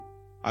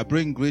I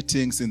bring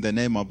greetings in the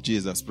name of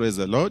Jesus. Praise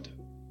the Lord.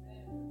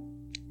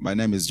 My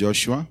name is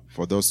Joshua,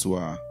 for those who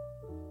are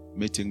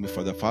meeting me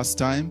for the first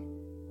time.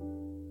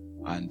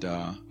 And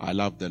I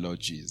love the Lord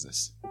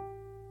Jesus.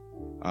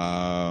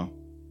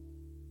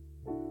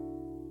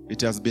 It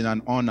has been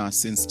an honor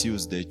since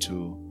Tuesday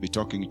to be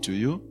talking to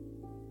you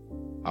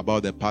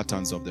about the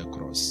patterns of the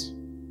cross,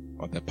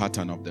 or the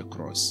pattern of the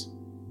cross.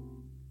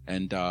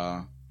 And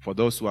for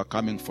those who are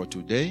coming for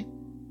today,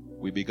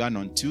 we began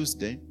on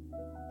Tuesday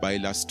by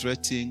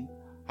illustrating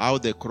how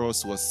the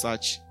cross was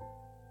such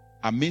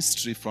a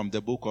mystery from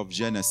the book of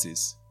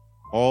Genesis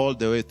all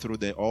the way through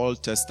the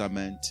Old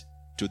Testament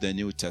to the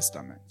New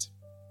Testament.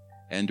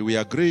 And we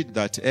agreed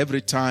that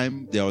every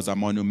time there was a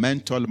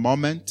monumental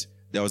moment,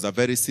 there was a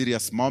very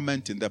serious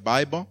moment in the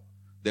Bible,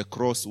 the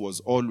cross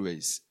was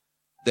always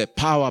the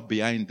power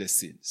behind the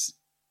scenes.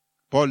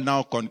 Paul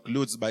now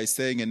concludes by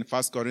saying in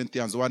 1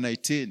 Corinthians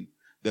 1:18,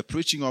 the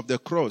preaching of the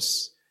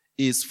cross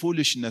is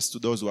foolishness to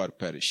those who are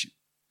perishing.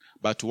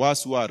 But to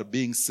us who are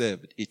being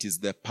saved, it is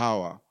the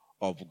power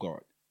of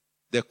God.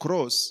 The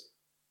cross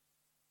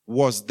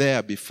was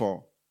there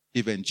before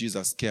even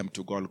Jesus came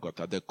to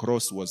Golgotha. The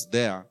cross was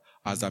there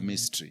as a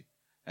mystery.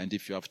 And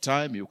if you have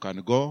time, you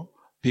can go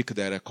pick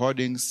the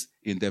recordings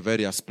in the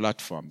various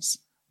platforms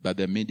that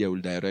the media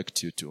will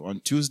direct you to. On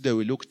Tuesday,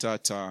 we looked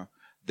at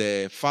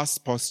the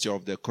first posture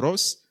of the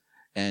cross.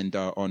 And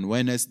on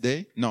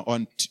Wednesday,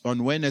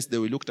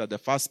 we looked at the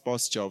first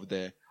posture of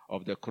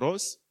the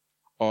cross.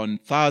 On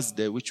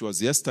Thursday, which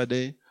was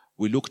yesterday,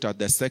 we looked at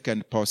the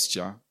second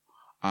posture.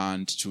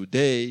 And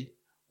today,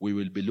 we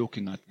will be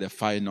looking at the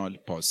final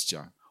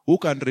posture. Who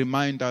can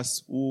remind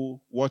us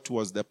what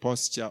was the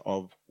posture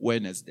of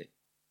Wednesday?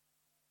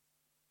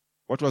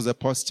 What was the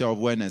posture of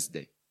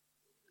Wednesday?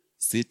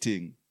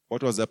 Sitting.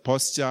 What was the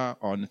posture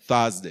on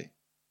Thursday?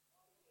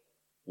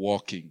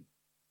 Walking.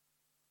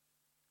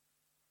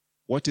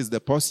 What is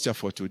the posture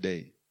for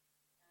today?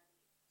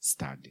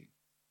 Standing.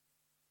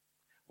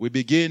 We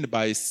begin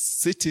by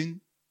sitting,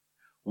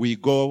 we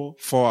go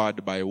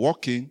forward by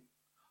walking,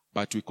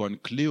 but we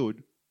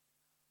conclude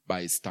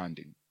by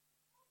standing.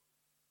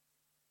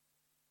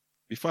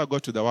 Before I go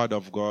to the Word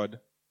of God,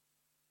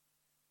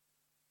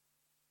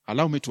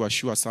 allow me to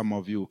assure some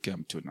of you who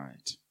came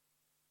tonight,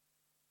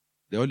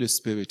 the Holy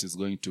Spirit is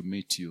going to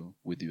meet you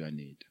with your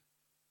need.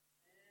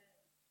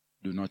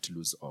 Do not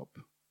lose hope.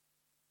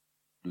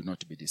 Do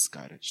not be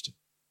discouraged.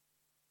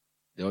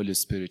 The Holy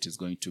Spirit is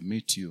going to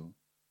meet you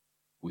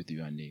with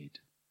your need.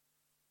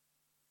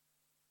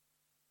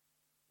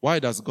 Why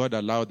does God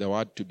allow the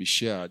word to be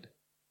shared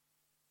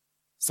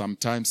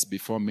sometimes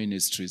before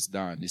ministry is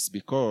done? It's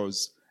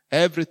because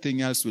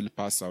everything else will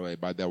pass away,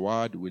 but the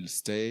word will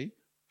stay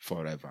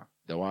forever.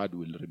 The word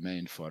will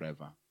remain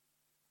forever.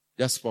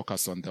 Just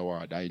focus on the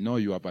word. I know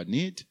you have a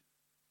need,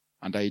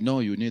 and I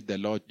know you need the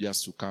Lord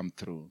just to come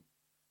through.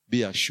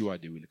 Be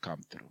assured he will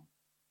come through.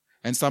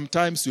 And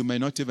sometimes you may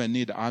not even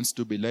need hands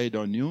to be laid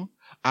on you.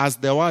 As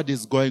the word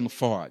is going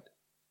forward,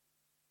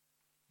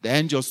 the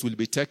angels will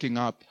be taking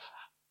up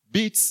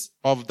bits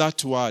of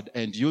that word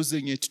and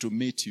using it to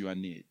meet your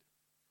need.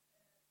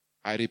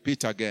 I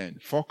repeat again,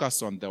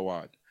 focus on the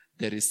word.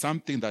 There is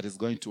something that is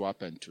going to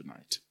happen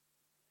tonight.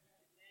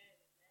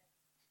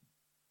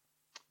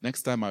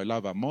 Next time I will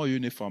have a more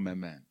uniform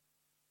amen.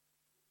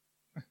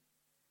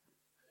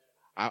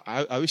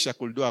 I wish I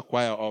could do a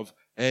choir of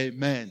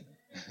amen.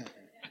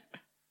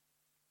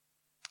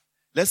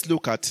 Let's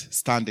look at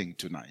standing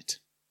tonight.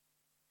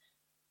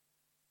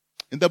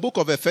 In the book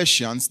of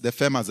Ephesians, the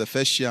famous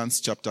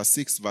Ephesians chapter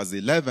 6 verse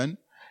 11,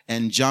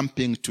 and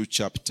jumping to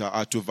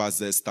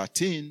verses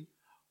 13,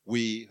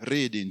 we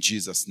read in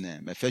Jesus'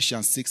 name.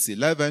 Ephesians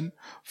 6:11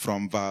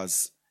 from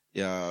verse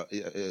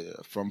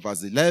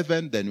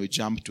 11, then we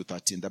jump to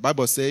 13. The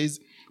Bible says,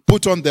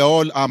 put on the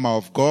whole armor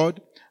of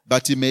God,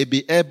 that ye may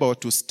be able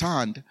to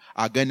stand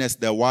against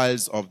the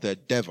wiles of the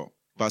devil.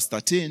 Verse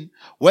 13,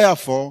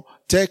 wherefore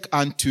take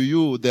unto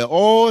you the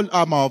whole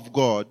armor of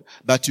God,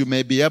 that you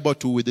may be able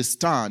to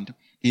withstand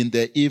in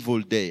the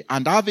evil day,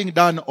 and having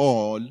done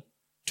all,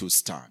 to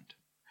stand.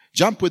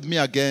 Jump with me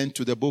again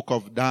to the book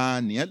of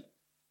Daniel.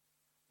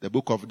 The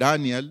book of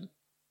Daniel,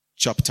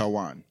 chapter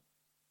 1.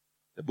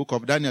 The book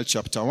of Daniel,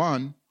 chapter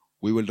 1,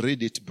 we will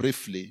read it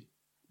briefly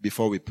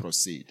before we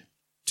proceed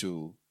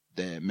to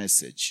the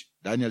message.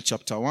 Daniel,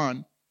 chapter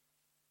 1.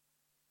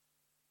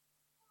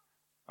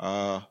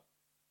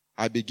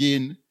 I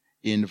begin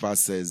in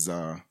verses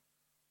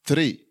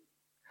 3.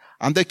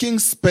 And the king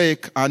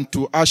spake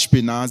unto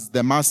Ashpenaz,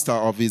 the master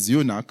of his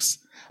eunuchs,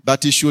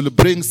 that he should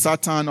bring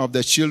certain of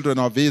the children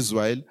of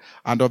Israel,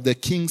 and of the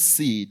king's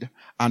seed,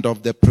 and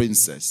of the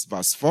princess.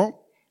 Verse 4.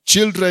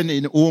 Children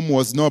in whom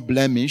was no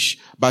blemish,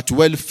 but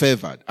well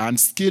favored, and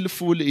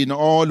skillful in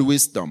all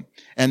wisdom,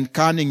 and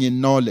cunning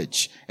in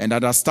knowledge, and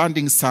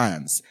understanding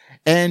science,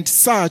 and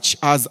such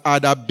as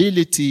had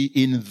ability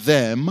in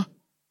them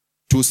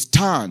to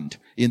stand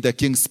in the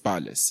king's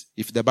palace.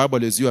 If the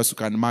Bible is yours, you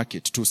can mark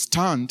it. To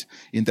stand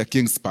in the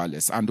king's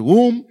palace, and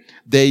whom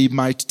they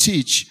might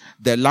teach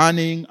the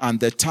learning and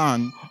the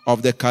tongue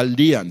of the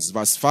Chaldeans.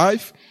 Verse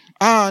 5.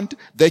 And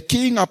the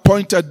king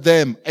appointed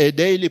them a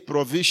daily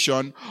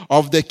provision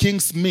of the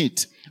king's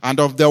meat and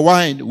of the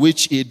wine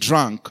which he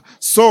drank,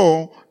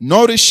 so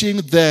nourishing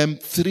them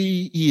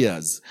 3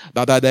 years,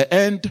 that at the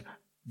end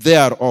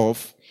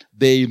thereof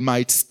they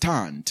might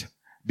stand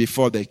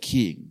before the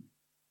king.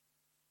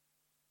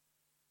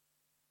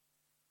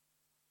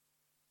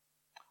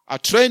 A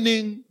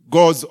training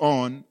goes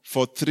on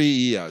for 3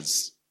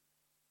 years.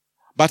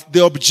 But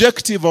the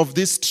objective of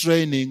this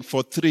training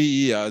for 3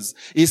 years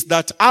is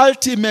that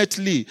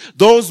ultimately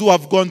those who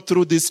have gone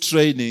through this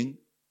training,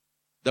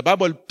 the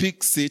Bible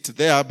picks it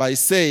there by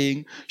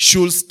saying,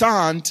 should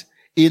stand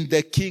in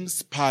the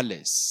king's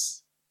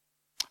palace.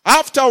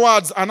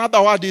 Afterwards,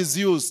 another word is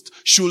used,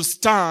 should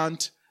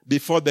stand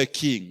before the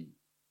king.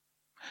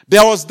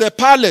 There was the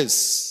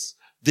palace,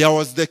 there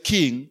was the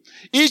king.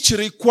 Each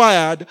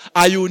required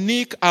a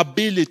unique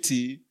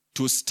ability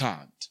to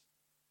stand.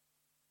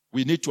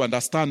 We need to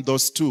understand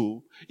those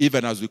two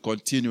even as we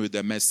continue with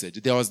the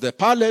message. There was the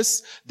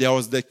palace, there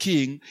was the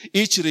king.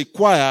 Each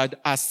required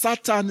a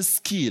certain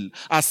skill,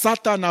 a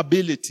certain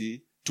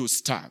ability to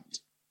stand.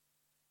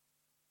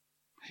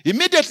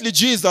 Immediately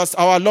Jesus,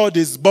 our Lord,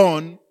 is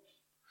born,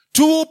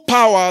 2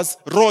 powers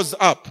rose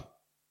up.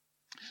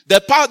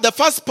 The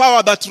first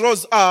power that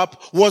rose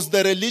up was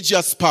the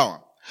religious power.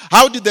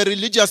 How did the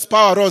religious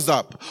power rise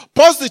up?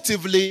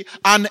 Positively,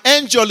 an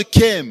angel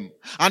came.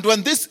 And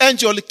when this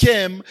angel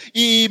came,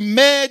 he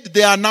made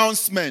the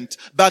announcement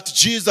that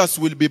Jesus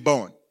will be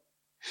born.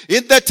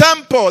 In the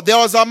temple, there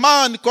was a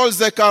man called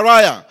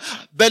Zechariah.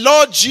 The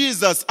Lord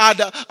Jesus had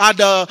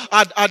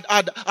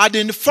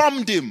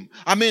informed him.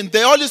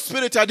 The Holy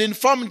Spirit had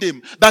informed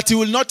him that he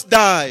will not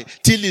die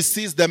till he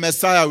sees the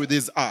Messiah with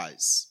his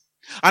eyes.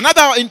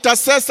 Another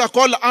intercessor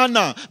called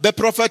Anna, the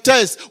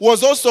prophetess,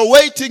 was also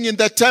waiting in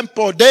the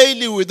temple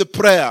daily with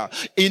prayer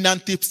in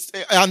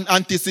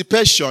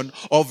anticipation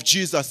of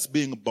Jesus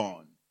being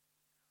born.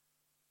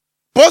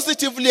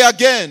 Positively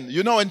again,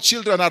 when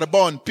children are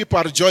born, people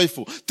are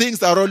joyful.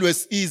 Things are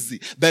always easy.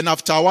 Then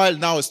after a while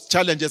now,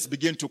 challenges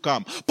begin to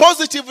come.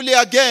 Positively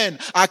again,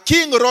 a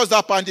king rose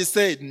up and he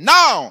said,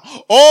 now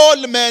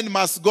all men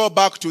must go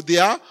back to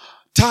their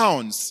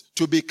towns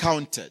to be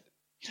counted.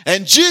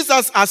 And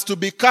Jesus has to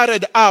be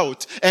carried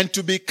out and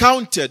to be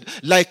counted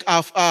like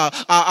a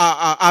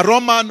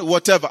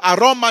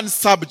Roman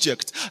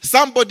subject.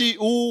 Somebody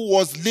who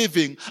was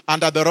living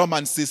under the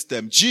Roman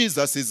system.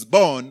 Jesus is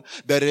born.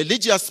 The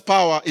religious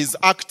power is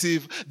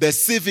active. The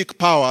civic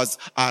powers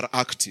are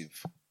active.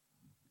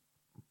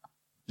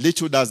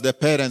 Little does the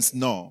parents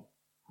know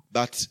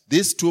that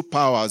these 2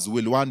 powers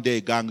will one day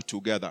gang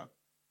together.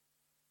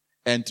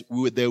 And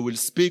they will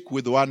speak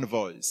with one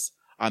voice.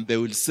 And they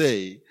will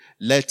say,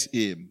 let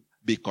him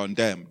be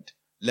condemned.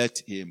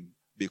 Let him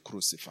be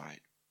crucified.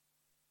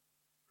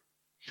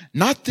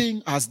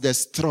 Nothing has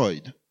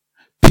destroyed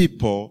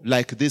people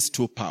like these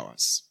 2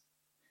 powers.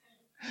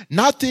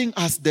 Nothing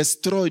has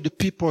destroyed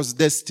people's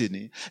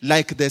destiny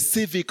like the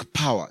civic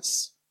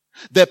powers.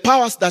 The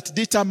powers that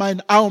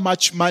determine how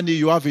much money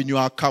you have in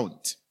your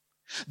account.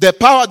 The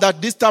power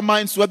that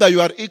determines whether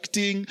you are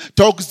eating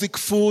toxic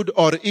food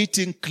or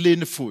eating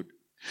clean food.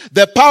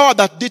 The power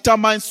that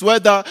determines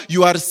whether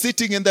you are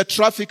sitting in the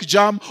traffic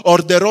jam or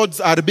the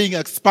roads are being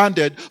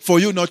expanded for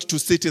you not to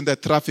sit in the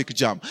traffic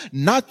jam.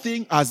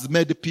 Nothing has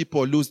made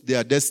people lose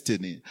their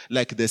destiny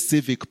like the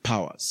civic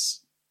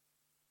powers.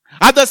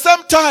 At the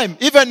same time,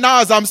 even now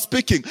as I'm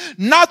speaking,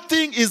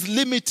 nothing is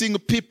limiting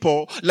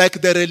people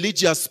like the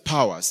religious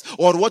powers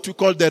or what we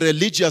call the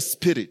religious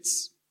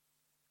spirits.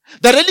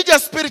 The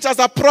religious spirit has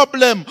a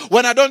problem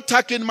when I don't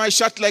tuck in my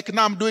shirt like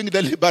now I'm doing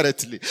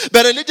deliberately.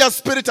 The religious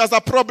spirit has a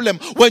problem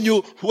when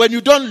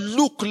you don't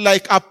look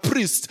like a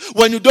priest,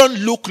 when you don't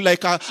look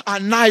like a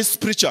nice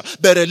preacher.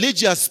 The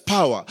religious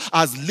power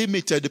has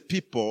limited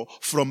people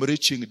from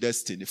reaching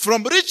destiny,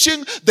 from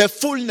reaching the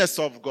fullness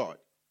of God.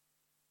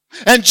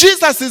 And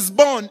Jesus is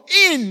born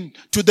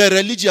into the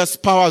religious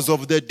powers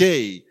of the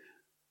day.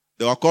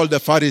 They were called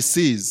the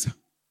Pharisees.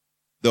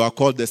 They were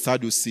called the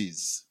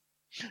Sadducees.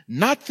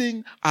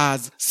 Nothing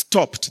has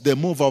stopped the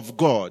move of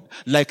God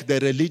like the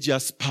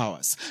religious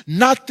powers.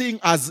 Nothing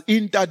has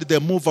hindered the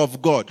move of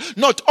God.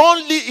 Not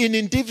only in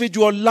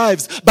individual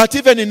lives, but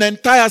even in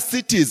entire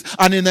cities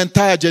and in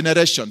entire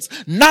generations.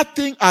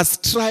 Nothing has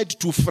tried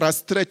to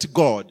frustrate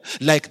God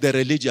like the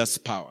religious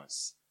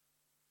powers.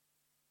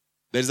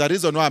 There is a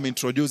reason why I'm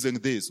introducing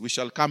this. We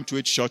shall come to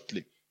it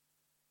shortly.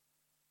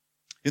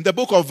 In the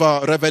book of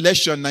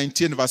Revelation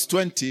 19 verse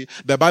 20,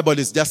 the Bible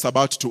is just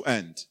about to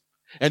end.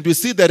 And we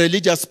see the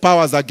religious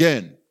powers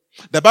again.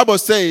 The Bible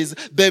says,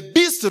 the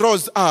beast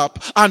rose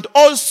up and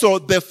also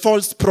the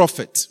false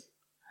prophet.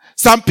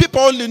 Some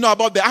people only know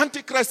about the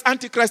Antichrist,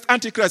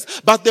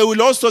 but they will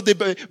also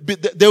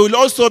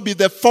be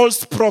the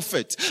false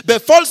prophet. The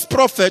false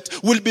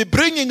prophet will be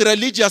bringing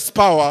religious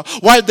power,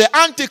 while the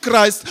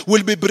Antichrist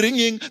will be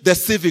bringing the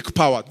civic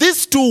power.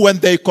 These two, when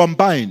they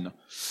combine,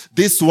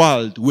 this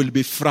world will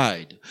be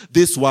fried.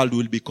 This world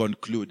will be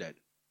concluded.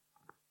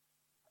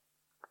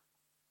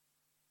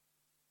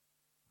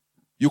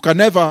 You can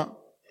never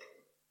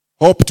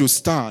hope to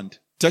stand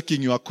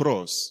taking your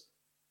cross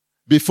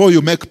before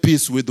you make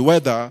peace with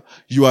whether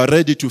you are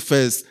ready to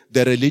face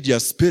the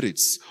religious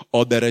spirits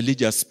or the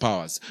religious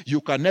powers.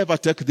 You can never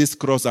take this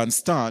cross and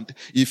stand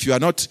if you are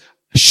not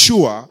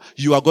sure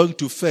you are going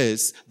to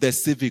face the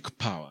civic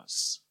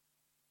powers.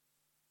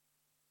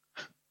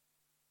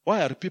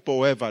 Why are people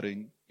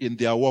wavering in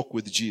their walk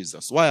with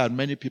Jesus? Why are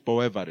many people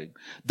wavering?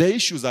 The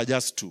issues are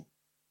just two.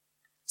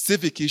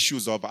 Civic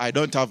issues of I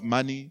don't have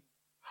money,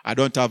 I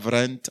don't have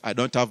rent, I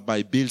don't have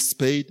my bills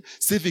paid.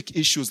 Civic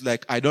issues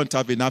like I don't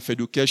have enough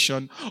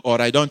education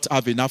or I don't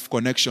have enough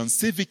connections.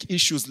 Civic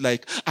issues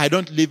like I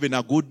don't live in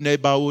a good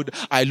neighborhood,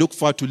 I look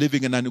forward to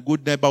living in a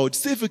good neighborhood.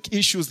 Civic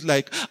issues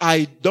like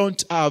I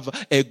don't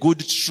have a good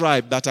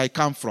tribe that I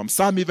come from.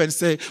 Some even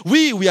say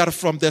we are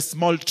from the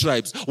small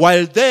tribes,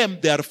 while them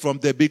they are from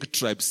the big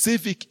tribes.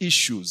 Civic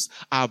issues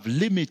have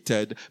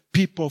limited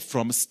people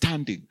from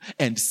standing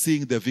and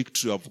seeing the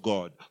victory of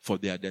God for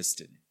their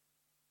destiny.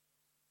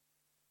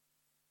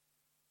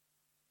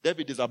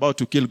 David is about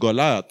to kill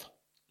Goliath,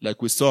 like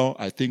we saw,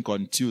 I think,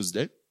 on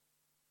Tuesday.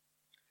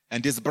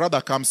 And his brother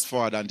comes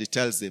forward and he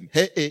tells him,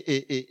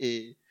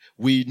 hey,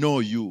 we know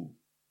you.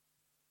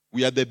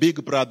 We are the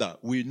big brother.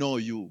 We know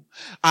you.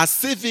 A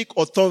civic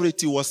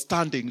authority was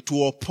standing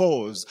to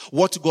oppose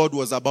what God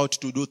was about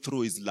to do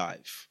through his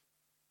life.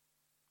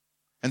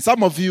 And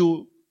some of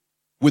you,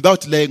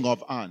 without laying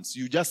of hands,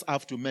 you just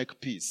have to make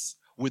peace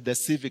with the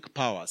civic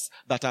powers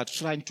that are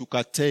trying to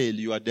curtail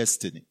your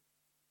destiny.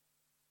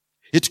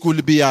 It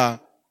could be a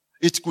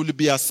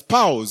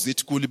spouse,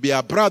 it could be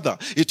a brother,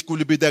 it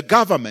could be the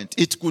government,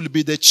 it could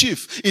be the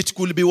chief, it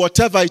could be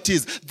whatever it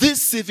is.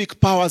 These civic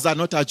powers are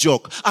not a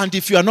joke. And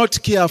if you are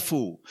not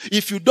careful,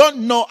 if you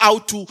don't know how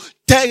to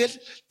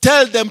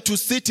tell them to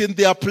sit in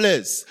their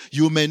place,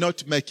 you may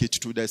not make it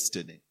to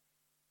destiny.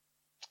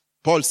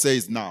 Paul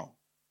says now,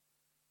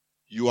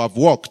 you have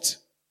walked,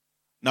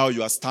 now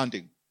you are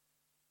standing.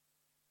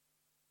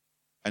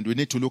 And we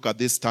need to look at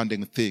this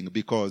standing thing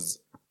because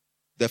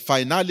the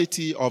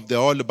finality of the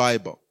whole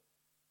Bible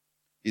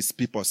is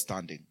people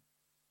standing.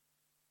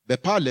 The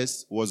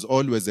palace was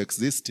always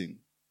existing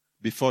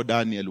before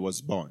Daniel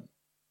was born.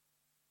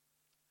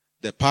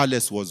 The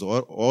palace was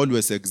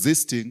always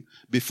existing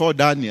before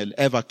Daniel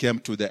ever came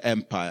to the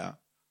empire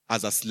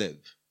as a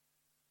slave.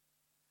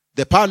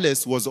 The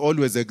palace was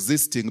always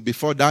existing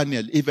before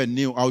Daniel even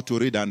knew how to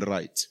read and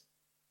write.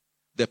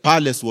 The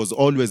palace was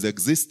always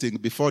existing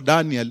before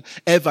Daniel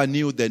ever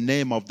knew the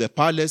name of the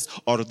palace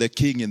or the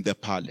king in the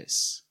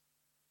palace.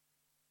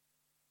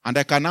 And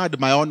I can add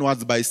my own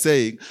words by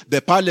saying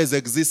the palace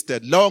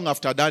existed long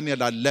after Daniel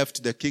had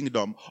left the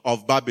kingdom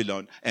of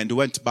Babylon and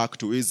went back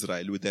to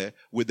Israel with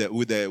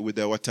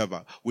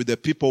the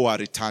people who are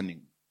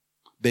returning.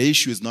 The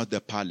issue is not the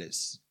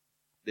palace.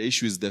 The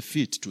issue is the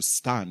feet to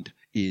stand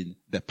in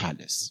the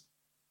palace.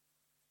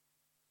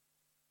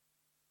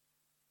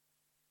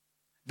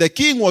 The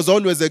king was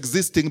always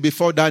existing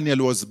before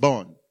Daniel was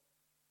born.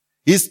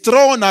 His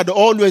throne had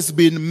always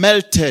been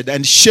melted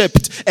and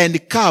shaped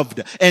and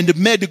carved and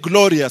made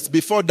glorious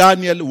before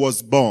Daniel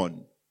was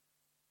born.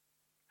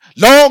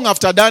 Long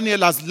after Daniel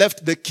has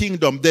left the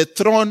kingdom, the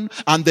throne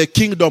and the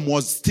kingdom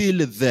was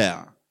still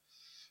there.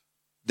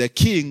 The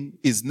king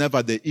is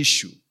never the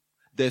issue.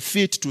 The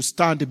feet to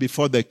stand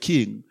before the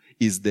king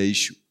is the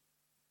issue.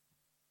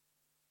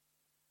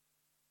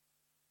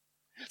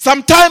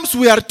 Sometimes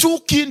we are too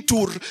keen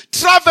to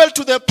travel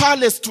to the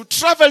palace, to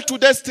travel to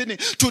destiny,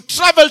 to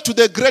travel to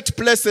the great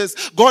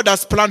places God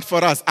has planned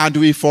for us. And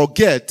we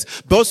forget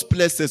those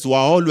places were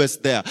always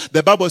there.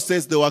 The Bible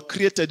says they were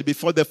created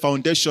before the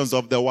foundations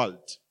of the world.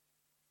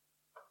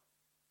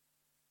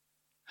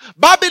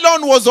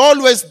 Babylon was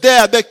always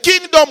there. The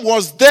kingdom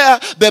was there.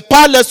 The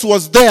palace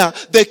was there.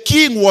 The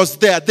king was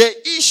there.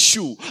 The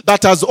issue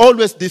that has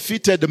always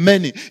defeated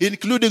many,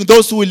 including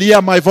those who will hear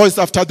my voice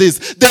after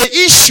this, the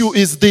issue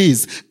is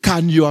this: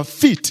 can your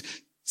feet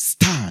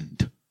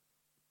stand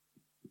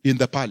in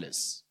the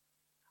palace?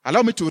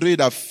 Allow me to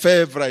read a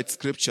favorite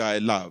scripture I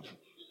love.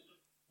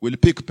 We'll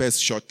pick pace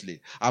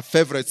shortly. A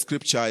favorite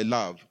scripture I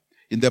love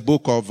in the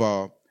book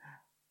of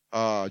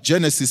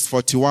Genesis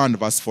 41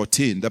 verse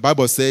 14. The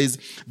Bible says,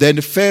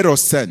 then Pharaoh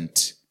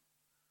sent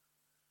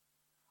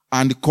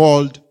and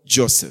called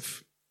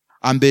Joseph,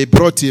 and they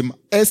brought him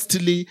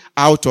hastily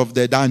out of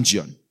the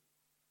dungeon.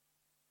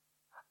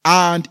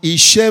 And he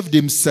shaved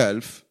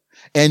himself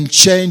and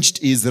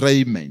changed his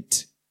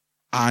raiment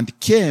and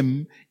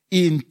came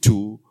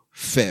into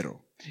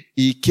Pharaoh.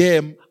 He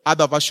came,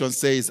 other version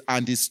says,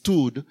 and he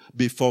stood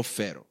before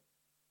Pharaoh.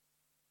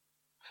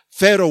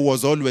 Pharaoh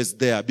was always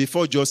there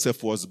before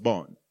Joseph was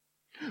born.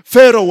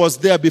 Pharaoh was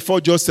there before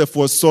Joseph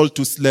was sold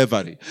to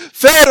slavery.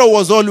 Pharaoh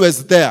was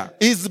always there.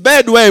 His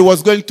bed where he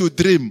was going to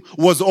dream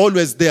was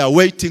always there,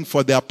 waiting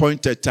for the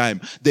appointed time.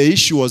 The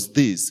issue was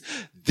this: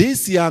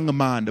 this young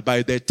man,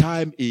 by the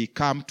time he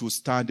came to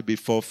stand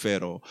before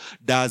Pharaoh,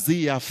 does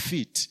he have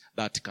feet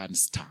that can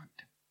stand?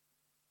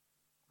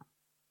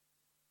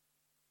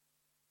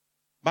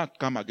 But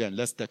come again,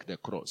 let's take the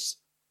cross.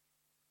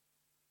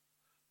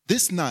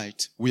 This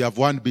night, we have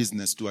one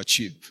business to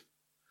achieve.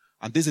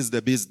 And this is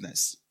the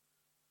business.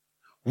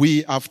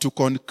 We have to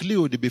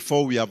conclude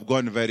before we have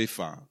gone very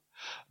far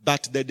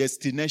that the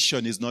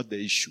destination is not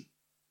the issue.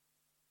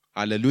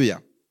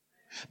 Hallelujah.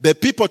 The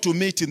people to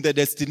meet in the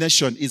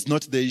destination is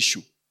not the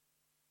issue.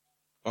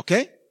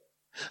 Okay?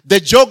 The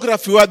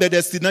geography where the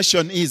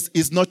destination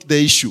is not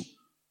the issue.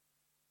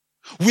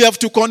 We have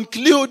to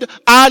conclude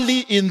early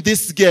in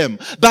this game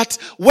that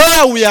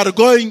where we are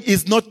going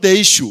is not the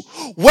issue.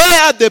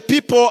 Where the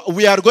people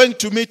we are going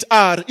to meet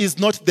are is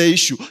not the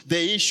issue.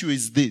 The issue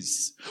is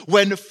this.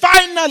 When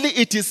finally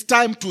it is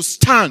time to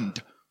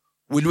stand,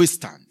 will we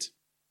stand?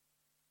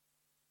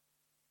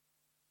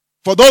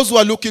 For those who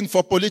are looking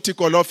for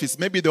political office,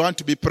 maybe they want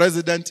to be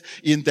president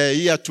in the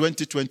year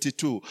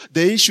 2022.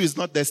 The issue is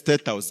not the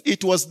State House.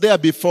 It was there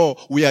before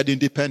we had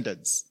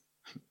independence.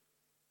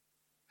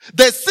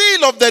 The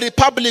seal of the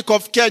Republic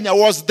of Kenya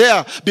was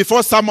there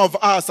before some of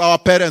us, our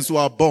parents,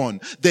 were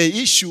born.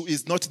 The issue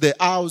is not the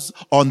house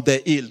on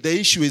the hill. The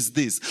issue is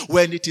this.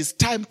 When it is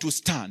time to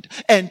stand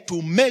and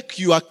to make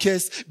your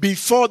case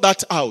before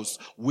that house,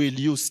 will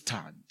you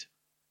stand?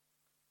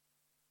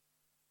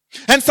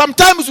 And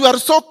sometimes we are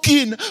so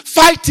keen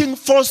fighting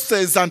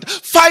forces and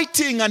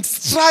fighting and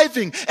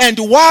striving and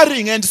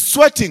worrying and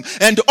sweating.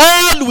 And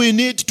all we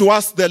need to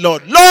ask the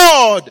Lord,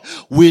 Lord,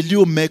 will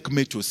you make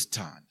me to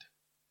stand?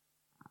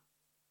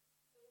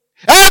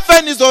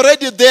 Heaven is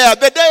already there.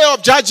 The day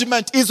of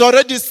judgment is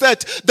already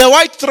set. The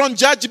white throne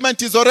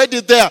judgment is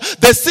already there.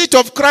 The seat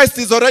of Christ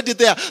is already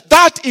there.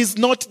 That is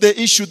not the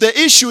issue. The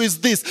issue is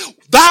this.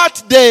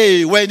 That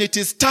day when it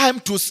is time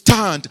to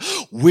stand,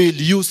 will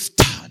you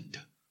stand?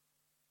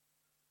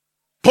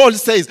 Paul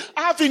says,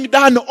 having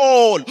done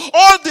all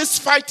this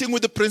fighting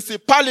with the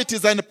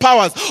principalities and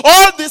powers,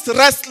 all this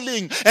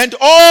wrestling and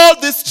all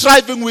this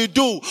striving we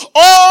do,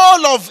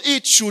 all of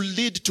it should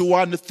lead to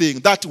one thing,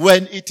 that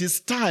when it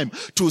is time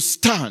to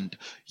stand,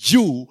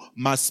 you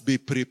must be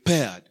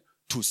prepared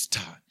to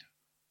stand.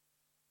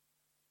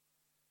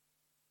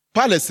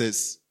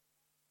 Palaces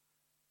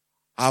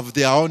have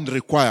their own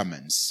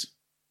requirements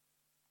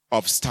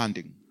of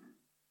standing.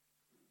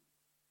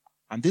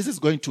 And this is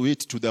going to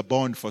hit to the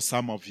bone for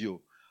some of you.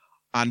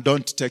 And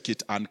don't take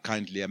it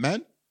unkindly.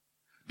 Amen?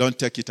 Don't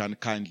take it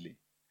unkindly.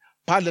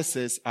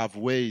 Palaces have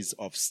ways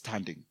of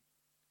standing.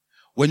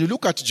 When you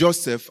look at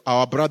Joseph,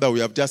 our brother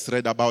we have just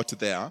read about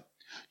there,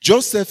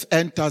 Joseph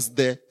enters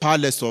the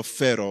palace of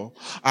Pharaoh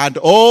and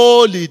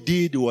all he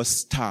did was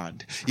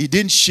stand. He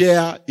didn't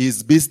share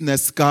his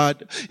business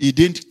card. He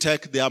didn't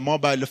take their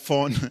mobile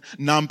phone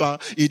number.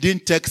 He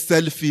didn't take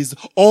selfies.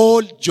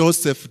 All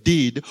Joseph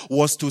did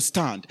was to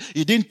stand.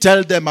 He didn't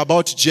tell them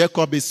about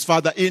Jacob, his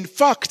father. In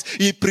fact,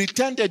 he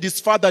pretended his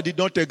father did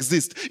not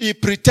exist. He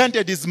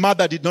pretended his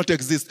mother did not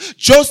exist.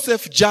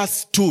 Joseph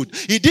just stood.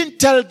 He didn't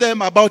tell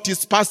them about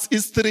his past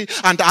history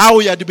and how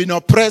he had been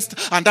oppressed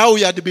and how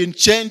he had been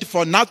chained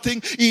for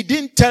nothing. He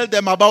didn't tell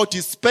them about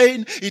his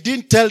pain. He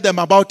didn't tell them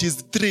about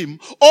his dream.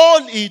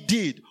 All he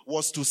did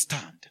was to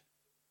stand.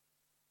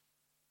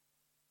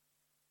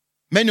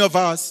 Many of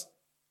us,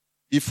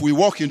 if we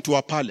walk into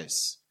a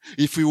palace,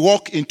 if we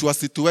walk into a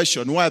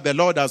situation where the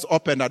Lord has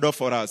opened a door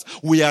for us,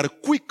 we are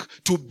quick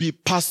to be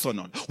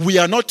personal. We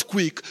are not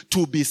quick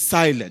to be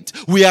silent.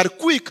 We are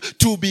quick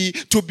to be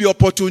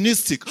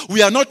opportunistic.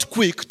 We are not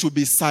quick to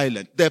be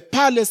silent. The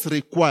palace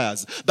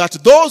requires that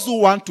those who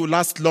want to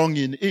last long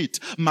in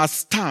it must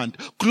stand,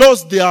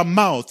 close their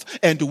mouth,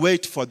 and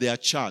wait for their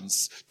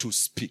chance to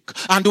speak.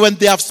 And when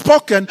they have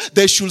spoken,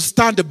 they should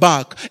stand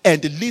back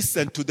and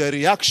listen to the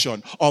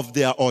reaction of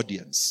their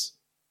audience.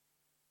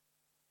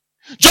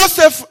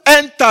 Joseph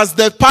enters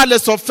the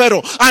palace of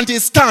Pharaoh and he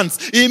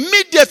stands.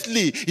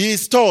 Immediately he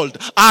is told,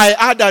 I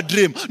had a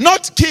dream.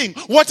 Not king,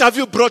 what have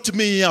you brought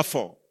me here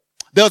for?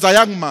 There was a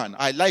young man,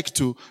 I like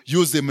to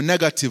use him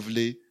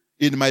negatively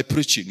in my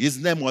preaching.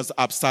 His name was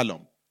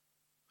Absalom.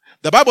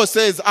 The Bible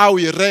says how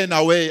he ran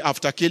away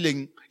after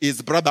killing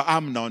his brother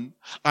Amnon,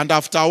 and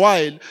after a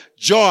while,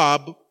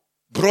 Joab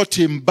brought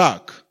him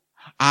back.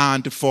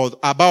 And for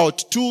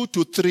about 2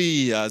 to 3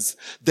 years,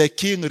 the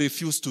king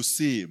refused to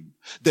see him.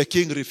 The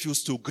king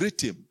refused to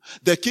greet him.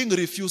 The king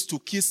refused to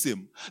kiss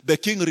him. The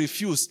king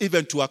refused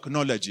even to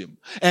acknowledge him.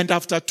 And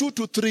after 2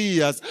 to 3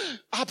 years,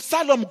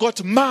 Absalom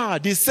got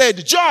mad. He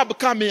said, Joab,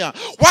 come here.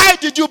 Why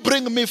did you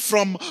bring me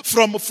from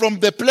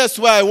the place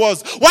where I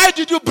was? Why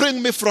did you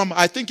bring me from,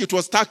 I think it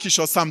was Turkish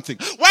or something.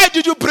 Why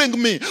did you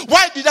bring me?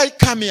 Why did I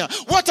come here?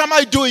 What am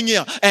I doing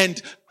here? And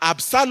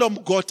Absalom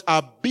got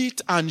a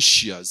bit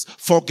anxious,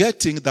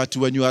 forgetting that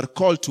when you are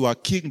called to a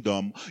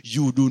kingdom,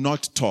 you do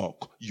not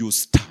talk, you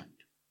stand.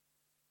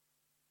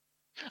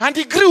 And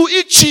he grew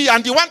itchy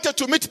and he wanted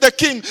to meet the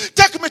king.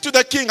 Take me to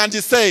the king. And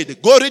he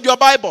said, go read your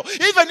Bible.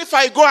 Even if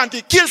I go and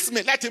he kills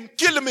me, let him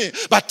kill me.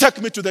 But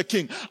take me to the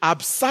king.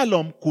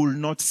 Absalom could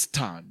not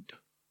stand.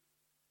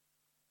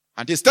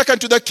 And he's taken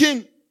to the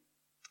king.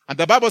 And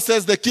the Bible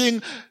says the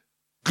king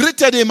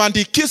greeted him and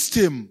he kissed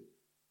him.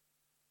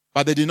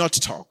 But they did not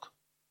talk.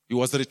 He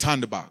was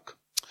returned back.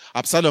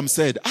 Absalom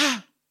said,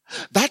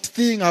 That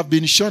thing I've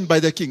been shown by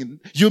the king.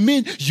 You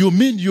mean.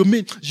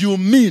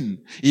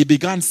 He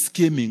began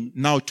scheming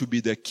now to be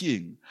the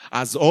king.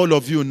 As all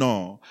of you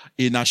know,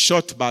 in a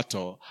short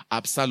battle,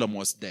 Absalom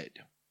was dead.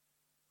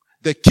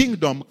 The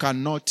kingdom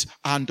cannot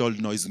handle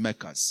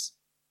noisemakers.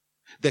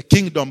 The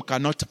kingdom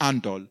cannot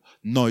handle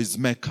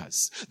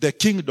noisemakers. The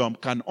kingdom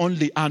can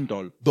only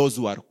handle those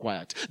who are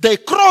quiet. The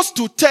cross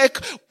to take,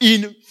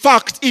 in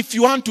fact, if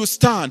you want to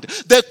stand,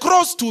 the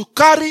cross to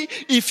carry,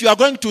 if you are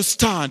going to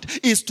stand,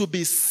 is to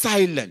be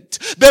silent.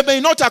 They may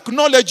not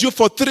acknowledge you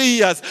for 3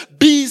 years.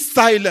 Be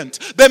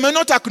silent. They may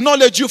not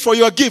acknowledge you for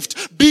your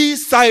gift. Be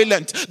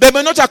silent. They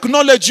may not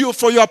acknowledge you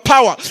for your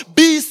power.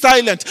 Be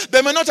silent.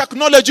 They may not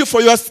acknowledge you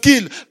for your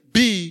skill.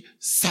 Be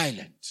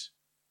silent.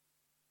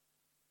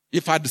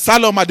 If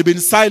Absalom had been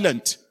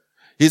silent,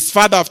 his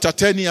father after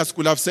 10 years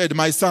could have said,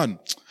 my son,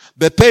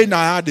 the pain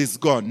I had is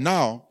gone.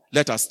 Now,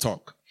 let us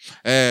talk.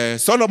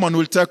 Solomon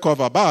will take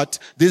over, but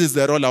this is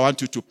the role I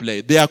want you to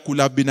play. There could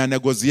have been a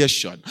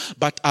negotiation.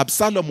 But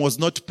Absalom was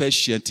not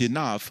patient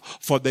enough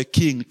for the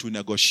king to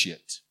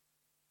negotiate.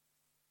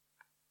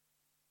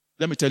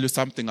 Let me tell you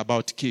something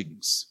about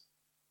kings.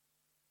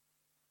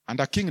 And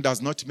a king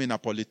does not mean a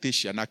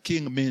politician. A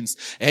king means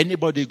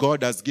anybody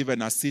God has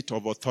given a seat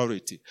of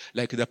authority,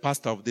 like the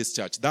pastor of this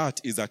church.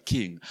 That is a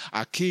king.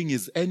 A king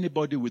is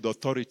anybody with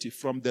authority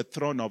from the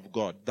throne of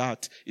God.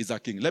 That is a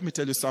king. Let me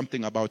tell you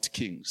something about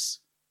kings.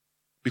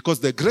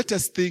 Because the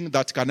greatest thing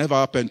that can ever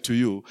happen to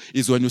you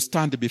is when you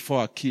stand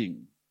before a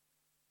king.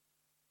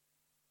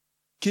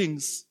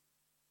 Kings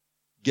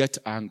get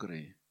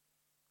angry,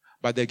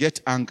 but they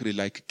get angry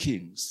like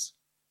kings.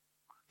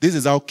 This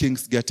is how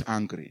kings get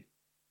angry.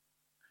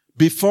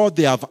 Before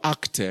they have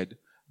acted,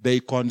 they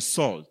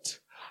consult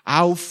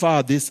how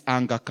far this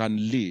anger can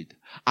lead,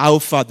 how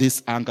far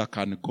this anger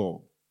can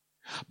go.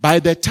 By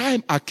the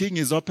time a king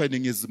is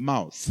opening his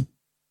mouth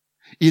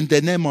in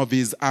the name of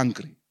his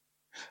anger,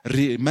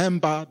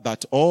 remember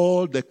that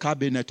all the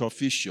cabinet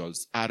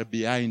officials are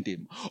behind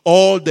him.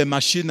 All the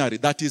machinery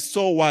that is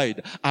so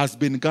wide has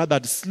been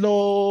gathered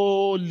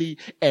slowly,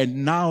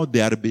 and now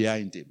they are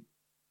behind him.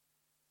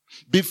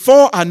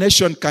 Before a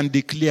nation can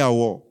declare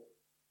war,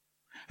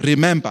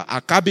 remember,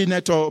 a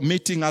cabinet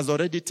meeting has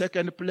already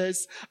taken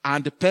place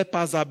and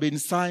papers have been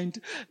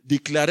signed.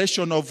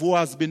 Declaration of war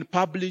has been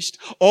published.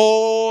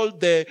 All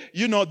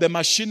the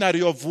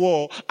machinery of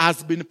war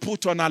has been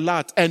put on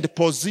alert and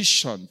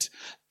positioned.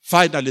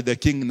 Finally, the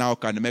king now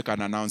can make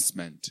an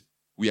announcement.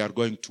 We are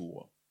going to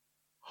war.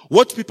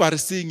 What people are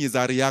seeing is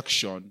a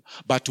reaction,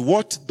 but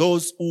what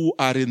those who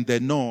are in the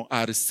know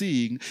are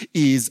seeing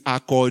is a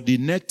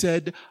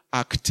coordinated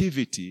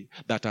activity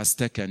that has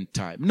taken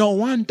time. No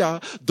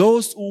wonder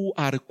those who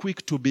are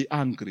quick to be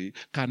angry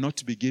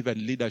cannot be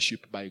given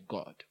leadership by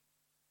God.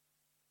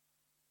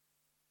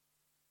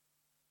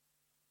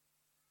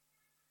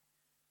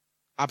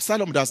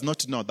 Absalom does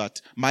not know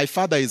that my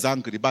father is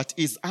angry, but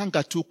his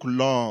anger took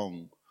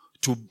long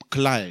to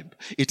climb.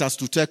 It has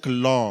to take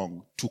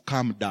long to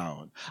come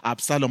down.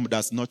 Absalom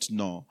does not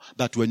know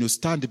that when you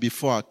stand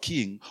before a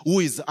king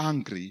who is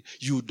angry,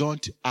 you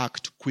don't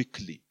act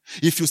quickly.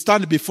 If you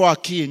stand before a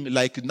king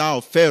like now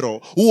Pharaoh,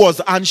 who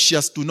was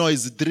anxious to know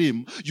his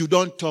dream, you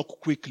don't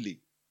talk quickly.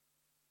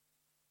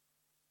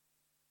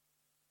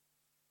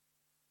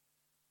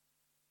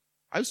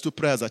 I used to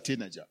pray as a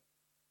teenager,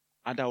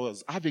 and I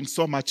was having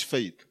so much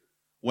faith.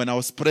 When I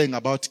was praying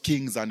about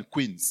kings and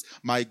queens,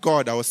 my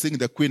God, I was seeing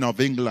the Queen of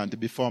England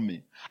before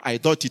me. I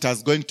thought it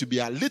was going to be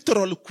a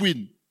literal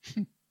queen.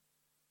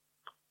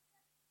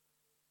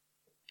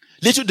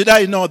 Little did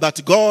I know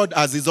that God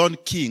has his own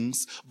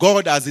kings,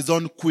 God has his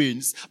own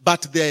queens,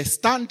 but the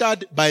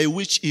standard by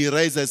which he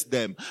raises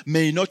them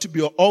may not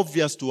be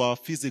obvious to our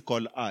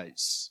physical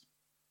eyes.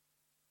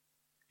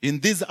 In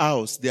this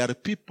house, there are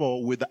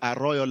people with a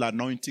royal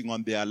anointing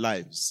on their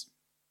lives.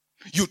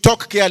 You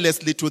talk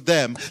carelessly to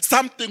them,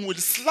 something will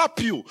slap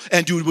you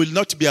and you will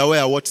not be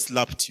aware what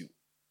slapped you.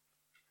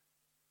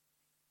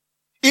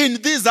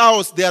 In this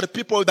house, there are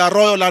people with a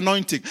royal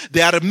anointing.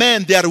 There are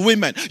men, there are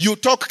women. You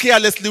talk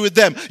carelessly with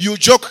them. You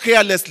joke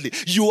carelessly.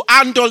 You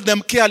handle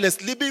them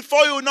carelessly.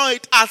 Before you know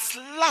it, a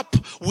slap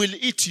will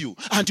eat you.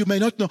 And you may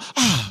not know,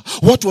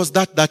 what was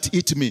that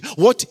hit me?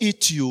 What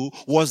hit you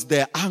was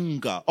the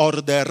anger or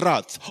the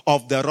wrath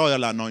of the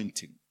royal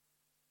anointing.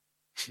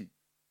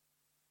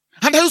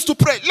 And I used to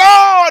pray,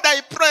 Lord,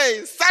 I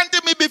pray, send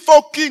me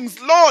before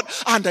kings, Lord.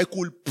 And I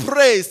could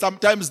pray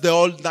sometimes the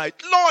whole night.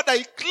 Lord,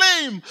 I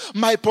claim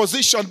my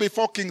position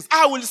before kings.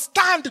 I will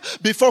stand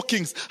before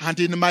kings. And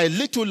in my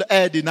little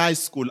head in high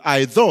school,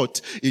 I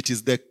thought it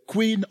is the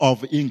Queen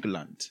of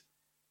England.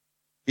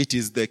 It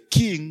is the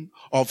King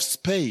of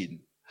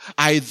Spain.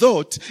 I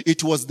thought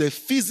it was the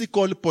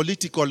physical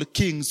political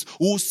kings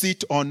who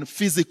sit on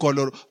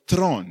physical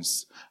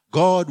thrones.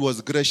 God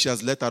was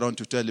gracious later on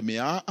to tell me,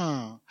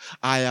 I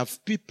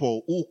have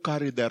people who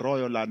carry the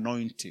royal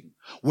anointing.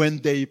 When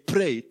they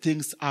pray,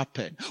 things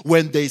happen.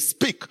 When they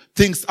speak,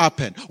 things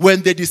happen.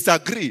 When they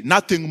disagree,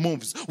 nothing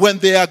moves. When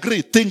they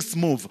agree, things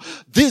move.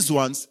 These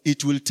ones,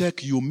 it will take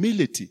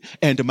humility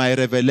and my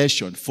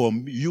revelation for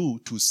you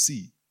to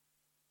see.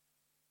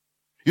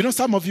 You know,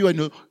 some of you, when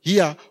you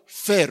hear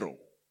Pharaoh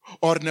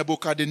or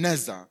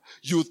Nebuchadnezzar,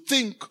 you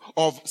think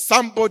of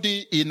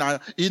somebody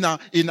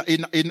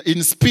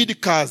in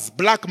speed cars,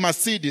 black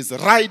Mercedes,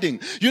 riding.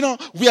 You know,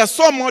 we are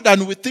so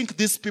modern, we think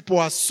these people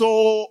are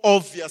so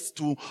obvious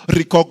to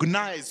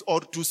recognize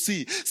or to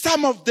see.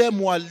 Some of them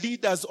were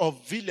leaders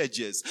of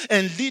villages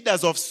and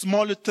leaders of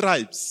small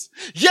tribes.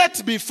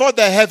 Yet before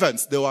the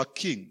heavens, they were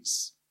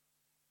kings.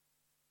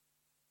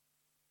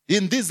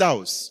 In this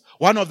house,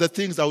 one of the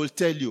things I will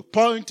tell you,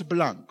 point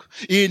blank,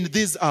 in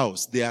this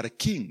house, they are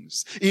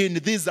kings. In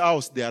this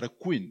house, they are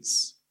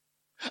queens.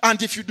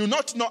 And if you do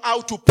not know how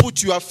to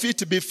put your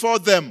feet before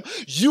them,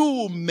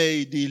 you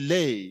may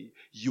delay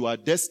your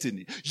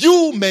destiny.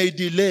 You may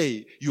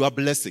delay your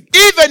blessing.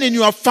 Even in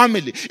your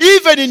family,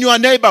 even in your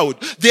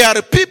neighborhood, there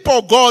are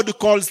people God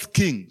calls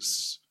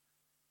kings.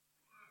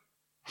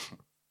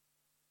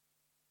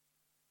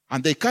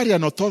 And they carry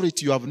an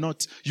authority you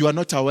are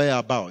not aware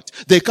about.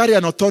 They carry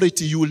an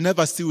authority you will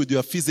never see with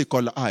your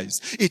physical eyes.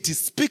 It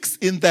speaks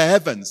in the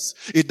heavens.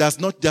 It does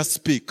not just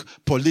speak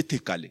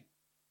politically.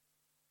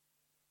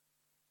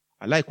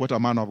 I like what a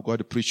man of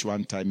God preached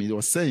one time. He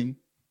was saying,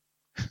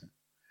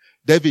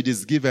 David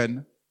is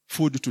given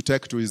food to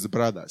take to his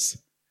brothers.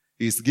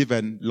 He is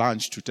given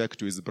lunch to take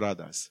to his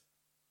brothers.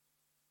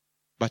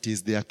 But he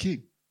is their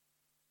king.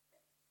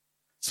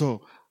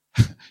 So,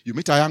 you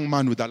meet a young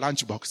man with a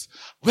lunchbox.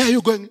 Where are you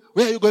going?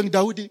 Where are you going,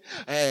 Daudi?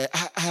 I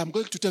am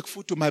going to take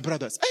food to my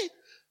brothers. Hey!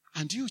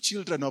 And you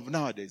children of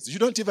nowadays, you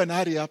don't even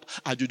hurry up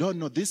and you don't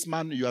know this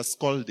man you are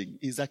scolding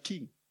is a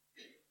king.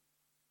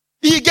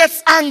 He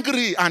gets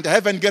angry and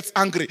heaven gets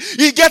angry.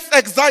 He gets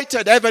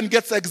excited, heaven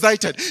gets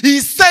excited. He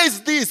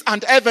says this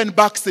and heaven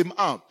backs him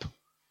up.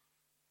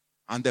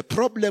 And the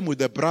problem with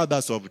the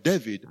brothers of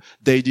David,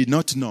 they did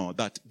not know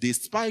that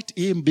despite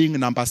him being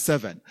number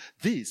 7,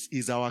 this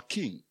is our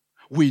king.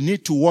 We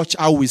need to watch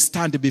how we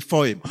stand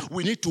before him.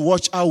 We need to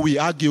watch how we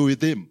argue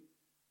with him.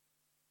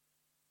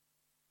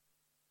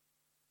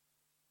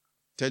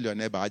 Tell your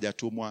neighbor,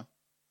 hajatumwa.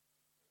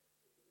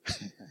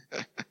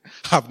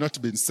 Have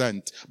not been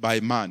sent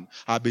by man.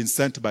 I've been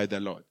sent by the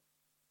Lord.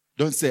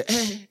 Don't say,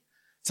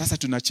 sasa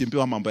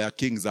tunachimbiwa mambo ya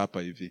kings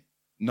hapa hivi.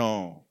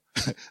 No.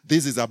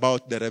 This is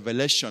about the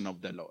revelation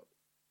of the Lord.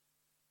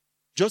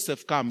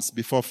 Joseph comes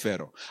before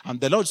Pharaoh. And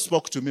the Lord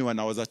spoke to me when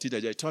I was a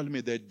teenager. He told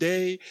me, the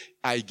day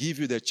I give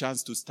you the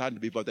chance to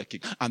stand before the king.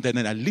 And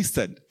then I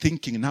listened,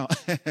 thinking now,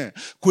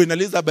 Queen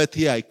Elizabeth,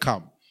 here I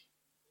come.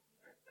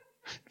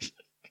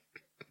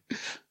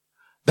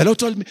 The Lord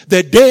told me,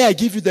 the day I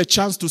give you the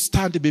chance to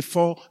stand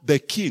before the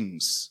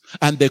kings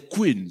and the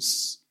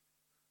queens,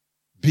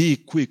 be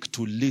quick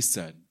to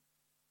listen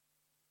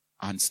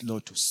and slow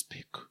to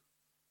speak.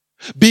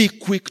 Be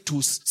quick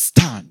to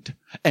stand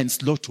and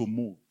slow to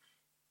move.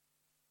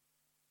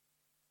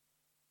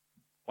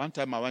 One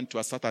time I went to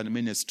a certain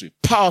ministry,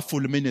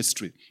 powerful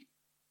ministry.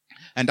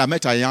 And I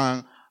met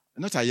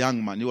not a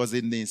young man, he was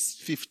in his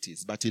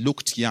 50s, but he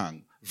looked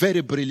young.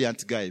 Very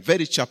brilliant guy,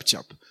 very chap.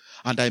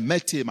 And I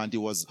met him and he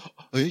was,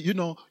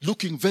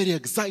 looking very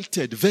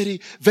excited,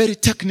 very, very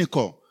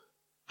technical.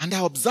 And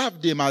I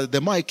observed him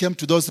the more I came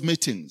to those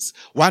meetings.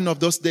 One of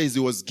those days he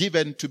was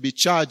given to be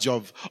charge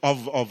of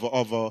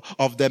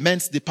the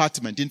men's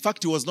department. In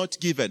fact, he was not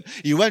given.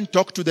 He went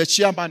talk to the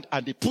chairman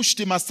and he pushed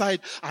him aside.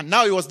 And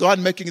now he was the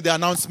one making the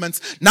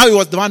announcements. Now he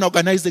was the one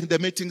organizing the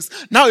meetings.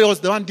 Now he was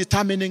the one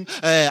determining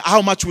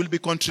how much will be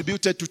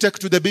contributed to take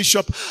to the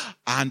bishop.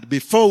 And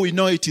before we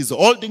know it, he's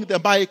holding the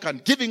mic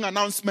and giving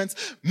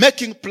announcements,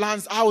 making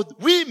plans how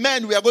we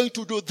men, we are going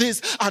to do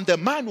this. And the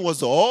man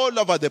was all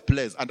over the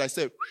place. And I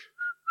said,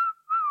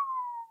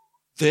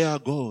 there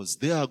goes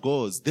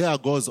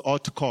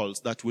hot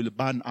calls that will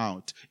burn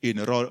out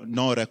in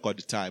no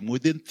record time.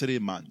 Within 3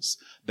 months,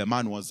 the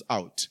man was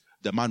out.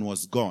 The man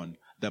was gone.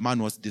 The man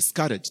was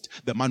discouraged.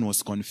 The man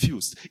was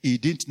confused. He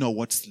didn't know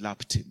what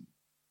slapped him.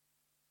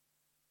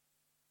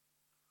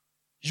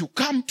 You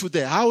come to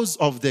the house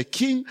of the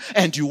king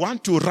and you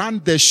want to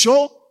run the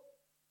show.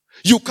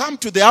 You come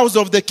to the house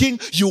of the king,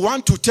 you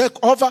want to take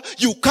over.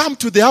 You come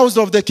to the house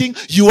of the king,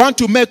 you want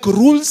to make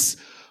rules.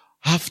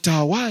 After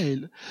a while,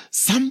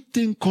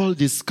 something called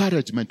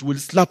discouragement will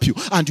slap you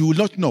and you will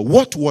not know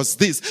what was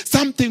this.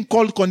 Something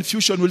called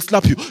confusion will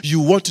slap you. You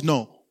won't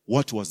know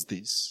what was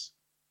this.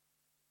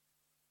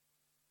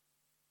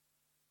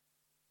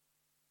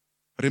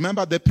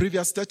 Remember the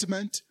previous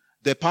statement?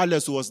 The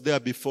palace was there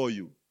before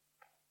you.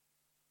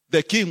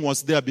 The king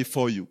was there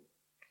before you.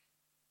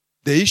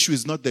 The issue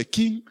is not the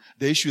king.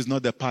 The issue is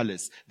not the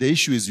palace. The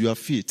issue is your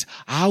feet.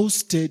 How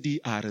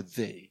steady are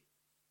they?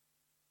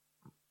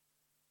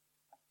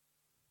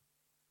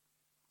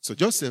 So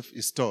Joseph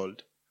is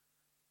told,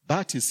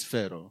 that is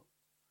Pharaoh,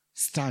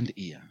 stand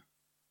here,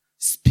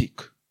 speak.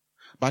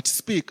 but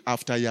speak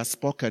after he has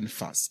spoken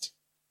first.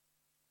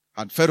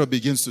 And Pharaoh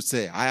begins to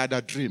say, I had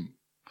a dream.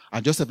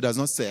 And Joseph does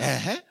not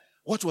say,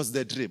 what was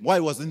the dream? Why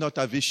was it not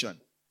a vision?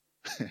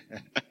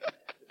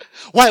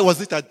 Why was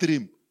it a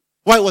dream?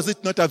 Why was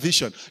it not a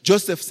vision?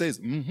 Joseph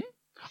says,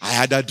 I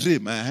had a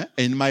dream.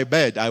 In my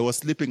bed, I was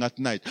sleeping at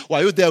night.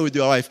 Were you there with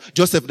your wife?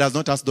 Joseph does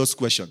not ask those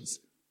questions.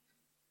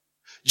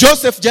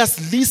 Joseph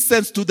just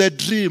listens to the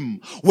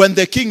dream. When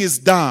the king is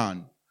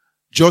done,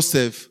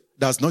 Joseph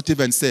does not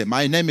even say,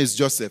 my name is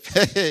Joseph.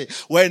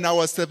 When I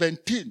was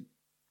 17,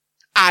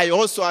 I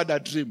also had a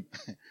dream.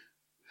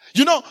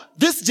 You know,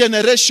 this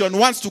generation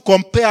wants to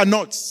compare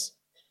notes.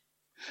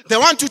 They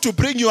want you to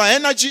bring your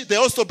energy, they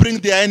also bring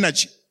their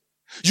energy.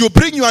 You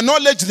bring your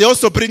knowledge, they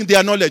also bring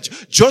their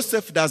knowledge.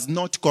 Joseph does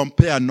not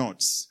compare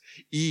notes.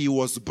 He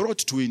was brought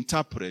to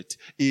interpret,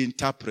 he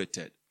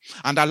interpreted.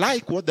 And I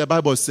like what the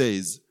Bible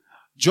says.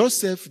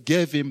 Joseph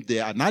gave him the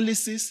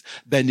analysis,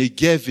 then he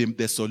gave him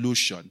the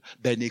solution.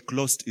 Then he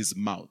closed his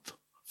mouth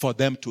for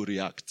them to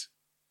react.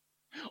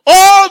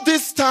 All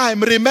this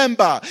time,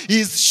 remember,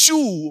 his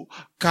shoe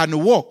can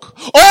walk.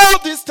 All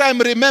this time,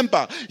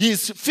 remember,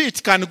 his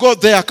feet can go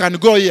there, can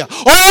go here.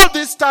 All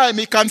this time,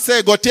 he can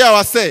say,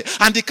 Gotea say,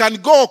 and he can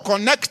go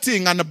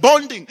connecting and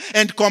bonding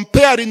and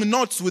comparing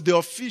notes with the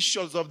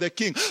officials of the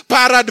king.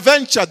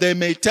 Peradventure, they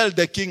may tell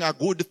the king a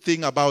good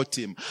thing about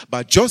him.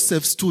 But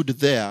Joseph stood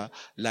there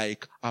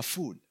like a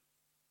fool.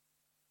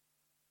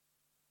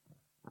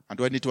 And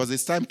when it was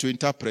his time to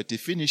interpret, he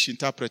finished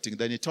interpreting.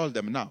 Then he told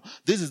them, now,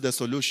 this is the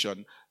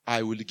solution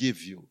I will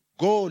give you.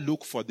 Go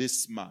look for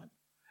this man.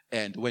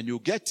 And when you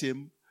get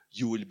him,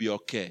 you will be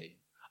okay.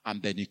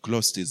 And then he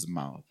closed his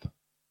mouth.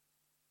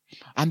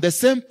 And the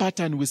same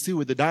pattern we see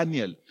with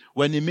Daniel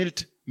when he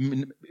meets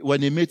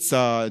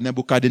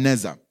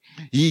Nebuchadnezzar.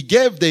 He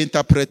gave the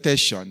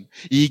interpretation.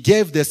 He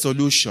gave the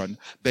solution.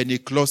 Then he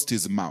closed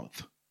his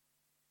mouth.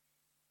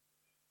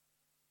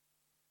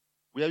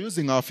 We are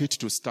using our feet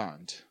to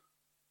stand.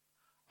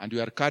 And we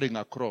are carrying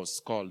a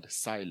cross called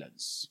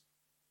silence.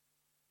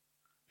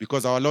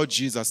 Because our Lord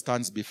Jesus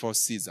stands before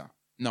Caesar.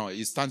 No,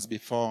 he stands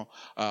before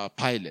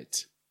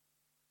Pilate.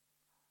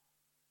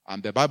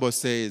 And the Bible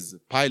says,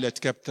 Pilate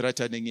kept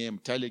threatening him,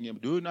 telling him,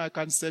 do you know I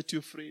can set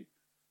you free?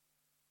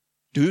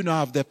 Do you know I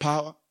have the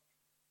power?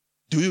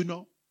 Do you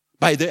know?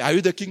 Are you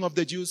the king of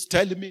the Jews?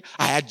 Tell me.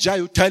 I adjure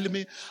you, tell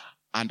me.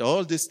 And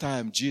all this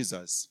time,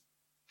 Jesus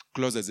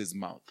closes his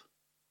mouth.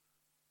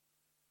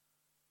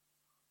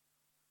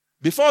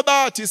 Before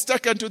that, he's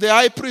taken to the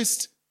high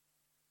priest.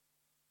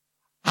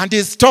 And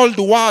he's told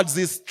words,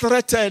 he's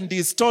threatened,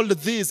 he's told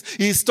this,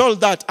 he's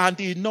told that, and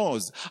he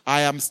knows,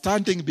 I am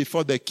standing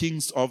before the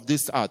kings of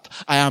this earth.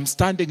 I am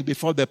standing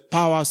before the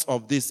powers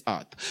of this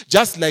earth.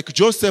 Just like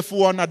Joseph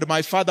who honored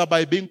my father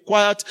by being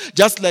quiet,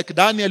 just like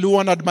Daniel who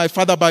honored my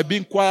father by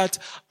being quiet,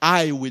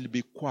 I will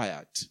be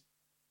quiet.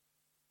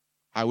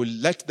 I will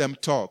let them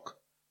talk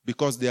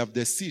because they have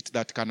the seat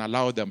that can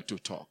allow them to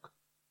talk.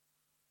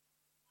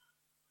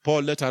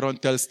 Paul later on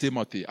tells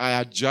Timothy, I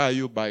adjure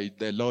you by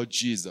the Lord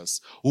Jesus,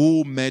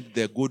 who made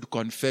the good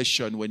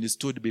confession when he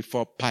stood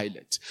before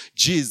Pilate.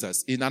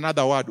 Jesus, in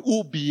another word,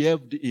 who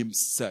behaved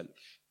himself.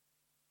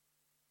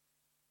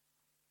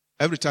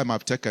 Every time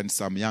I've taken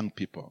some young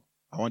people,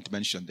 I won't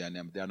mention their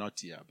name, they are not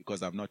here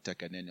because I've not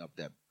taken any of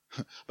them.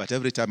 But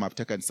every time I've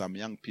taken some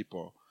young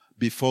people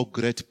before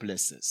great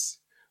places,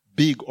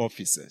 big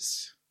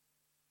offices.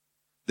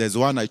 There's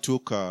one I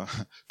took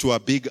to a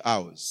big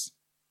house,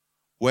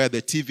 where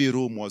the TV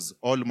room was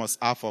almost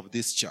half of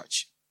this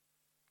church.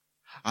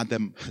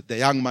 And the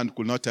young man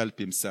could not help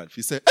himself.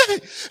 He said,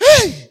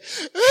 hey.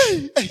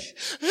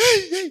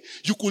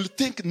 You could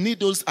think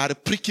needles are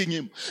pricking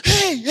him.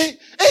 Hey.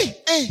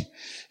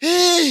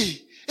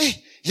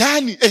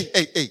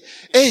 Yani,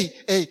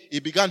 hey. He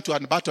began to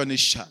unbutton his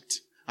shirt.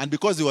 And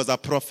because he was a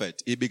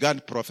prophet, he began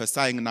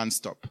prophesying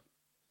non-stop.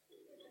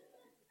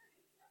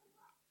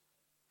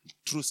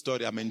 True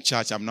story, I'm in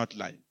church, I'm not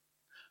lying.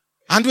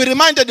 And we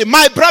reminded him,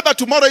 my brother,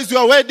 tomorrow is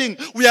your wedding.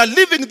 We are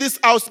leaving this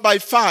house by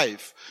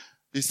 5.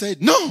 He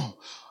said, no,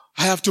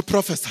 I have to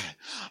prophesy.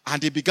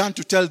 And he began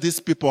to tell these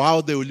people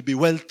how they will be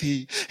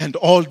wealthy and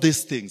all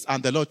these things.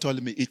 And the Lord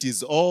told me, it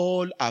is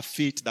all a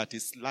feet that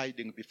is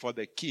sliding before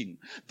the king.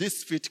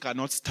 This feet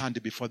cannot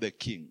stand before the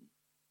king.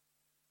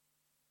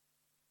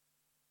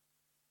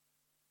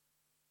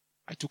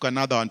 I took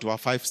another one to a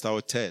 5-star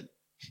hotel.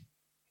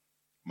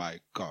 My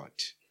God.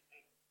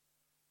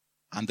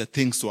 And the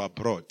things were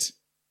brought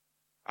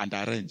and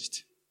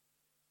arranged.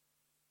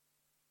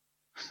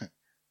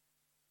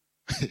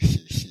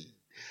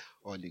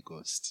 Holy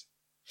Ghost.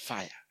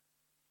 Fire.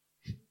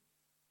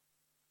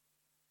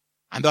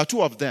 And there are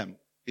 2 of them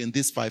in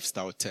this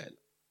 5-star hotel.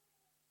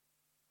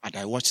 And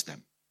I watched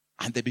them.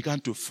 And they began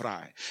to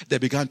fry. They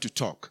began to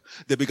talk.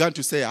 They began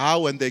to say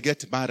how when they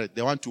get married,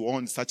 they want to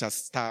own such a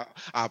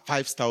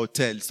 5-star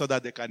hotel so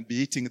that they can be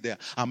eating there.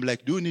 I'm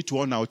like, do you need to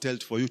own a hotel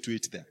for you to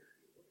eat there?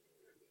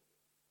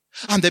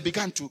 And they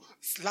began to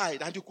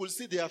slide, and you could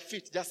see their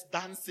feet just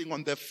dancing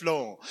on the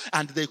floor,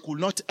 and they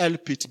could not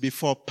help it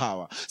before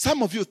power.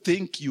 Some of you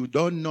think you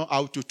don't know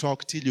how to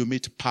talk till you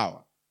meet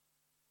power.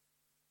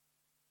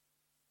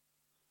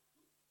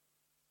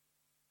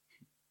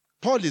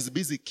 Paul is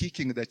busy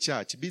kicking the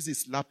church, busy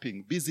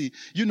slapping, busy,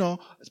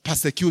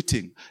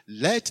 persecuting.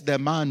 Let the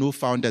man who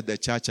founded the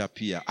church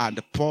appear.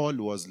 And Paul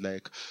was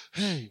like,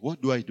 hey,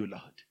 what do I do,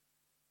 Lord?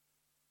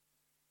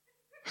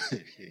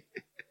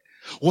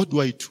 What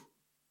do I do?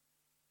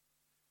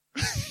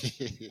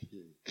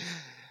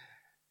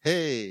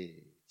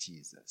 Hey,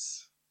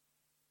 Jesus.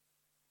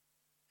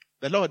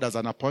 The Lord has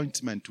an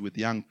appointment with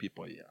young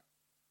people here.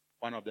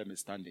 One of them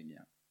is standing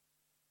here.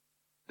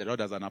 The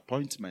Lord has an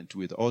appointment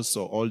with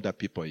also older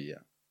people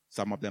here.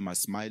 Some of them are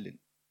smiling.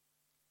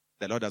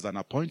 The Lord has an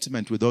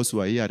appointment with those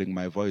who are hearing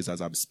my voice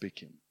as I'm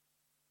speaking.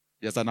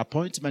 He has an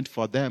appointment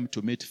for them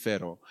to meet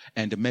Pharaoh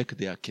and make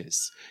their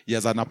case. He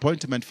has an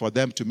appointment for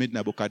them to meet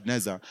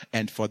Nebuchadnezzar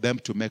and for them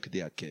to make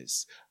their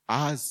case.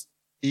 As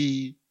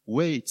he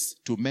waits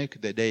to make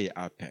the day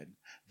happen,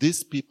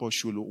 these people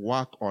should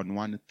work on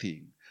one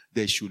thing.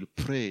 They should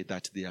pray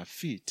that their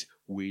feet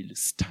will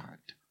stand.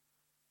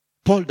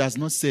 Paul does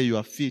not say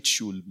your feet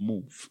should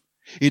move.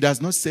 He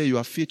does not say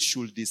your feet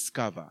should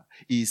discover.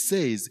 He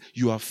says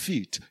your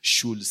feet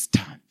should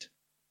stand.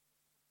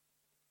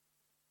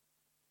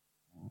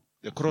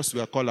 The cross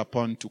we are called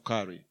upon to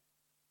carry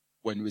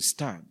when we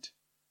stand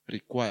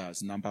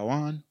requires, number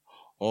one,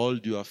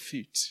 hold your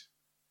feet,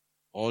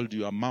 hold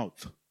your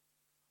mouth,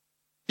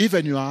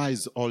 even your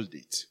eyes, hold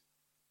it.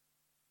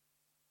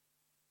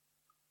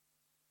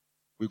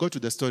 We go to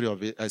the story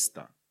of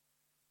Esther.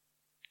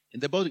 In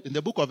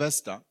the book of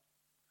Esther,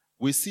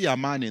 we see a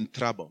man in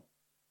trouble.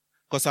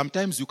 Because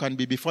sometimes you can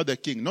be before the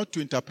king, not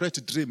to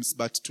interpret dreams,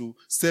 but to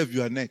save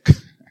your neck.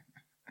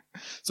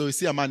 So we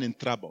see a man in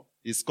trouble.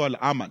 He's called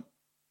Haman.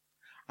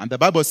 And the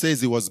Bible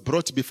says he was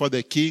brought before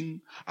the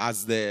king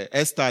as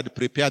Esther had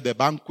prepared the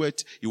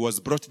banquet. He was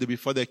brought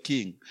before the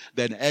king.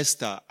 Then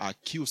Esther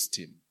accused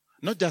him.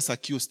 Not just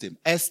accused him.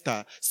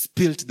 Esther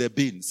spilled the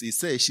beans. She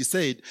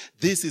said,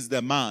 this is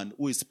the man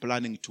who is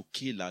planning to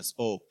kill us,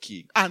 O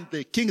king. And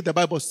the king, the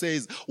Bible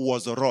says,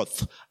 was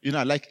wroth.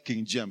 I like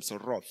King James,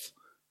 wroth.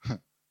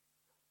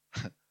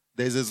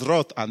 There is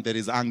wrath and there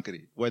is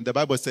angry. When the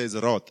Bible says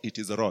wrath, it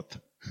is wrath.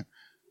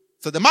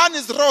 So the man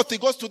is wroth. He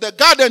goes to the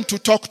garden to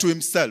talk to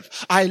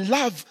himself. I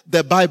love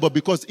the Bible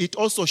because it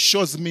also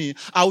shows me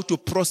how to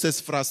process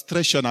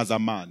frustration as a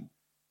man.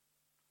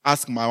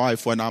 Ask my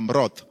wife when I'm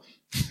wroth.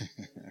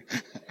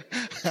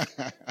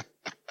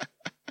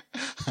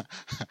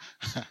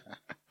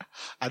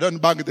 I don't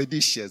bang the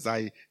dishes.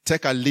 I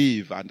take a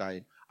leave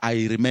and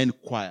I remain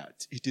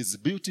quiet. It is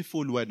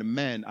beautiful when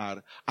men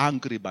are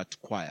angry but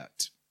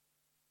quiet.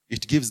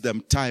 It gives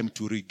them time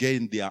to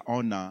regain their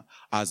honor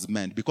as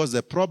men. Because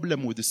the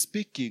problem with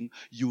speaking,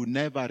 you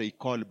never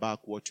recall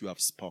back what you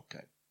have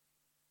spoken.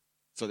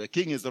 So the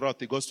king is wroth.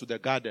 He goes to the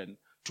garden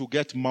to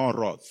get more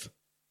wrath.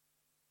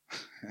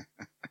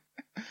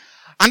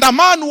 And a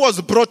man who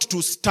was brought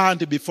to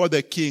stand before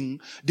the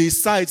king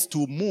decides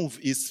to move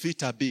his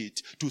feet a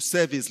bit to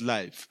save his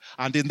life.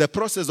 And in the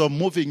process of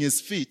moving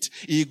his feet,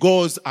 he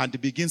goes and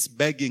begins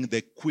begging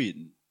the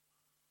queen.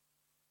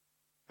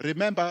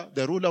 Remember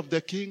the rule of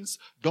the kings?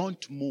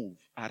 Don't move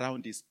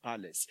around his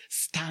palace.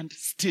 Stand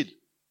still.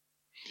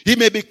 He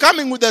may be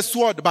coming with a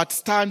sword, but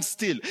stand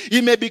still.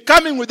 He may be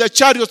coming with the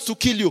chariots to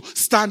kill you.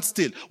 Stand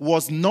still.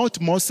 Was not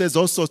Moses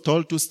also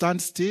told to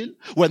stand still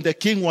when the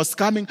king was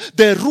coming?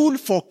 The rule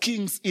for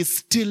kings is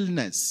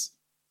stillness.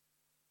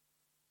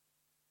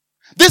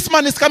 This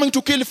man is coming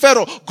to kill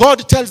Pharaoh.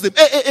 God tells him,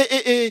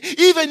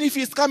 even if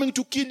he's coming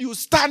to kill you,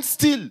 stand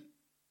still.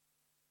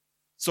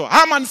 So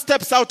Haman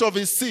steps out of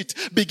his seat,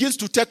 begins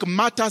to take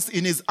matters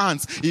in his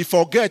hands. He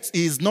forgets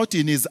he is not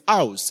in his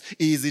house.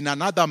 He is in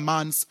another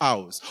man's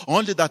house.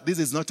 Only that this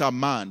is not a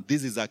man.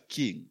 This is a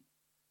king.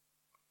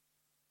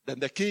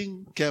 Then the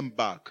king came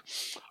back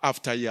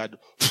after he had,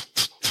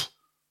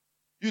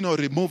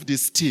 removed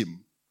his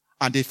steam.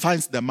 And he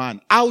finds the man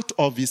out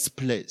of his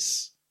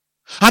place.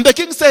 And the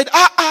king said,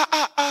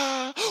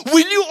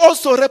 will you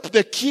also rape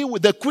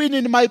the queen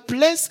in my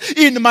place,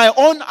 in my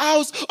own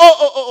house?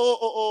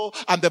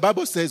 And the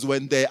Bible says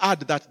when they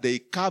heard that, they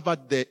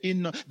covered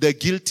the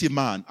guilty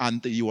man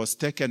and he was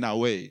taken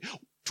away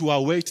to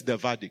await the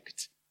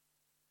verdict.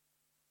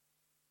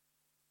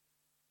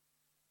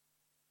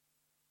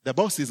 The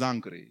boss is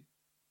angry.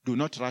 Do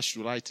not rush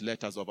to write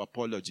letters of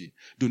apology.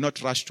 Do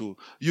not rush to,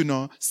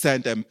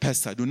 send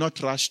M-Pesa. Do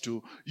not rush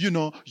to,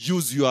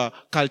 use your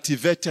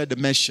cultivated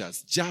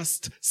measures.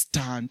 Just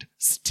stand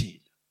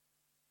still.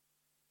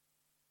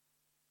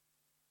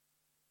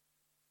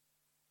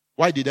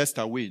 Why did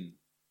Esther win?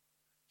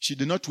 She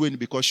did not win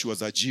because she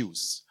was a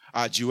Jewess.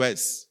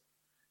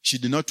 She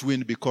did not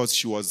win because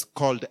she was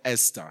called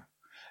Esther.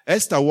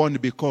 Esther won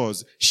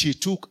because she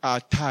took her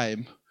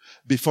time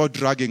before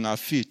dragging her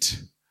feet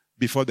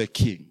before the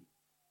king.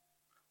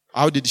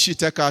 How did she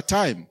take her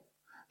time?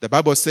 The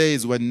Bible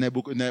says her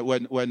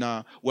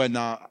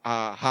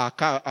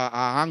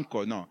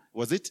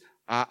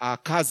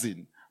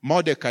cousin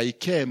Mordecai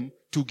came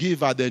to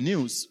give her the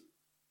news.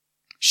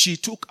 She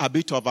took a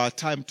bit of her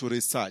time to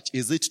research.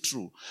 Is it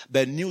true?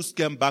 The news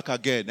came back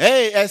again.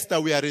 Hey, Esther,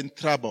 we are in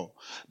trouble.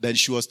 Then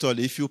she was told,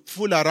 if you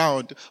fool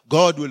around,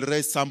 God will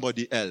raise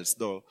somebody else.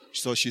 Though.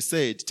 So she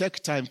said,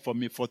 take time for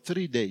me for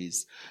 3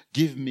 days.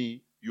 Give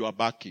me your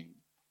backing.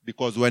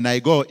 Because when I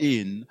go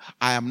in,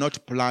 I am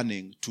not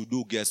planning to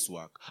do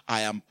guesswork.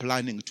 I am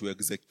planning to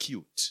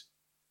execute.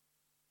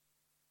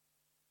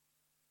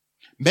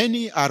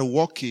 Many are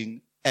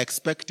walking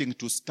expecting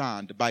to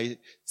stand by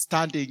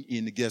standing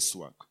in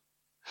guesswork.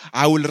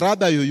 I would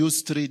rather you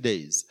use 3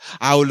 days.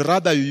 I would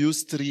rather you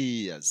use 3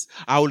 years.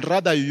 I would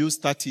rather you use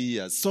 30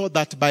 years. So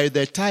that by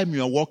the time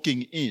you are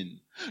walking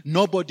in,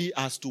 nobody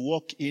has to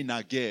walk in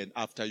again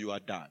after you are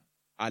done.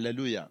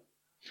 Hallelujah.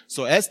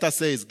 So Esther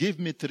says, give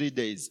me 3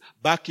 days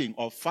backing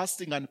of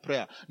fasting and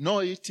prayer.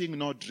 No eating,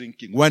 no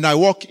drinking. When I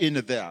walk in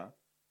there,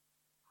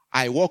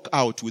 I walk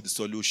out with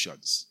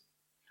solutions.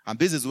 And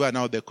this is where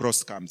now the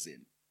cross comes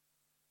in.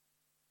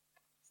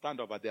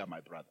 Stand over there, my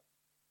brother.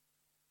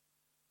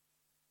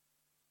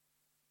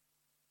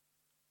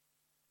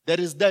 There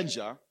is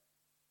danger.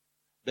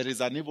 There is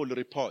an evil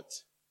report.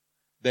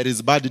 There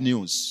is bad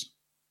news.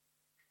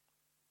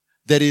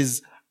 There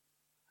is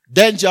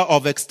danger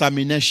of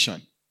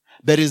extermination.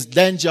 There is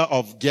danger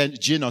of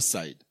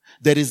genocide.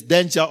 There is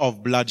danger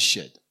of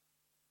bloodshed.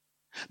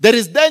 There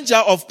is danger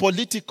of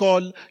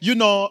political,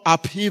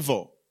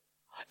 upheaval.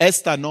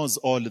 Esther knows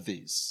all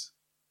this.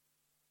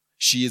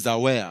 She is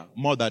aware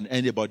more than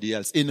anybody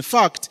else. In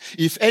fact,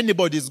 if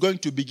anybody is going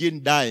to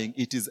begin dying,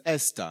 it is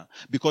Esther,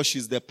 because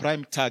she's the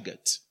prime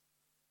target.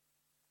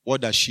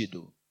 What does she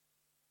do?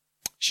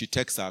 She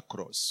takes her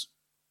cross.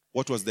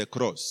 What was the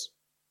cross?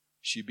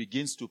 She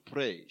begins to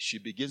pray. She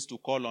begins to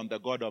call on the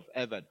God of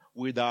heaven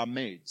with her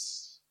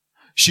maids.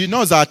 She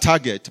knows her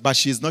target, but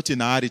she's not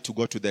in a hurry to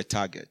go to the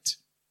target.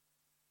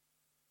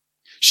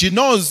 She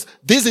knows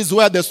this is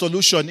where the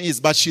solution is,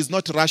 but she's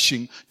not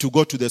rushing to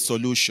go to the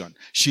solution.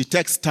 She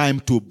takes time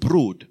to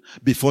brood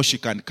before she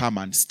can come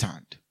and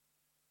stand.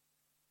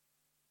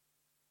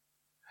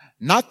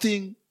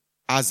 Nothing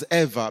has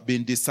ever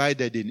been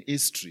decided in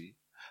history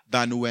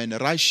than when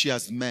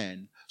righteous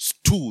men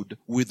stood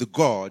with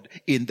God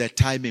in the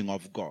timing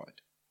of God.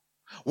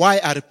 Why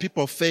are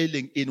people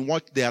failing in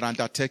what they are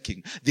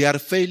undertaking? They are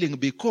failing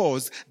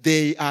because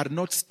they are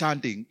not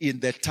standing in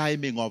the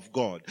timing of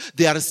God.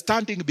 They are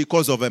standing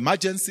because of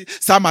emergency.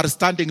 Some are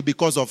standing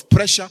because of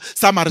pressure.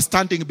 Some are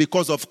standing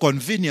because of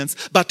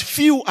convenience. But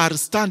few are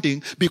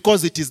standing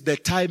because it is the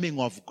timing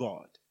of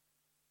God.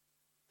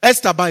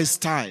 Esther buys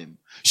time.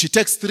 She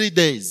takes 3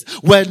 days.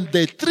 When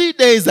the 3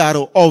 days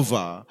are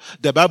over,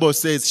 the Bible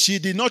says she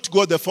did not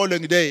go the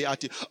following day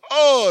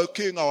oh,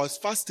 king, I was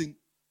fasting.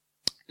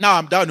 Now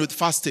I'm done with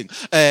fasting.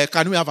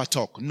 Can we have a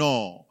talk?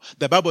 No.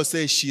 The Bible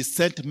says she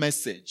sent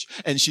message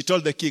and she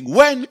told the king,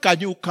 when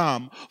can you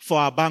come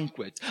for a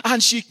banquet?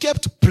 And she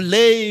kept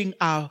playing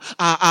our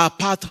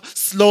path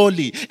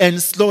slowly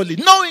and slowly,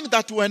 knowing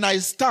that when I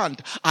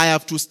stand, I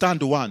have to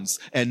stand once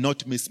and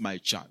not miss my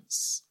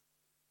chance.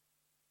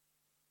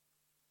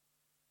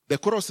 The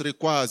cross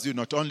requires you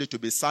not only to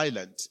be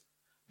silent,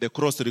 the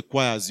cross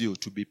requires you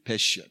to be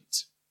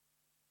patient.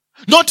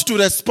 Not to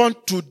respond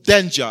to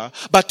danger,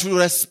 but to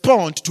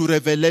respond to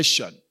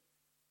revelation.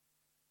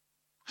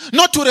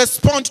 Not to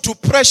respond to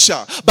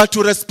pressure, but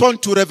to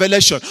respond to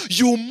revelation.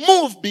 You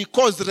move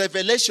because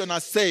revelation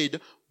has said,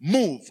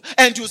 move.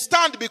 And you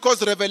stand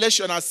because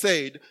revelation has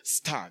said,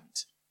 stand.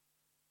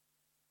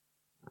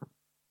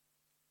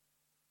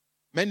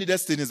 Many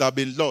destinies have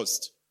been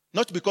lost.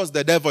 Not because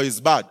the devil is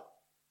bad,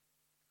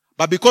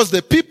 but because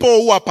the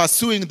people who are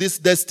pursuing these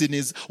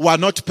destinies were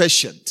not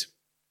patient.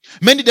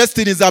 Many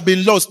destinies have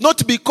been lost,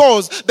 not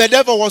because the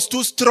devil was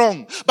too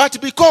strong, but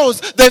because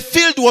the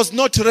field was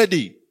not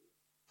ready.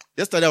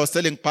 Yesterday I was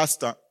telling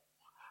Pastor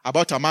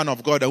about a man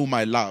of God whom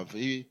I love.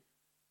 He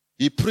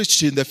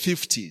preached in the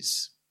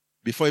 50s,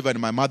 before even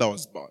my mother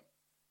was born.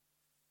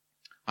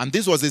 And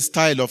this was his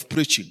style of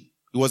preaching.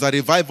 He was a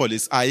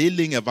revivalist, a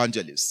healing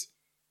evangelist.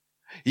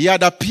 He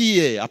had a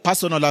PA, a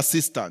personal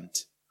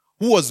assistant,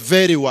 who was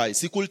very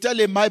wise. He could tell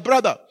him, my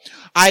brother,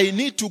 I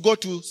need to go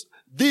to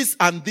this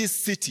and this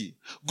city.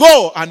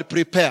 Go and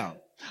prepare.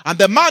 And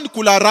the man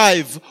could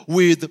arrive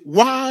with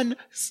one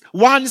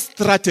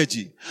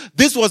strategy.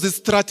 This was his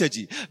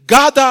strategy.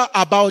 Gather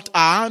about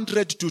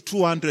 100 to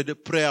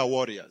 200 prayer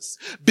warriors.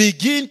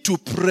 Begin to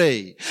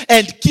pray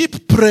and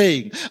keep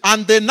praying.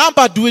 And the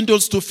number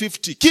dwindles to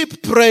 50.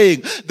 Keep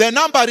praying. The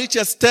number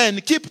reaches 10.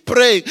 Keep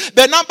praying.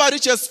 The number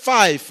reaches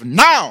 5.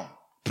 Now,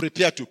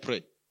 prepare to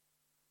pray.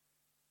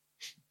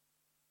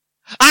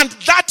 And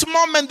that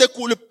moment they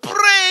could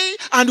pray,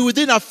 and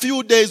within a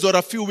few days or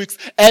a few weeks,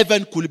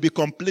 heaven could be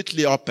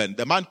completely open.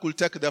 The man could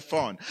take the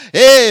phone.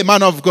 Hey,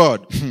 man of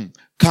God,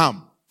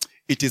 come.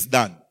 It is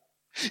done.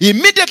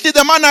 Immediately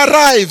the man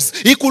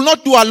arrives. He could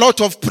not do a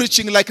lot of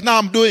preaching like now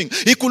I'm doing.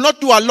 He could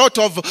not do a lot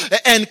of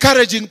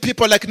encouraging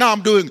people like now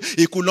I'm doing.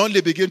 He could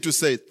only begin to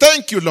say,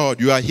 thank you, Lord,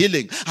 you are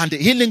healing. And the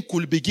healing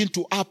could begin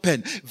to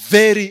happen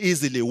very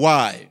easily.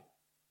 Why?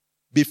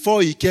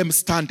 Before he came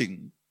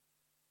standing,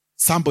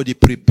 somebody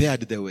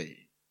prepared the way.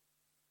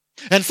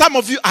 And some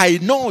of you, I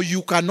know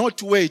you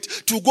cannot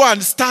wait to go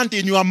and stand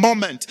in your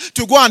moment,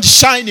 to go and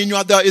shine in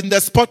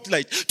the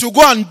spotlight, to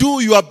go and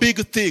do your big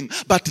thing.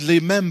 But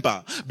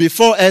remember,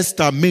 before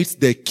Esther meets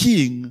the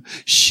king,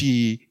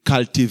 she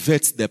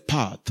cultivates the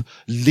path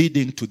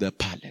leading to the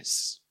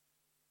palace.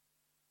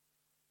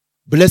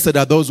 Blessed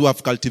are those who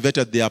have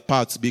cultivated their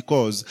paths,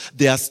 because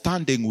their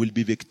standing will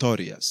be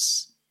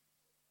victorious.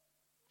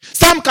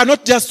 Some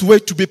cannot just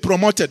wait to be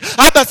promoted.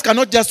 Others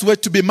cannot just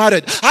wait to be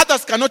married.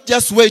 Others cannot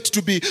just wait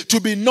to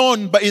be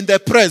known in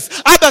the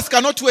press. Others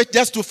cannot wait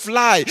just to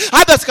fly.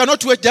 Others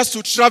cannot wait just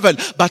to travel.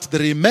 But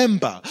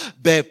remember,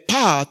 the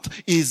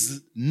path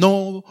is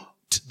not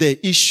the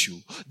issue.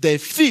 The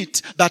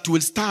feet that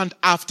will stand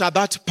after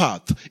that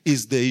path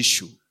is the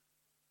issue.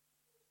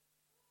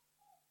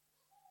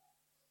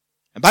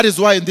 And that is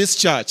why in this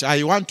church,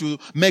 I want to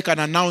make an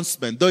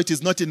announcement, though it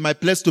is not in my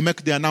place to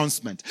make the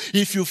announcement.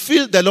 If you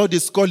feel the Lord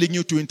is calling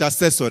you to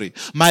intercessory,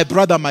 my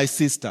brother, my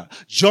sister,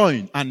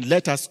 join and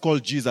let us call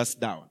Jesus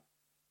down.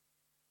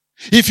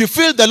 If you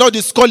feel the Lord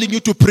is calling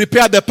you to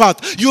prepare the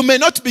path, you may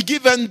not be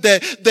given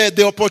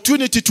the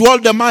opportunity to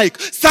hold the mic.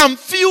 Some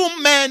few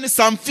men,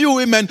 some few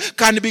women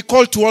can be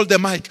called to hold the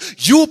mic.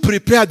 You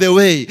prepare the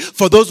way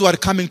for those who are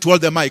coming to hold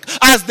the mic.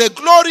 As the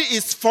glory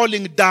is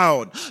falling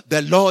down,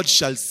 the Lord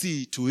shall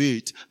see to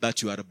it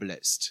that you are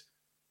blessed.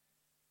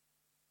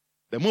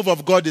 The move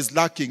of God is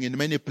lacking in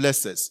many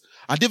places,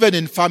 and even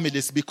in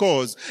families,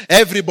 because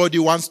everybody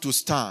wants to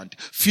stand.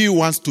 Few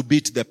wants to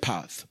beat the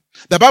path.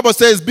 The Bible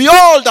says,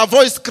 behold, a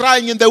voice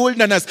crying in the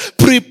wilderness,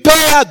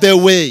 prepare the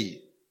way.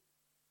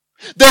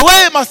 The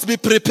way must be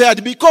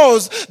prepared,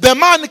 because the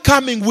man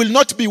coming will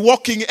not be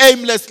walking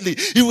aimlessly.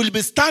 He will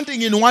be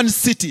standing in one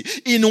city,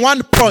 in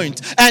one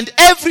point, and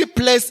every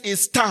place he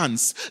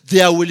stands,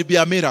 there will be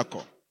a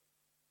miracle.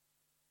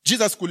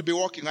 Jesus could be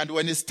walking, and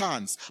when he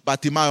stands,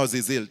 Bartimaeus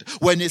is healed.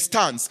 When he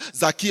stands,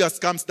 Zacchaeus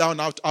comes down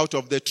out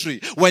of the tree.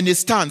 When he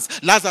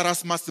stands,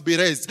 Lazarus must be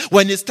raised.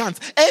 When he stands,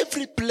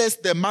 every place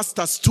the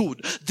master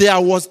stood, there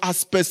was a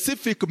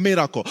specific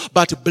miracle.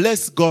 But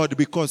bless God,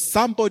 because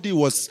somebody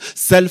was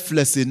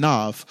selfless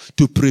enough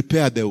to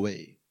prepare the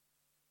way.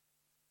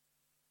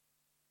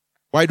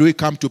 Why do we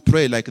come to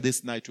pray like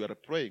this night we are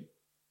praying?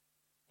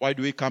 Why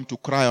do we come to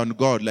cry on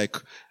God like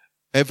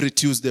every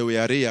Tuesday we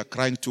are here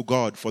crying to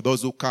God for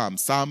those who come?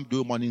 Some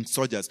do morning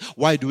soldiers.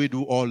 Why do we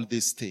do all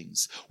these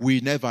things?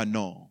 We never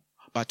know.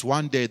 But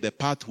one day the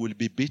path will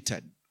be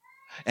beaten.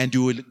 And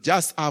you will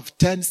just have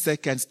 10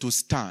 seconds to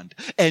stand.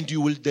 And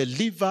you will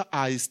deliver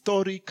a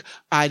historic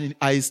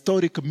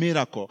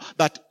miracle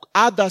that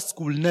others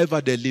could never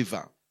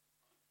deliver.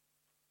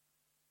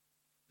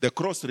 The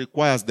cross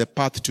requires the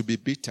path to be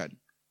beaten.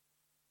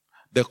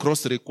 The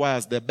cross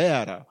requires the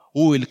bearer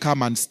who will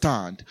come and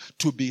stand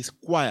to be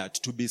quiet,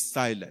 to be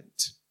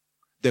silent.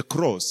 The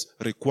cross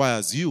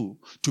requires you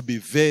to be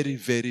very,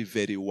 very,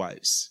 very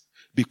wise.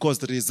 Because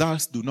the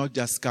results do not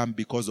just come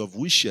because of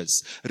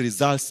wishes.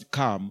 Results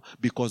come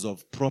because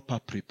of proper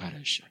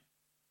preparation.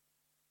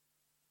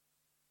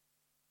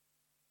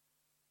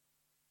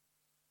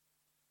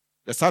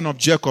 The son of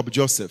Jacob,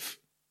 Joseph,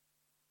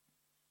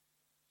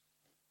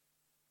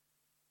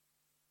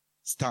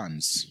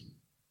 stands.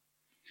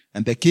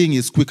 And the king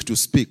is quick to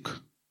speak.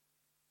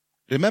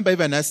 Remember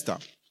even Esther.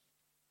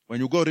 When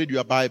you go read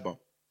your Bible,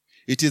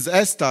 it is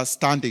Esther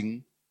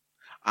standing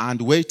and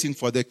waiting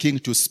for the king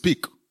to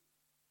speak.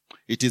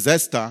 It is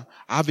Esther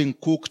having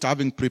cooked,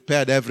 having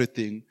prepared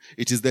everything.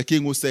 It is the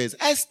king who says,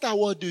 Esther,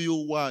 what do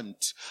you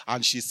want?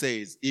 And she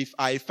says, if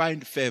I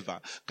find favor,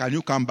 can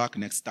you come back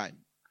next time?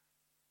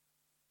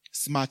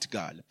 Smart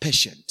girl,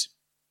 patient.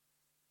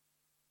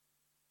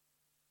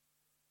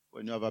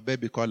 When you have a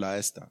baby, call her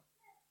Esther.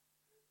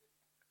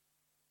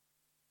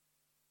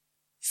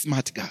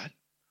 Smart girl.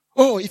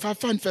 Oh, if I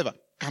find favor,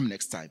 come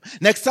next time.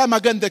 Next time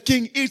again, the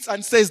king eats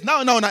and says, no,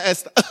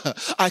 Esther,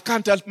 I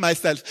can't help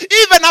myself.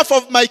 Even half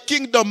of my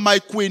kingdom, my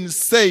queen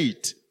said.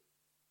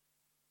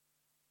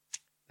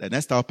 Then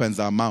Esther opens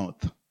her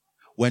mouth.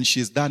 When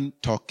she's done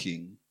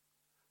talking,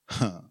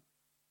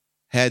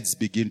 heads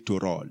begin to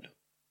roll.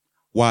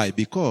 Why?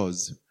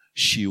 Because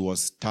she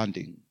was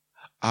standing,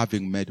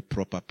 having made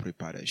proper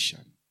preparation.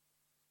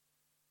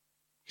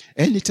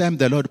 Anytime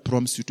the Lord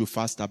prompts you to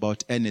fast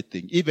about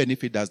anything, even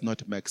if it does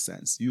not make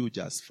sense, you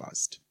just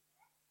fast.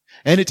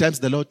 Anytime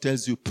the Lord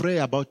tells you, pray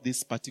about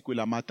this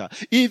particular matter,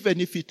 even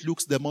if it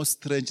looks the most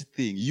strange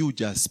thing, you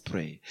just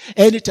pray.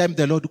 Anytime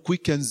the Lord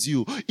quickens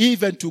you,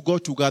 even to go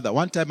together.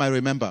 One time I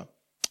remember,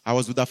 I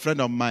was with a friend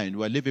of mine. We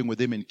were living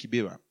with him in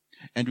Kibera.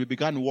 And we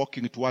began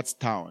walking towards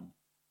town.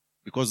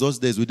 Because those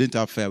days we didn't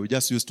have fare. We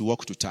just used to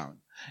walk to town.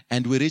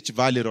 And we reached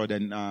Valley Road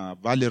and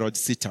Valley Road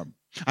Sitam.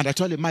 And I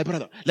told him, my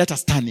brother, let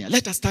us stand here.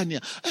 Let us stand here.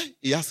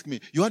 He asked me,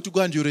 you want to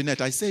go and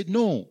urinate? I said,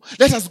 no.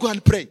 Let us go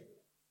and pray.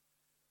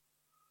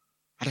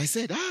 And I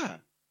said,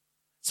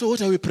 so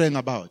what are we praying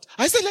about?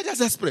 I said, let us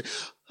just pray.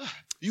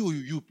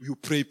 You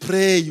pray.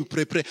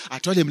 I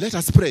told him, let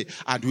us pray.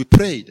 And we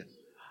prayed.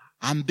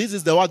 And this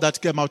is the word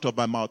that came out of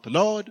my mouth.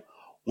 Lord,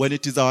 when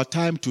it is our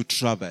time to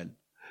travel,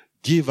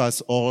 give us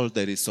all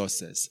the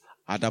resources.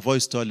 And a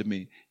voice told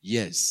me,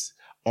 yes,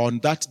 on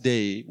that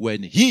day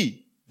when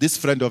this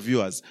friend of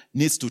yours,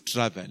 needs to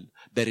travel,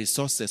 the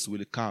resources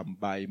will come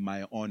by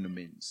my own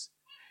means.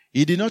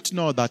 He did not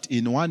know that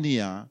in 1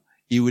 year,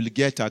 he will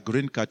get a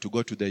green card to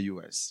go to the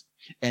US.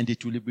 And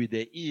it will be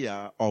the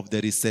year of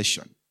the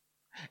recession.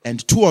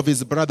 And 2 of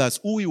his brothers,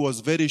 who he was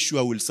very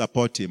sure will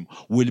support him,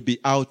 will be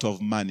out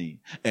of money.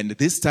 And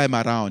this time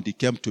around, he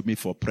came to me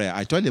for prayer.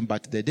 I told him,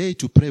 but the day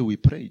to pray, we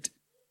prayed.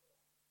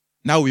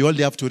 Now we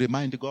only have to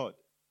remind God.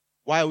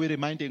 Why are we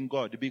reminding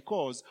God?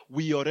 Because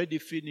we already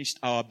finished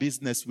our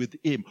business with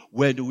him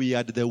when we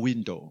had the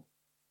window.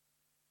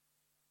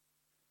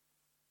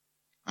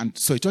 And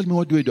so he told me,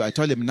 what do we do? I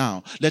told him,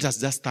 now, let us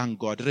just thank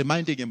God.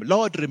 Reminding him,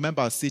 Lord,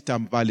 remember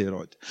Sitam Valley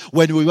Road.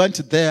 When we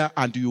went there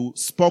and you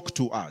spoke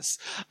to us.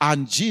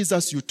 And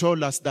Jesus, you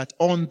told us that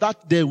on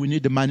that day we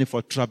need money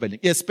for traveling.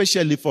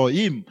 Especially for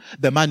him,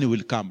 the money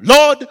will come.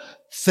 Lord,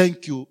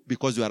 thank you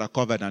because you are a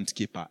covenant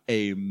keeper.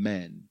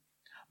 Amen.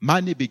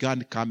 Money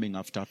began coming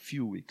after a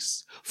few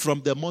weeks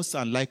from the most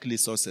unlikely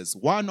sources.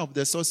 One of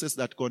the sources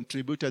that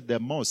contributed the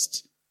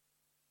most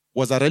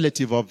was a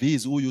relative of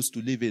his who used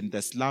to live in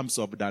the slums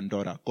of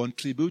Dandora,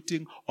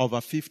 contributing over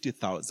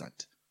 50,000.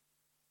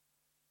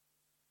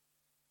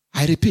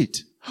 I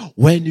repeat,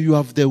 when you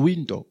have the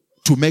window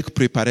to make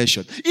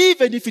preparation,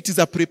 even if it is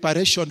a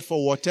preparation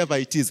for whatever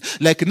it is,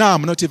 like now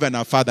I'm not even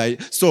a father,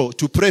 so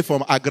to pray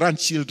for our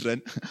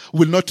grandchildren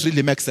will not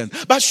really make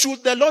sense. But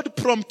should the Lord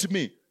prompt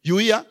me, you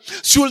hear?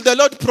 Should the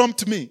Lord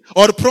prompt me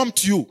or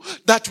prompt you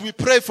that we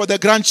pray for the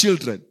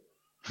grandchildren?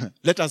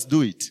 Let us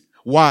do it.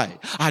 Why?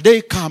 A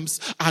day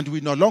comes and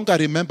we no longer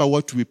remember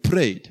what we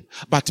prayed.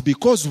 But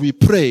because we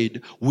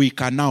prayed, we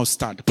can now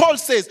stand. Paul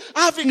says,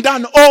 having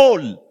done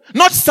all,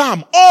 not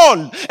some,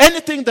 all,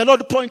 anything the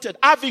Lord pointed,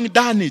 having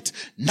done it,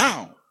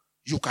 now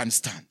you can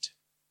stand.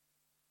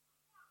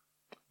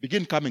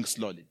 Begin coming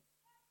slowly.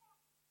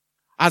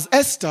 As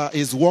Esther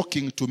is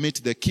walking to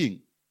meet the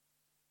king,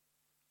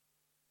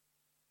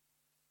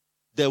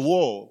 the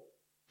war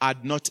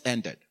had not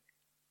ended.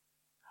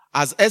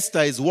 As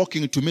Esther is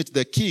walking to meet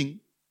the king,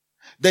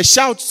 the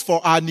shouts for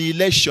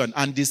annihilation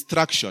and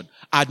destruction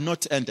had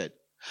not ended.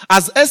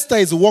 As Esther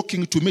is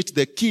walking to meet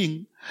the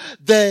king,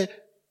 the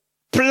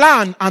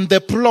plan and the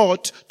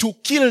plot to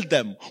kill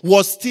them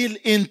was still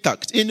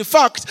intact. In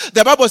fact,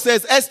 the Bible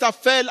says Esther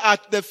fell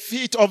at the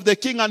feet of the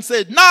king and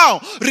said,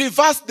 now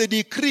reverse the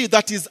decree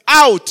that is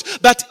out,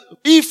 that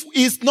if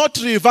it's not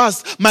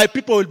reversed, my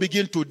people will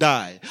begin to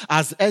die.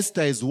 As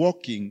Esther is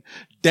walking,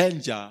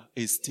 danger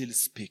is still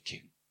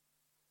speaking.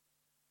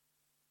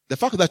 The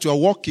fact that you are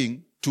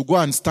walking to go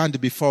and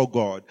stand before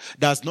God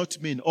does not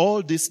mean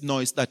all this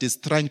noise that is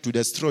trying to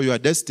destroy your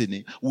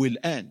destiny will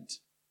end.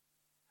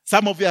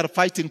 Some of you are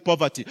fighting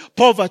poverty.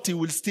 Poverty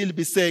will still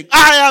be saying,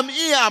 I am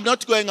here, I'm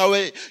not going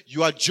away.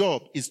 Your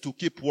job is to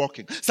keep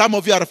walking. Some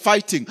of you are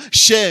fighting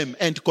shame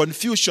and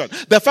confusion.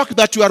 The fact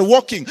that you are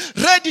walking,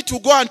 ready to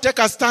go and take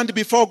a stand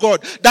before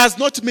God, does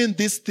not mean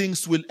these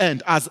things will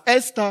end. As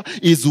Esther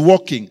is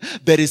walking,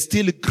 there is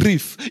still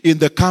grief in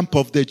the camp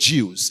of the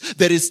Jews.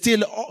 There is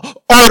still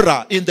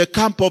horror in the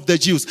camp of the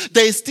Jews.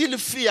 There is still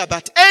fear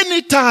that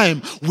any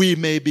time we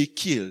may be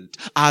killed.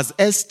 As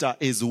Esther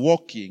is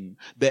walking,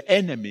 the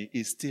enemy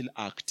is still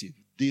active.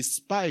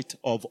 Despite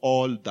of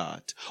all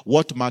that,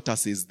 what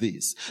matters is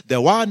this: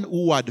 the one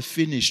who had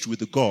finished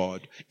with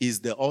God is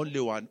the only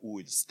one who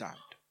will stand.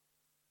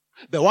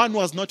 The one who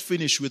has not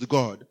finished with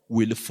God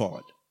will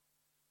fall.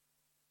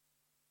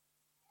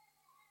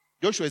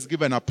 Joshua is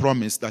given a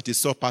promise that is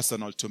so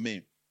personal to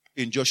me.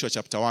 In Joshua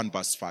chapter 1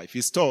 verse 5,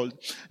 he's told,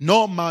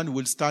 no man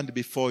will stand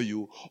before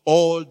you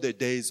all the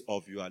days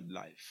of your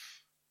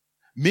life.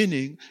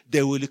 Meaning,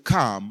 they will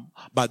come,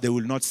 but they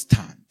will not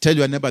stand. Tell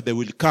your neighbor, they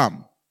will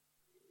come,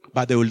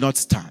 but they will not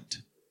stand.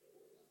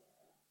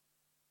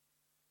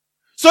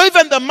 So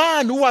even the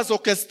man who has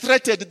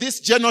orchestrated this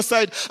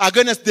genocide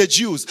against the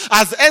Jews,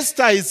 as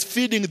Esther is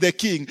feeding the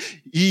king,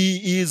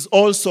 he is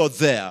also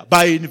there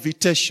by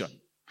invitation.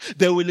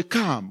 They will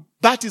come.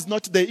 That is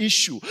not the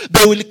issue.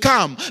 They will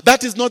come.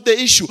 That is not the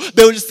issue.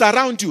 They will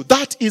surround you.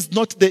 That is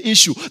not the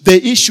issue.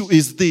 The issue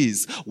is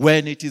this: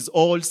 when it is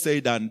all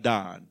said and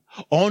done,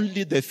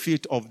 only the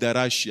feet of the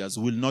righteous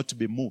will not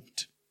be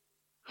moved.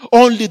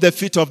 Only the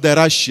feet of the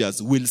righteous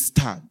will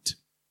stand.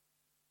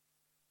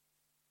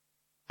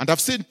 And I've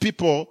seen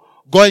people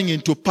going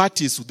into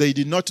parties they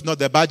did not know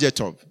the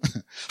budget of.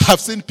 I've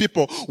seen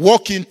people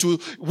walk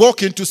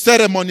into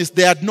ceremonies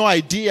they had no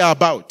idea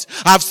about.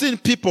 I've seen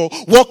people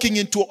walking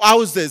into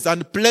houses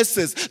and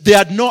places they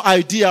had no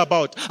idea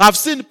about. I've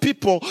seen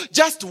people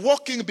just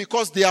walking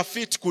because their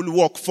feet could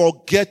walk,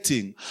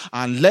 forgetting,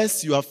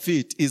 unless your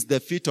feet is the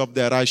feet of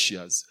the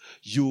righteous,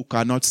 you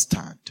cannot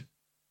stand.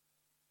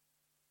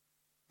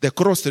 The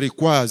cross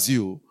requires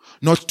you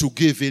not to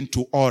give in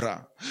to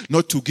horror,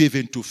 not to give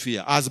in to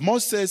fear. As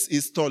Moses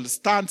is told,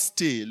 stand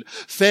still,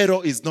 Pharaoh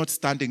is not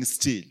standing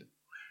still.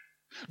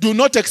 Do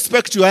not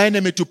expect your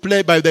enemy to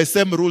play by the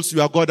same rules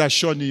your God has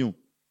shown you.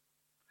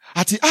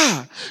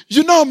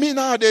 You know me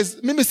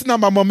nowadays, mimi sina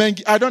mambo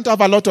mengi. I don't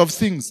have a lot of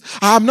things.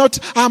 I'm not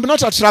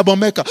a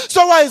troublemaker.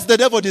 So why is the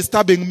devil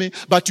disturbing me?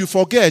 But you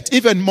forget,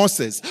 even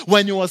Moses,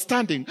 when you were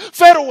standing,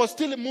 Pharaoh was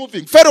still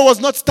moving. Pharaoh was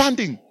not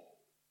standing.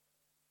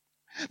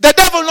 The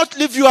devil will not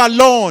leave you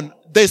alone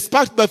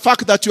despite the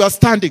fact that you are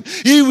standing.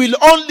 He will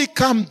only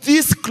come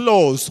this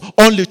close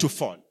only to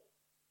fall.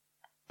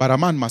 But a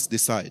man must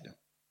decide.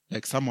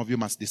 Like some of you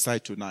must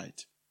decide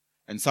tonight.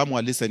 And some who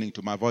are listening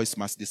to my voice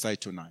must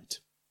decide tonight.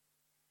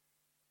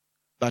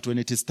 That when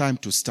it is time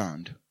to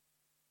stand,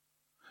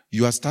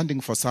 you are standing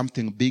for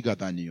something bigger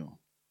than you.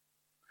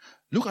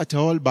 Look at the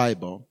whole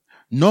Bible.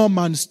 No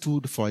man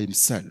stood for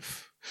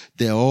himself.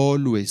 They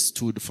always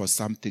stood for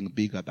something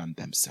bigger than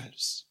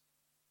themselves.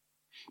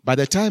 By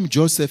the time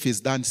Joseph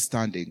is done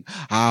standing,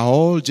 our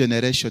whole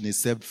generation is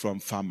saved from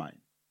famine.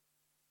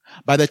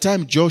 By the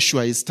time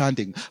Joshua is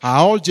standing, our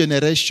whole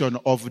generation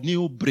of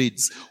new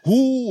breeds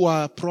who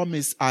are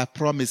promised our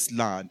promised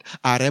land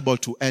are able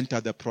to enter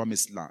the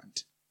promised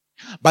land.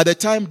 By the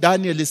time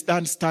Daniel is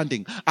done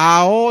standing,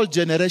 our whole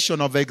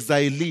generation of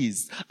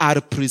exilees are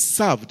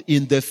preserved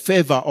in the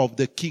favor of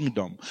the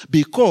kingdom,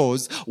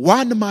 because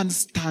one man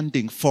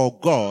standing for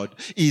God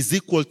is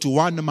equal to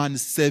one man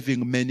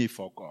saving many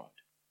for God.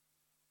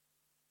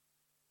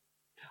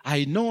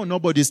 I know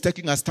nobody is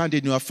taking a stand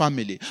in your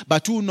family,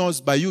 but who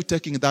knows, by you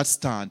taking that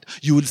stand,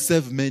 you will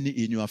save many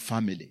in your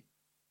family.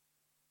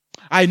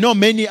 I know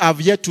many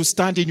have yet to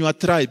stand in your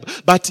tribe,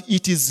 but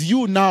it is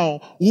you now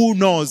who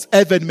knows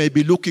heaven may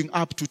be looking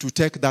up to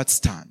take that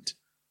stand.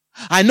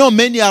 I know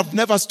many have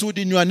never stood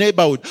in your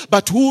neighborhood,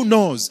 but who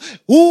knows?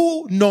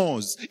 Who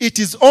knows? It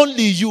is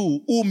only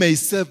you who may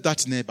save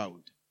that neighborhood.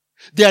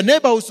 There are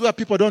neighborhoods where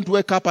people don't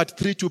wake up at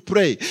 3 to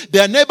pray.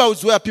 There are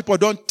neighborhoods where people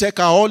don't take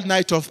a whole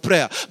night of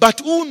prayer. But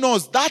who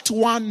knows, that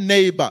one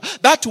neighbor,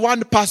 that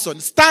one person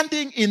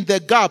standing in the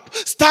gap,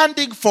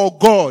 standing for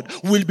God,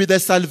 will be the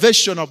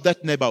salvation of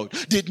that neighborhood.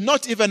 Did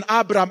not even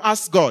Abraham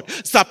ask God,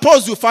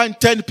 suppose you find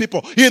 10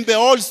 people in the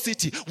whole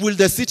city, will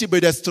the city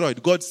be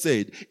destroyed? God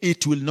said,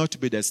 it will not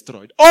be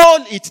destroyed.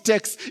 All it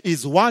takes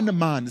is one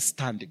man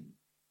standing.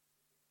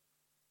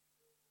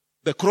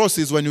 The cross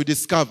is when you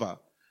discover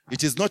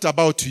it is not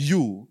about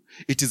you.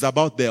 It is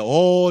about the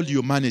whole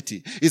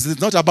humanity. It is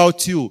not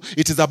about you.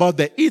 It is about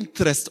the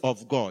interest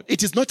of God.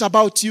 It is not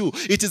about you.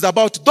 It is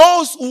about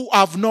those who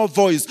have no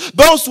voice,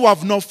 those who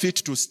have no feet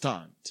to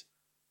stand.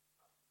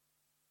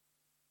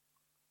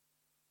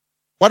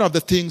 One of the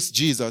things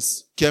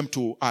Jesus came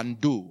to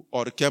undo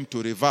or came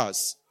to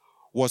reverse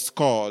was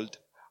called,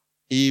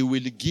 he will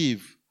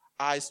give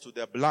eyes to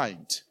the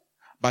blind,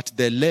 but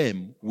the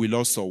lame will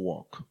also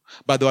walk.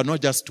 But they were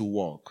not just to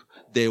walk.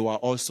 They were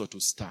also to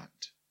stand.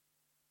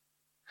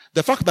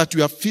 The fact that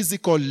you are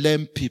physical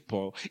lame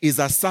people is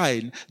a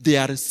sign they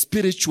are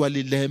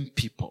spiritually lame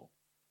people.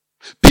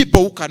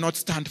 People who cannot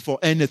stand for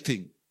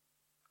anything.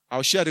 I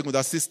was sharing with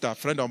a sister, a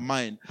friend of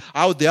mine,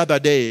 how the other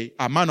day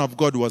a man of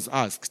God was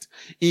asked,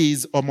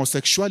 is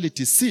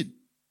homosexuality sin?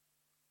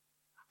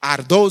 Are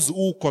those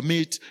who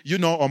commit,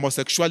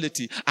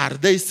 homosexuality, are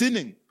they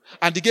sinning?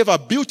 And he gave a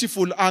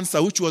beautiful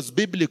answer which was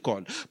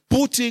biblical,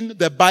 putting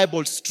the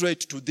Bible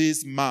straight to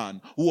this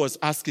man who was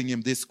asking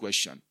him this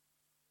question.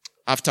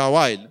 After a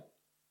while,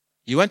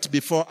 he went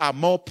before a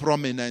more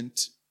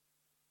prominent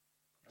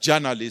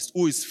journalist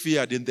who is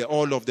feared in the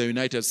whole of the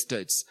United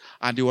States.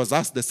 And he was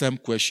asked the same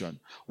question.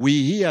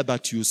 We hear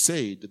that you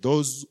said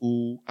those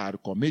who are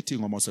committing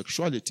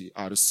homosexuality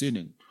are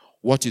sinning.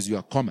 What is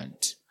your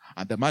comment?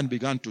 And the man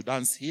began to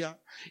dance here.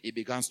 He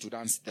began to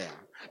dance there.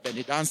 Then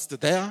he danced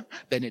there.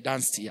 Then he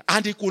danced here.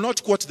 And he could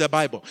not quote the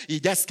Bible.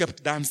 He just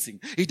kept dancing.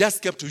 He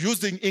just kept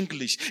using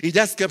English. He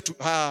just kept,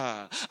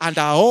 and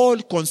our whole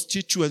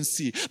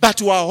constituency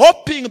that were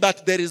hoping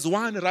that there is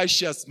one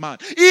righteous man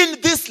in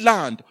this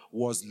land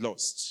was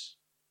lost.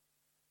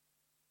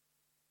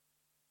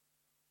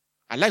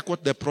 I like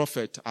what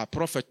our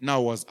prophet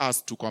now was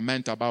asked to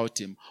comment about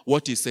him.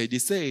 What he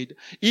said,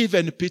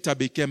 even Peter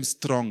became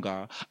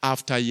stronger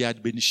after he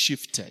had been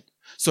shifted.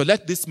 So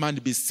let this man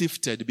be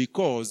sifted,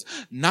 because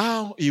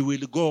now he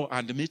will go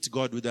and meet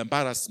God with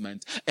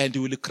embarrassment, and he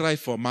will cry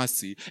for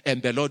mercy,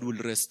 and the Lord will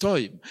restore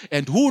him.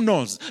 And who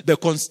knows, the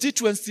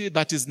constituency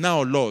that is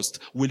now lost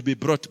will be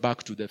brought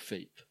back to the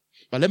faith.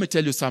 But let me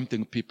tell you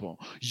something, people.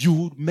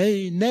 You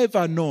may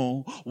never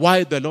know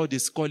why the Lord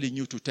is calling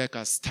you to take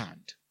a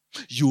stand.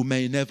 You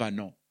may never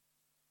know.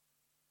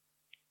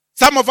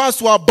 Some of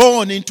us were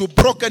born into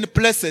broken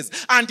places,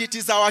 and it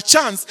is our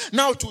chance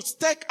now to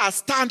take a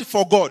stand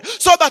for God,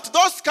 so that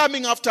those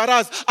coming after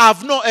us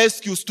have no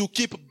excuse to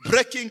keep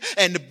breaking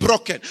and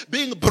broken,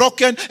 being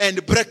broken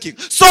and breaking,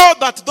 so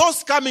that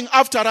those coming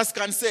after us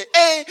can say,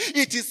 hey,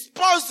 it is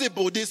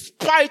possible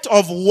despite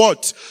of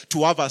what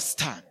to have a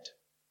stand.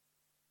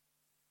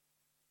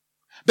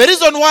 The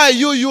reason why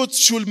you youth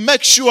should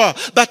make sure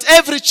that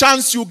every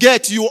chance you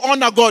get, you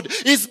honor God,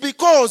 is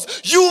because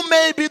you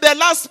may be the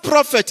last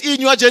prophet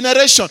in your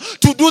generation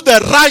to do the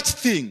right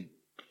thing.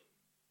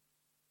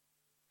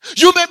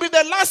 You may be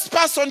the last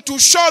person to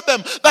show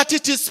them that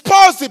it is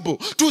possible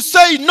to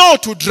say no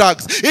to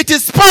drugs. It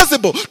is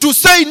possible to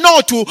say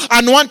no to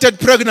unwanted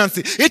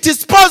pregnancy. It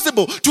is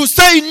possible to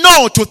say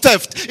no to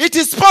theft. It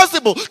is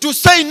possible to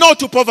say no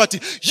to poverty.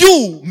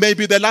 You may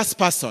be the last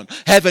person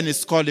heaven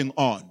is calling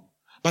on.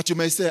 But you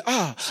may say,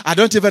 I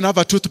don't even have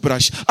a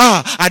toothbrush.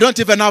 I don't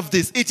even have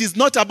this. It is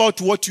not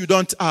about what you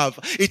don't have.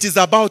 It is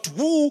about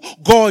who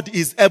God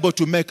is able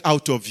to make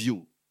out of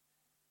you.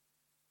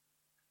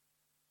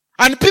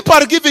 And people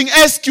are giving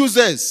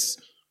excuses,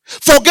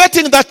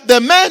 forgetting that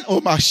the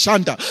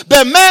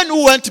men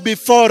who went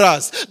before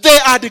us, they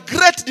had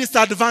great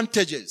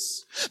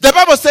disadvantages. The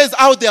Bible says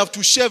how they have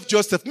to shave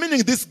Joseph,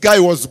 meaning this guy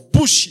was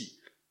bushy.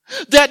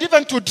 They had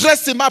even to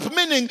dress him up,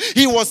 meaning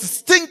he was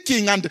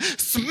stinking and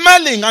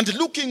smelling and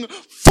looking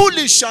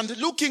foolish and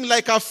looking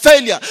like a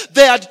failure.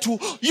 They had to,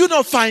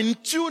 fine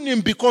tune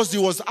him because he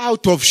was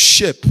out of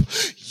shape.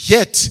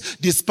 Yet,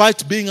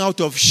 despite being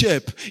out of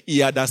shape, he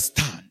had a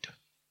stand.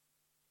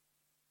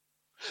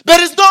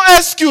 There is no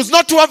excuse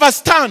not to have a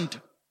stand.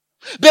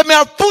 They may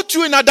have put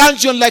you in a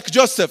dungeon like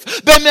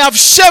Joseph. They may have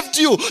shaved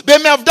you. They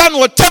may have done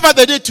whatever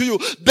they did to you.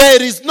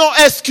 There is no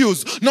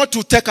excuse not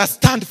to take a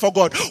stand for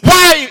God.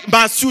 Why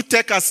must you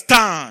take a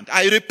stand?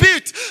 I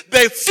repeat,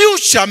 the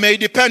future may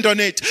depend on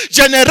it.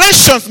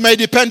 Generations may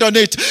depend on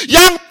it.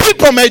 Young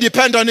people may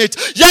depend on it.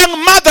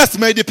 Young mothers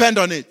may depend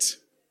on it.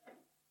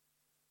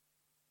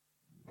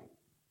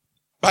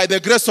 By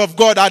the grace of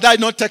God, had I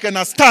not taken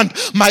a stand,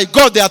 my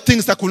God, there are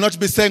things I could not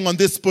be saying on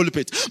this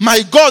pulpit.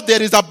 My God, there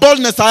is a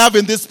boldness I have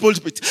in this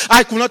pulpit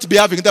I could not be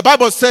having. The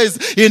Bible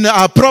says in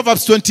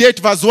Proverbs 28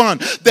 verse 1,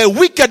 the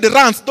wicked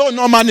runs, though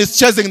no man is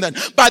chasing them,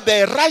 but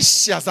the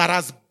righteous are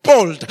as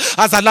bold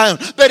as a lion.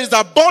 There is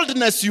a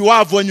boldness you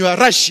have when you are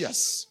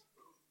righteous.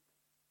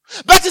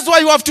 That is why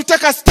you have to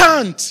take a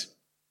stand.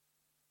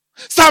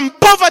 Some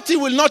poverty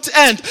will not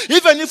end,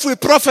 even if we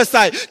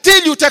prophesy,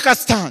 till you take a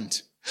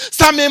stand.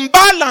 Some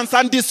imbalance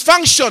and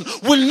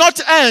dysfunction will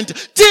not end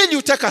till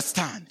you take a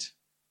stand.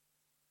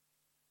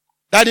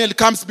 Daniel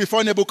comes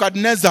before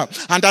Nebuchadnezzar,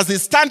 and as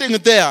he's standing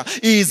there,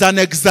 he is an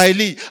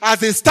exilee. As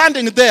he's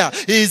standing there,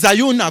 he is a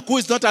eunuch who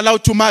is not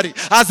allowed to marry.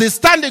 As he's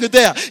standing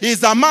there, he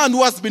is a man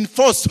who has been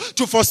forced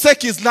to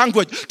forsake his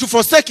language, to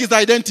forsake his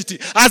identity.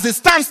 As he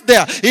stands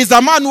there, he is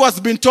a man who has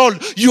been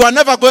told, you are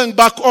never going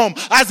back home.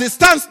 As he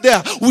stands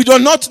there, we do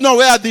not know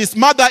where his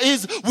mother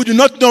is. We do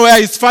not know where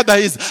his father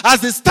is.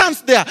 As he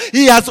stands there,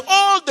 he has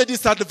all the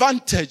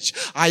disadvantage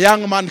a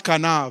young man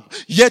can have.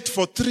 Yet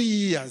for 3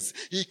 years,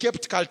 he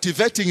kept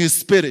cultivating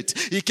his spirit.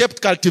 He kept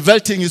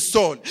cultivating his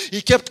soul.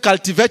 He kept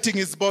cultivating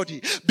his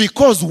body,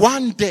 because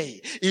one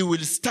day he will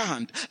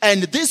stand,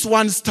 and this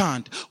one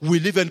stand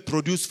will even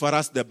produce for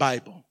us the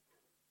Bible.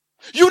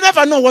 You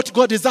never know what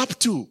God is up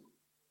to.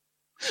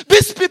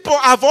 These people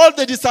have all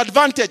the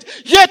disadvantage,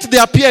 yet they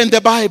appear in the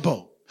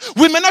Bible.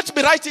 We may not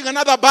be writing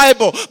another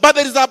Bible, but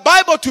there is a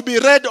Bible to be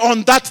read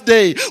on that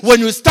day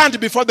when you stand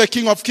before the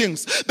King of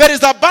Kings. There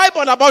is a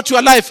Bible about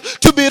your life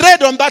to be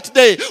read on that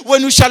day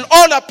when we shall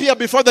all appear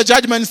before the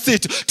judgment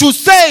seat to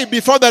say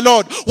before the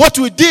Lord what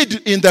we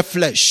did in the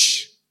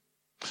flesh.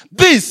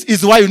 This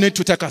is why you need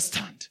to take a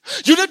stand.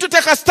 You need to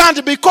take a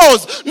stand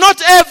because not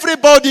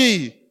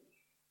everybody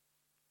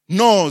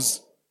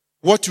knows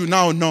what you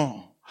now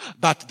know,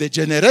 but the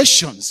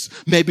generations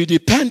may be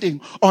depending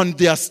on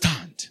their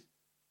stand.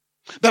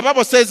 The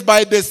Bible says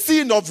by the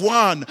sin of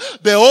one,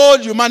 the whole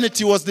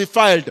humanity was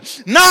defiled.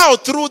 Now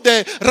through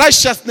the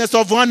righteousness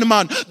of one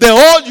man, the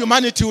whole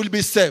humanity will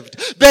be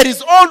saved. There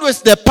is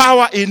always the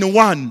power in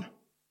one.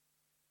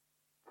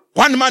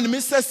 One man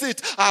misses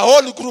it, a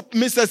whole group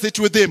misses it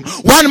with him.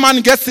 One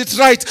man gets it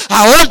right, a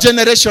whole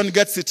generation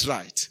gets it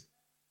right.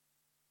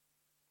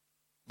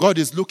 God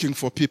is looking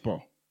for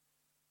people.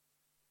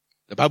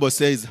 The Bible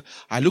says,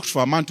 I looked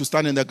for a man to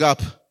stand in the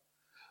gap.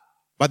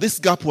 But this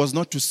gap was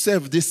not to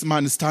save this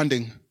man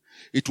standing.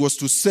 It was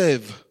to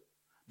save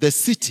the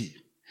city.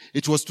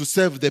 It was to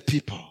save the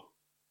people.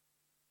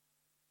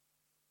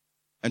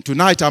 And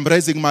tonight I'm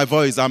raising my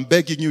voice. I'm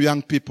begging you,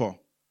 young people.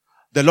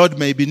 The Lord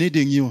may be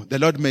needing you. The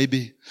Lord may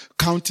be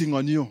counting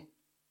on you.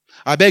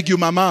 I beg you,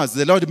 mamas.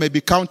 The Lord may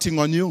be counting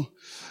on you.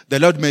 The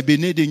Lord may be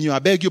needing you. I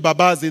beg you,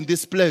 babas in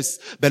this place.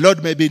 The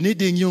Lord may be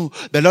needing you.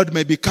 The Lord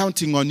may be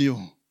counting on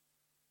you.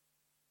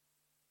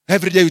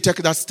 Every day you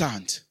take that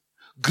stand.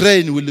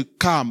 Grain will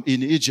come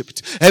in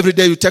Egypt. Every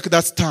day you take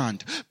that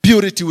stand.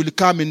 Purity will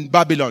come in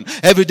Babylon.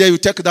 Every day you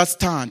take that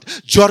stand.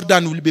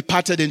 Jordan will be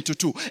parted into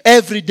two.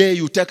 Every day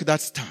you take that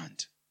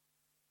stand.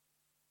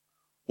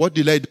 What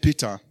delayed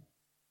Peter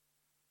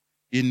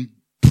in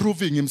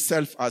proving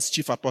himself as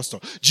chief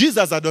apostle?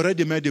 Jesus had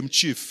already made him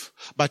chief,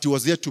 but he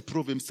was yet to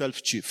prove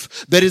himself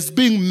chief. There is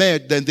being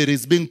made, then there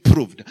is being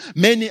proved.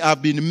 Many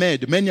have been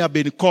made, many have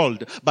been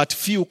called, but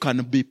few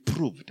can be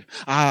proved.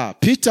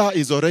 Peter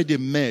is already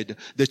made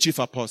the chief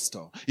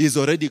apostle. He is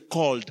already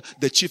called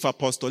the chief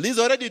apostle. He is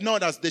already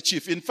known as the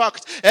chief. In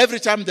fact, every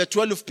time the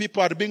 12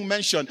 people are being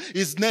mentioned,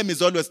 his name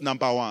is always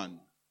number one.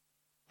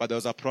 But there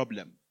was a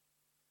problem.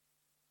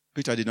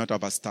 Peter did not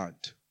have a stand.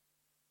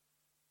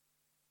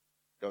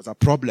 There was a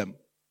problem.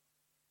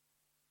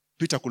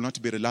 Peter could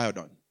not be relied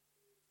on.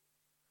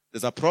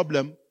 There's a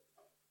problem.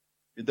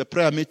 In the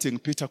prayer meeting,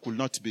 Peter could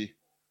not be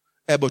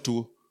able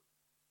to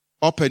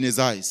open his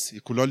eyes. He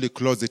could only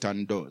close it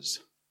and doors.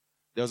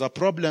 There was a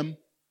problem.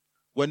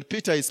 When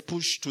Peter is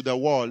pushed to the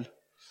wall,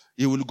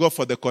 he will go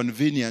for the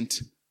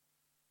convenient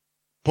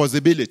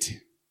possibility.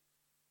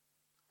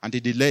 And he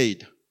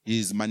delayed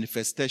his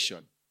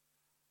manifestation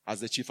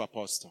as the chief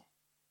apostle.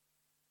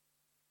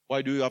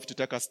 Why do you have to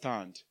take a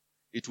stand?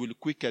 It will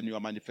quicken your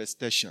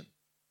manifestation.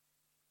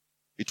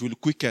 It will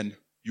quicken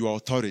your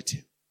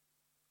authority.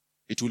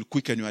 It will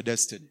quicken your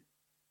destiny.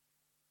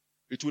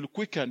 It will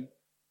quicken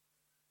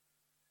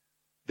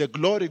the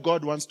glory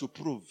God wants to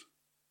prove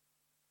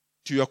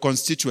to your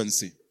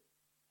constituency.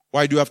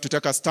 Why do you have to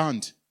take a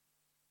stand?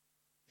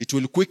 It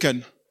will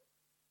quicken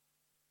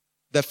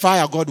the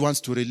fire God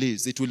wants to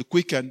release. It will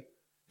quicken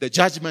the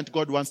judgment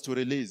God wants to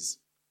release.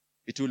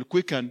 It will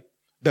quicken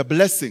the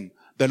blessing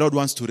the Lord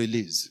wants to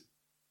release.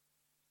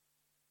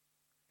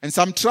 And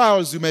some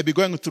trials you may be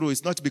going through,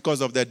 it's not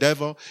because of the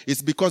devil.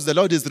 It's because the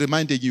Lord is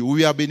reminding you,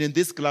 we have been in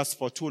this class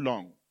for too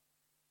long.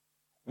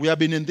 We have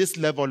been in this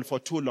level for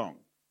too long.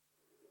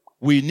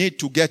 We need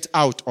to get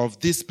out of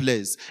this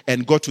place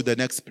and go to the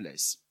next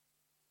place.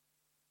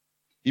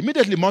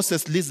 Immediately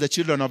Moses leads the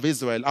children of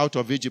Israel out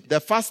of Egypt. The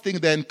first thing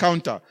they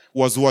encounter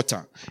was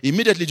water.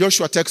 Immediately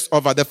Joshua takes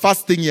over. The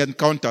first thing he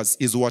encounters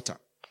is water.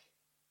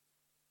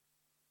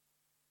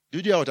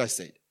 Did you hear what I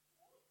said?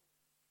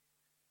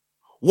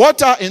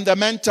 Water in the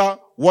mentor,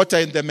 water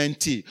in the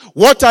mentee.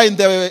 Water in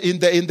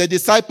the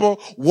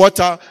disciple,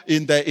 water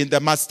in the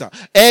master.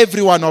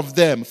 Every one of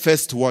them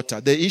faced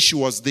water. The issue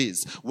was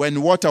this.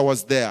 When water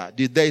was there,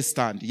 did they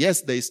stand?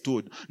 Yes, they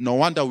stood. No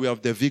wonder we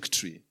have the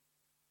victory.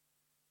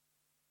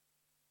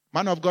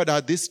 Man of God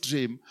had this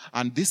dream,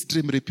 and this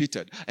dream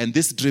repeated, and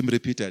this dream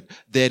repeated.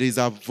 There is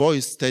a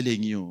voice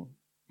telling you,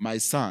 my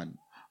son,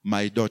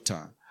 my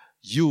daughter,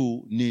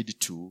 you need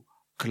to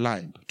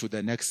climb to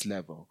the next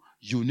level.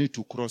 You need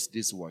to cross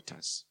these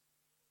waters.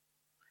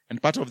 And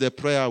part of the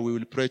prayer we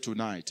will pray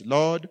tonight,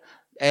 Lord,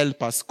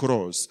 help us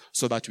cross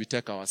so that we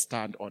take our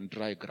stand on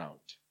dry ground.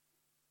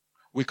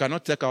 We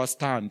cannot take our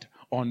stand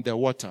on the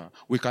water.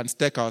 We can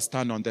take our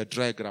stand on the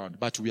dry ground,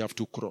 but we have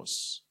to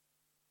cross.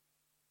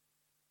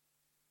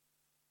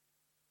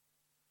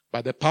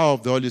 By the power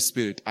of the Holy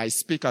Spirit, I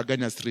speak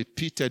against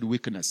repeated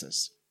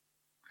weaknesses.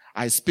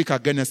 I speak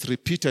against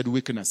repeated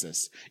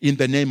weaknesses in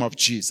the name of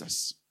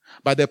Jesus.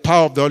 By the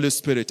power of the Holy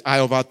Spirit, I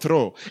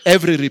overthrow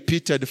every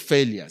repeated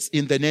failures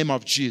in the name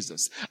of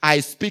Jesus. I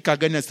speak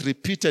against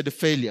repeated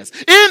failures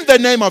in the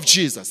name of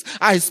Jesus.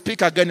 I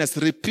speak against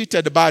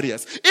repeated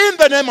barriers in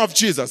the name of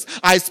Jesus.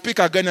 I speak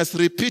against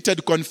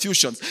repeated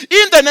confusions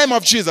in the name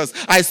of Jesus.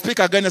 I speak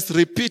against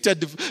repeated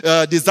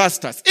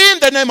disasters in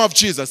the name of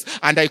Jesus.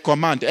 And I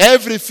command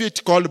every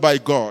feet called by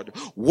God,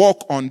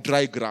 walk on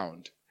dry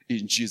ground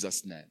in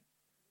Jesus' name.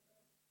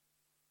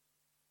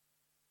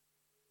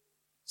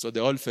 So they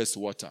all face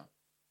water.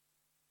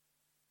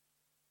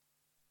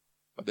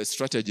 But the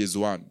strategy is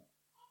one.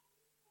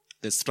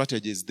 The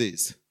strategy is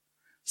this.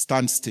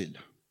 Stand still.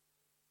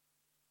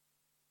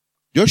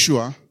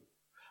 Joshua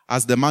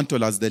has the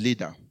mantle as the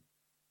leader.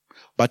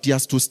 But he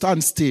has to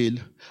stand still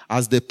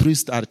as the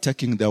priests are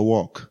taking the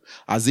walk,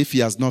 as if he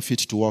has no feet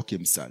to walk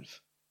himself.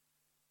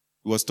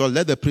 He was told,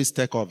 let the priests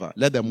take over.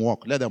 Let them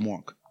walk. Let them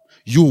walk.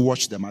 You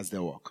watch them as they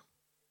walk.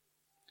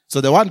 So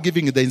the one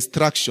giving the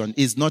instruction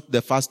is not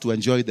the first to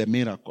enjoy the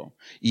miracle.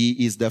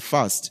 He is the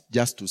first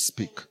just to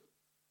speak.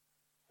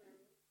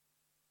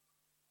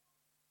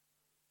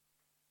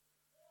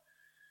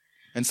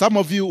 And some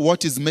of you,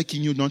 what is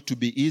making you not to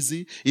be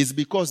easy is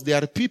because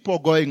there are people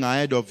going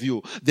ahead of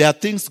you. There are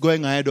things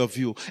going ahead of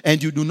you.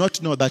 And you do not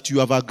know that you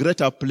have a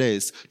greater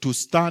place to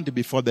stand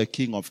before the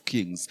King of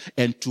Kings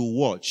and to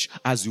watch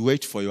as you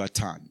wait for your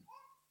turn.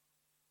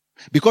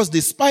 Because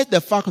despite the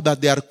fact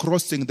that they are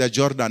crossing the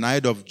Jordan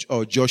ahead of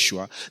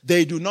Joshua,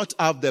 they do not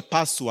have the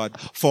password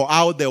for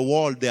how the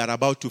wall they are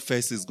about to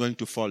face is going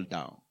to fall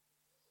down.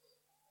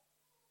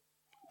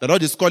 The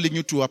Lord is calling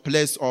you to a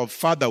place of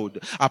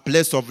fatherhood, a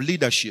place of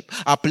leadership,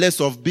 a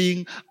place of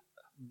being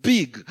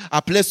big,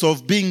 a place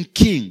of being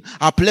king,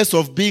 a place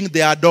of being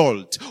the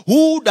adult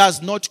who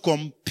does not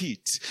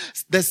compete.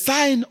 The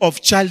sign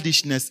of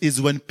childishness is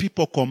when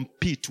people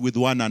compete with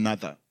one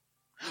another.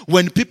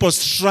 When people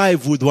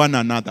strive with one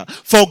another,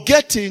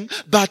 forgetting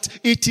that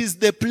it is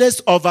the place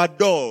of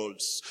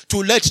adults to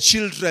let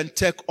children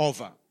take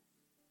over.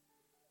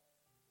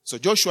 So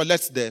Joshua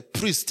lets the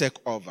priest take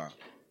over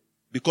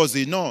because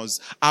he knows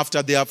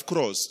after they have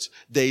crossed,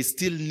 they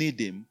still need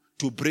him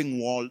to bring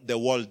the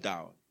wall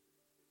down.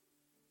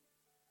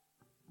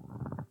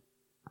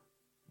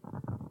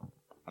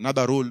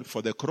 Another rule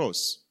for the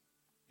cross,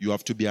 you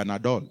have to be an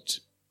adult.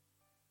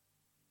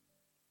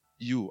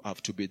 You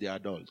have to be the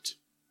adult.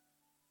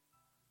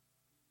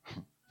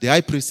 The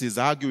high priest is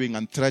arguing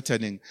and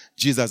threatening.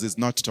 Jesus is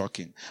not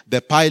talking. The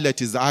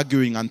Pilate is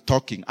arguing and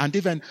talking. And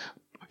even,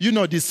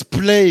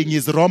 displaying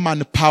his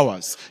Roman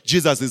powers.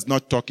 Jesus is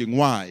not talking.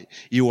 Why?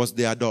 He was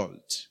the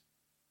adult.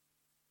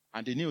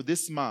 And he knew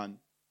this man,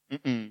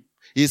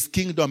 His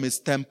kingdom is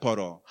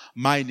temporal.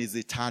 Mine is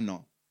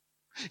eternal.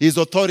 His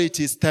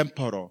authority is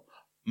temporal.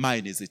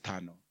 Mine is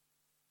eternal.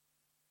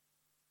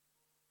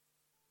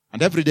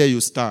 And every day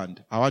you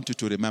stand, I want you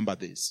to remember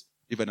this,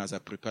 even as I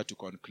prepare to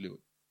conclude.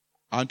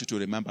 I want you to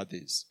remember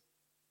this.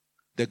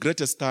 The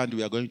greatest stand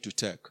we are going to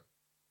take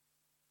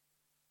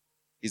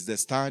is the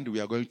stand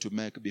we are going to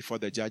make before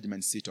the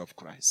judgment seat of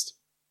Christ.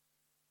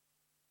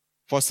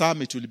 For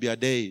some, it will be a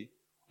day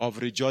of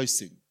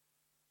rejoicing.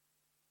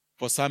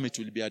 For some, it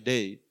will be a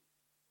day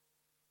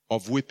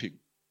of weeping.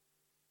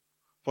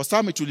 For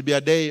some, it will be a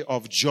day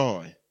of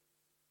joy.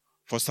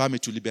 For some,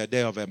 it will be a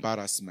day of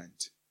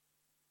embarrassment.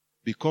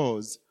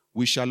 Because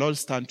we shall all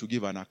stand to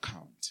give an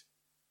account.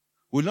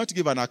 We will not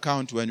give an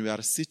account when we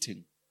are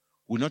sitting.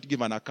 We will not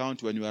give an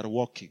account when we are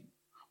walking.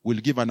 We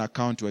will give an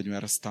account when we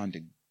are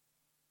standing.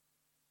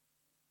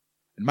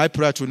 And my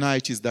prayer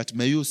tonight is that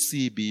may you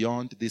see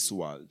beyond this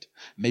world.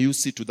 May you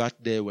see to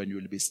that day when you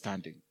will be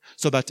standing.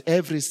 So that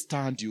every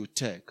stand you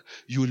take,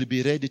 you will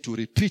be ready to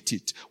repeat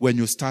it when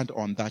you stand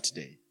on that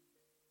day.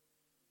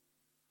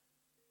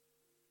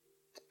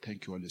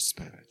 Thank you, Holy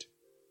Spirit.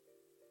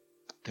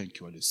 Thank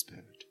you, Holy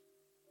Spirit.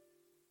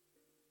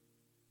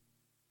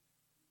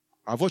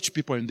 I've watched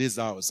people in this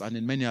house and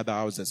in many other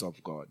houses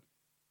of God.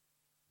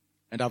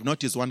 And I've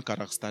noticed one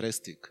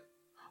characteristic.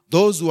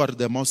 Those who are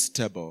the most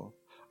stable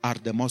are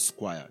the most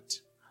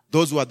quiet.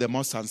 Those who are the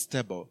most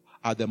unstable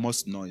are the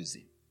most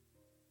noisy.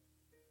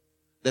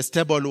 The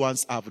stable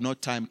ones have no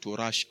time to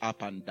rush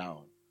up and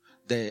down.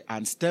 The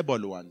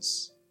unstable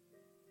ones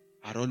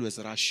are always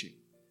rushing.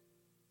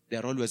 They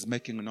are always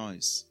making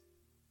noise.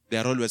 They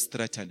are always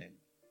threatening.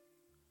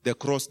 The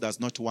cross does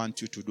not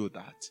want you to do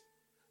that.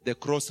 The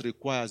cross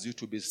requires you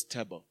to be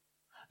stable.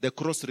 The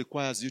cross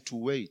requires you to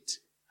wait.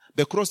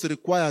 The cross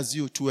requires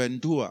you to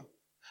endure.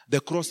 The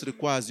cross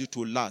requires you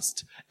to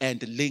last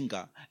and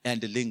linger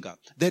and linger.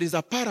 There is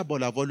a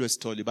parable I've always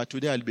told you, but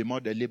today I'll be more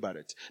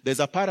deliberate.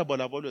 There's a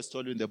parable I've always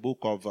told you in the book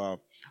of,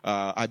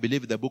 I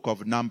believe the book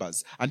of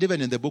Numbers, and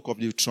even in the book of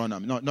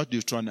Deuteronomy, not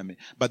Deuteronomy,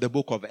 but the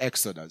book of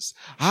Exodus.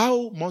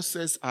 How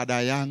Moses had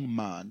a young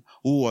man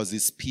who was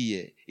his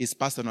PA, his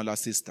personal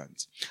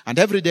assistant. And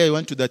every day he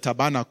went to the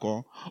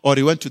tabernacle or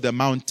he went to the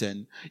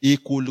mountain, he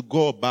could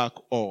go back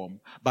home.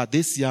 But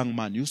this young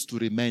man used to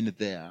remain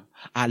there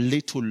a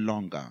little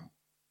longer.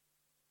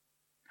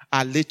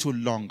 A little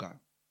longer.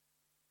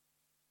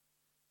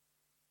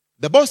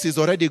 The boss is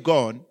already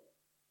gone.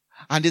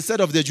 And instead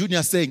of the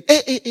junior saying,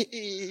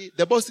 hey,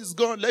 the boss is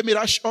gone, let me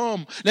rush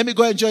home, let me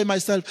go enjoy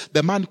myself,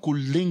 the man could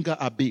linger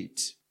a bit.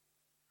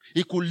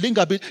 He could linger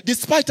a bit,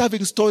 despite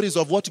having stories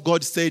of what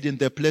God said in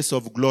the place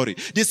of glory,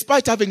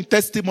 despite having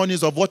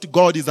testimonies of what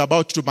God is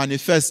about to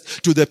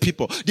manifest to the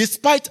people,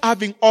 despite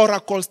having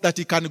oracles that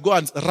he can go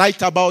and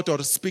write about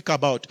or speak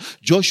about,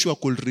 Joshua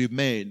could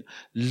remain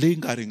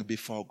lingering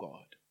before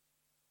God.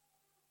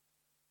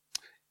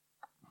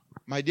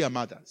 My dear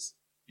mothers,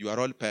 you are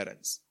all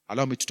parents.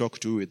 Allow me to talk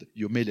to you with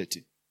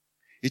humility.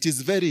 It is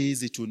very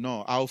easy to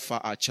know how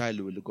far a child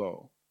will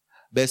go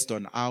based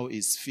on how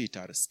his feet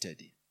are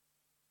steady.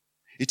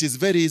 It is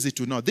very easy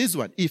to know. This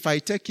one, if I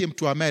take him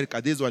to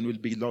America, this one will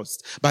be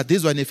lost. But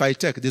this one, if I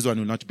take, this one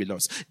will not be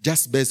lost.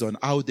 Just based on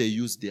how they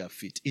use their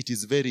feet. It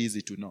is very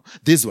easy to know.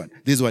 This one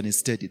is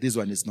steady. This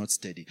one is not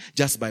steady.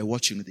 Just by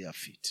watching their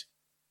feet.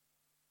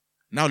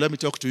 Now let me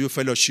talk to you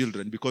fellow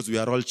children, because we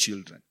are all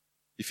children.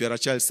 If you're a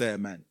child, say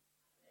amen.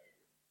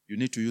 You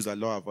need to use a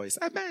lower voice.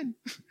 Amen.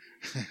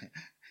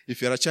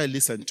 If you're a child,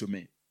 listen to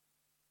me.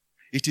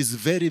 It is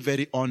very,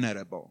 very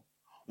honorable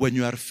when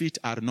your feet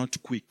are not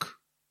quick,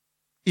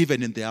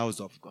 even in the house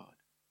of God.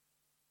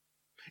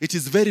 It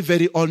is very,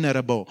 very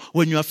honorable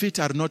when your feet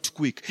are not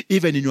quick,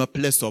 even in your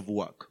place of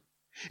work.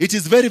 It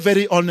is very,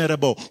 very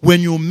honorable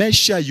when you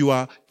measure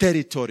your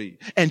territory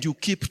and you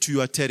keep to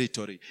your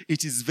territory.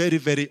 It is very,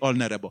 very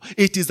honorable.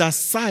 It is a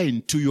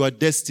sign to your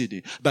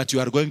destiny that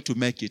you are going to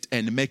make it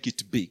and make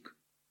it big.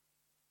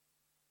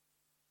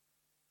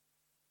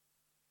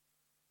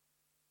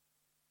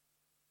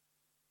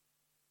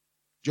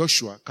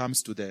 Joshua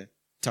comes to the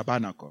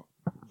tabernacle.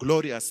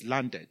 Glory has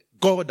landed.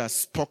 God has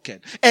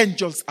spoken.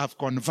 Angels have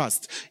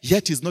conversed.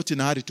 Yet he's not in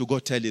a hurry to go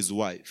tell his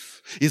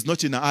wife. He's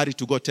not in a hurry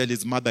to go tell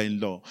his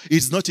mother-in-law.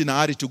 He's not in a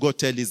hurry to go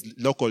tell his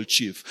local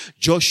chief.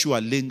 Joshua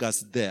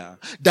lingers there,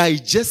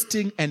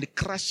 digesting and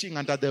crushing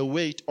under the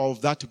weight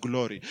of that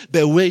glory,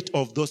 the weight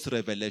of those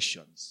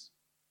revelations.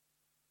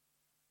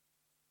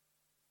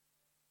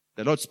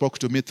 The Lord spoke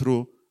to me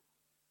through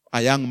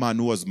a young man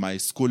who was my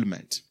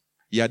schoolmate.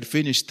 He had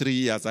finished 3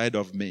 years ahead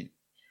of me.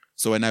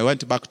 So when I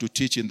went back to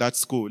teach in that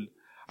school,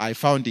 I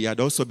found he had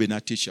also been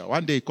a teacher.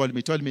 One day he called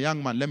me, told me,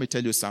 young man, let me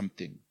tell you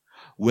something.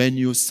 When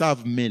you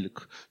serve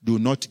milk, do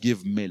not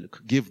give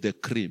milk. Give the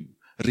cream.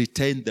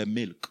 Retain the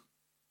milk.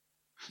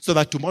 So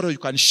that tomorrow you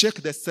can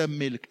shake the same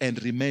milk and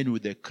remain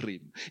with the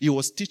cream. He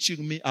was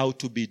teaching me how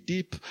to be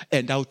deep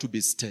and how to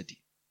be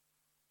steady.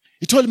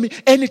 He told me,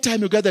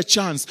 anytime you get the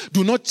chance,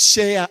 do not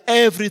share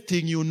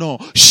everything you know.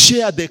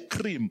 Share the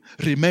cream.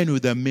 Remain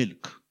with the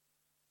milk.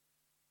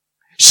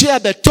 Share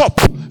the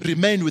top,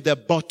 remain with the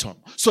bottom,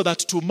 so that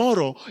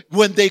tomorrow,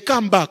 when they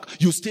come back,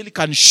 you still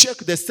can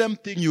shake the same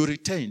thing you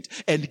retained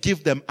and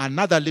give them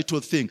another little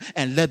thing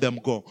and let them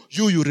go.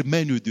 You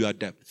remain with your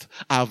depth.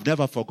 I've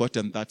never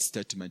forgotten that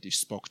statement. He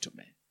spoke to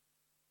me.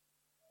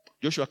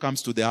 Joshua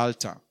comes to the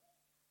altar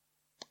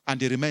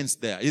and he remains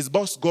there. His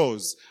boss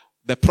goes,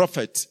 the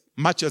prophet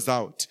marches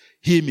out,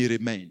 he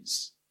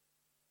remains.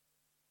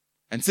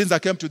 And since I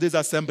came to this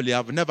assembly,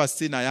 I've never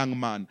seen a young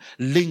man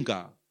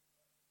linger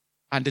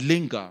and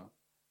linger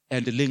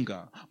and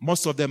linger.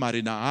 Most of them are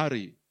in a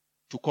hurry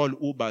to call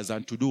Ubers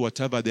and to do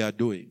whatever they are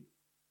doing.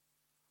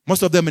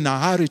 Most of them in a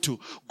hurry to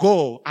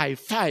go,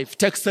 I-5,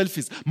 take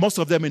selfies. Most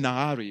of them in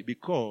a hurry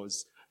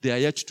because they are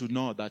yet to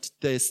know that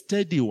the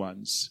steady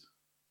ones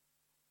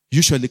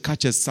usually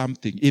catches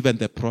something even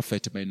the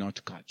prophet may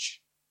not catch.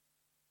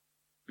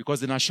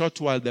 Because in a short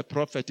while, the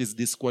prophet is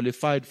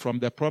disqualified from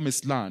the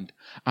promised land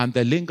and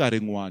the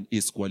lingering one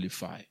is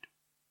qualified.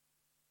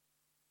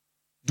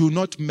 Do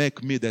not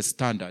make me the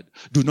standard.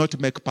 Do not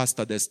make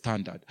pastor the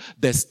standard.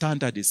 The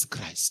standard is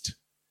Christ.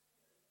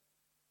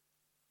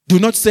 Do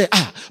not say,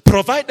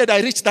 provided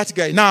I reach that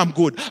guy, now I'm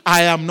good.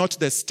 I am not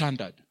the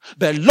standard.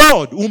 The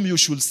Lord whom you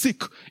should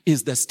seek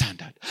is the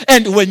standard.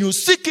 And when you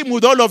seek him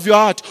with all of your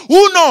heart,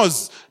 who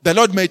knows? The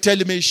Lord may tell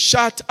me,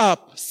 shut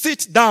up,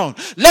 sit down.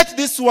 Let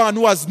this one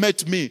who has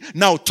met me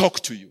now talk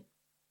to you.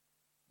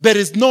 There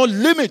is no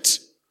limit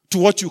to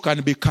what you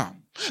can become.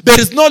 There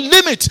is no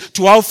limit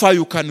to how far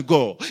you can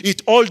go.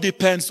 It all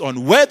depends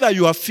on whether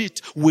your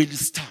feet will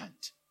stand.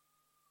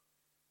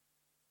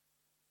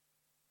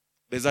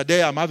 There's a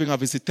day I'm having a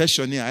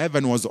visitation here.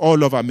 Heaven was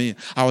all over me.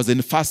 I was in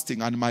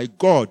fasting and my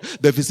God,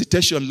 the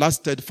visitation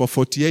lasted for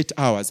 48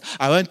 hours.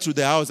 I went to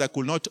the house. I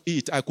could not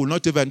eat. I could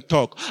not even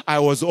talk. I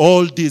was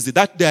all dizzy.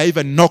 That day I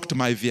even knocked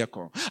my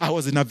vehicle. I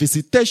was in a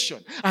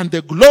visitation and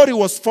the glory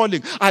was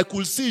falling. I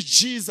could see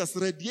Jesus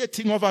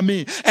radiating over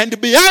me. And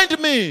behind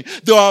me,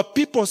 there were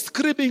people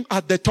screaming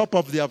at the top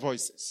of their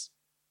voices.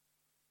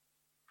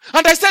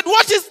 And I said,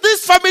 what is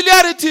this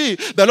familiarity?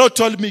 The Lord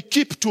told me,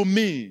 keep to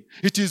me.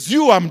 It is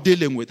you I'm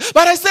dealing with.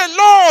 But I said,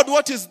 Lord,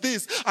 what is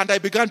this? And I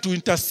began to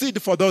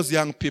intercede for those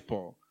young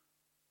people.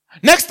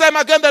 Next time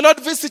again, the Lord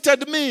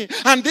visited me.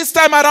 And this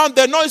time around,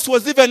 the noise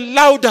was even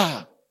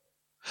louder.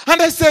 And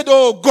I said,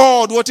 oh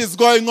God, what is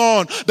going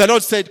on? The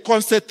Lord said,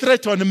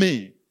 concentrate on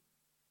me.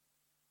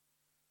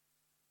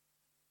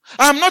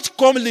 I'm not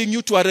calling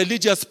you to a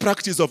religious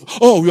practice of,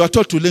 we are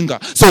told to linger,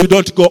 so you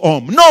don't go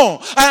home.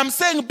 No, I am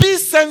saying be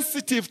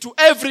sensitive to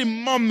every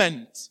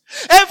moment.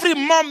 Every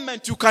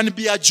moment you can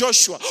be a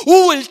Joshua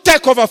who will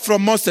take over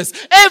from Moses.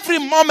 Every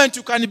moment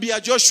you can be a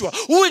Joshua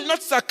who will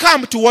not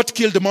succumb to what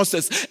killed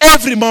Moses.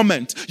 Every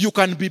moment you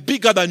can be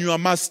bigger than your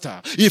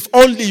master if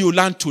only you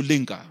learn to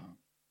linger.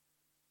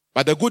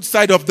 But the good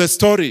side of the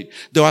story,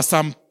 there were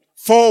some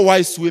 4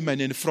 wise women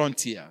in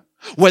front here.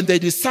 When they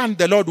discerned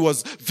the Lord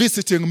was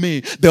visiting me,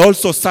 they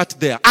also sat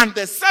there. And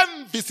the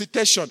same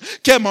visitation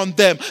came on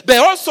them. They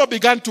also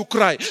began to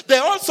cry. They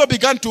also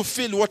began to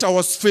feel what I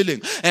was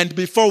feeling. And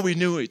before we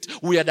knew it,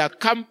 we had a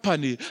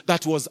company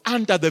that was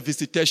under the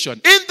visitation.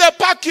 In the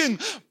parking,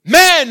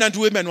 men and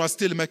women were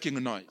still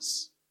making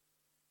noise.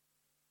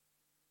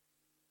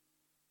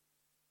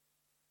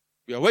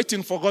 We are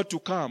waiting for God to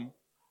come,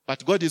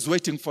 but God is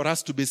waiting for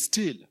us to be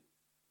still.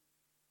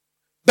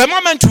 The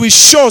moment we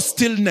show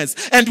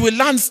stillness and we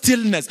learn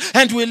stillness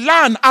and we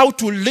learn how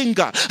to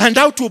linger and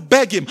how to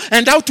beg him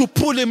and how to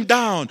pull him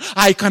down,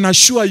 I can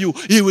assure you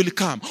he will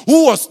come.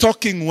 Who was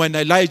talking when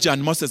Elijah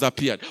and Moses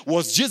appeared?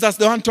 Was Jesus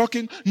the one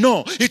talking?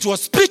 No, it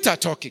was Peter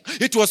talking.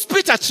 It was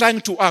Peter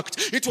trying to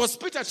act. It was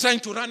Peter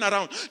trying to run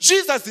around.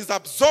 Jesus is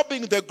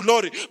absorbing the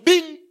glory,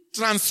 being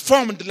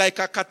transformed like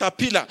a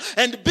caterpillar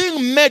and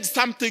being made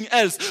something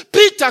else.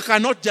 Peter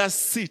cannot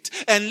just sit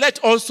and let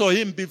also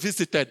him be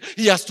visited.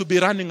 He has to be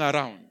running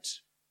around.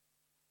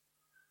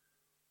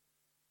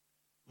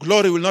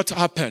 Glory will not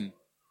happen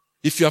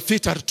if your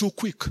feet are too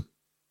quick.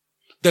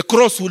 The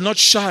cross will not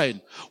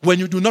shine when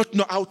you do not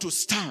know how to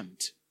stand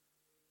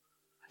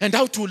and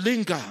how to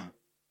linger.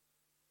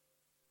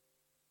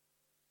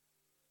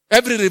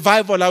 Every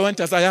revival I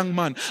went as a young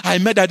man, I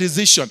made a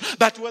decision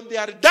that when they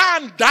are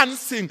done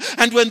dancing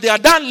and when they are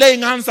done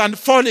laying hands and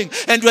falling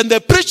and when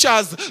the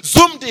preachers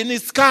zoomed in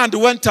his car and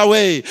went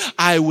away,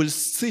 I will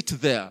sit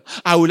there.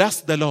 I will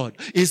ask the Lord,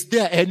 is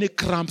there any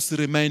cramps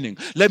remaining?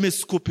 Let me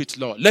scoop it,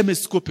 Lord. Let me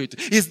scoop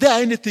it. Is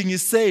there anything he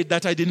said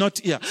that I did not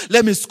hear?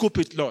 Let me scoop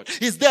it, Lord.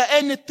 Is there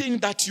anything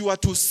that you are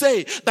to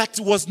say that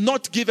was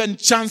not given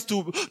chance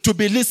to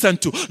be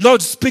listened to?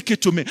 Lord, speak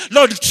it to me.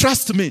 Lord,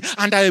 trust me.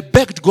 And I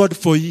begged God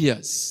for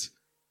years.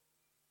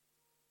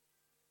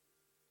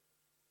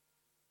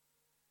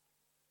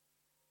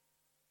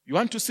 You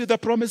want to see the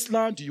promised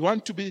land? You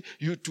want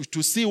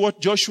to see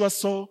what Joshua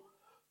saw?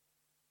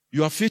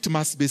 Your feet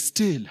must be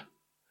still.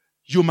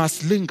 You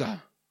must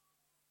linger.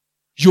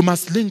 You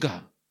must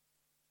linger.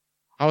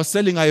 I was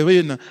telling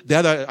Irene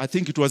I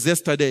think it was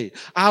yesterday,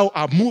 how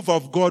a move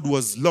of God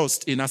was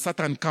lost in a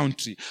certain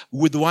country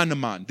with one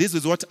man. This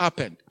is what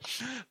happened.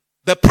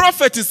 The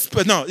prophet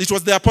it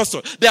was the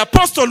apostle. The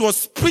apostle was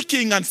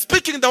speaking and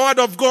speaking the word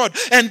of God,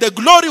 and the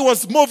glory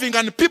was moving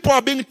and people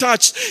are being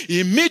touched.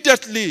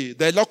 Immediately,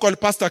 the local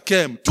pastor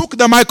came, took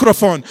the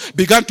microphone,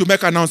 began to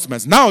make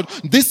announcements. Now,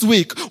 this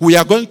week, we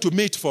are going to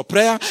meet for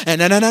prayer,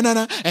 and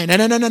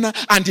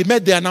he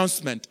made the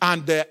announcement.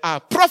 And the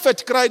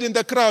prophet cried in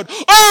the crowd,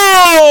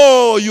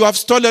 "Oh, you have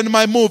stolen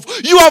my move.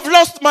 You have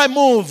lost my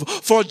move.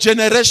 For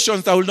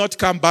generations, I will not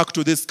come back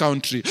to this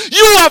country.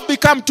 You have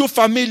become too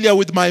familiar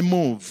with my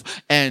move."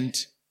 And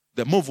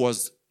the move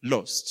was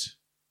lost.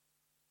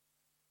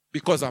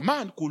 Because a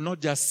man could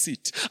not just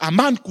sit. A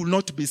man could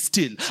not be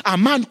still. A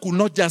man could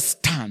not just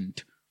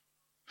stand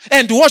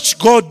and watch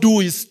God do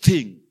his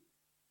thing.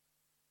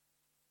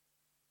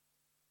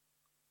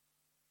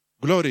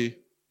 Glory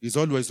is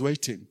always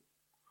waiting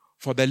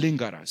for the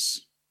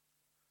lingerers.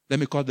 Let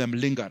me call them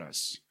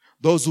lingerers.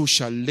 Those who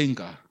shall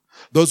linger.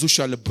 Those who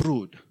shall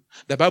brood.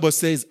 The Bible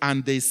says,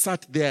 and they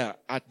sat there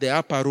at the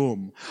upper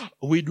room.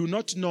 We do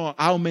not know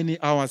how many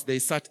hours they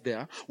sat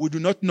there. We do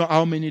not know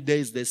how many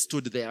days they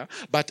stood there.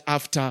 But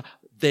after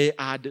they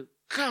had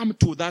come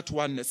to that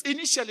oneness,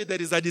 initially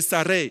there is a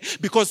disarray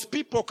because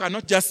people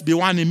cannot just be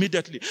one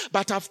immediately.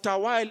 But after a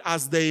while,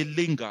 as they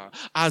linger,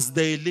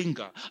 the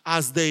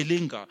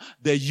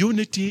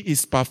unity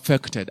is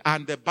perfected.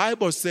 And the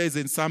Bible says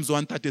in Psalms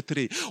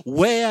 133,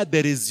 where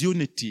there is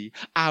unity,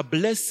 a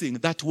blessing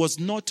that was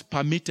not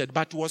permitted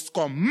but was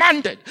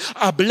commanded,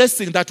 a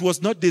blessing that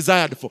was not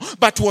desired for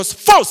but was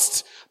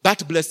forced,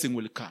 that blessing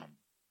will come.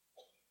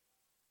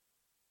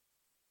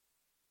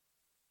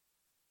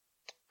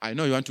 I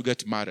know you want to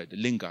get married.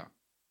 Linger.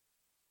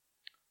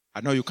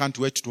 I know you can't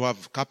wait to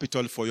have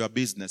capital for your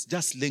business.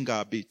 Just linger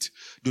a bit.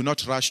 Do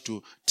not rush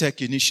to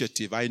take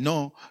initiative. I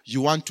know you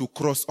want to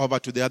cross over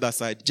to the other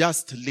side.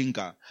 Just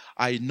linger.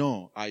 I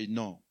know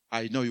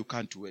you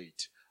can't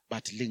wait.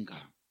 But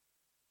linger.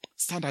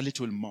 Stand a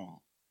little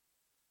more.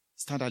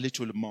 Stand a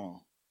little more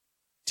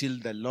till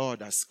the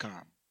Lord has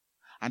come.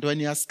 And when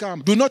he has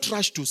come, do not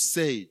rush to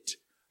say it.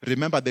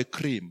 Remember the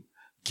cream.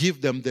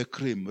 Give them the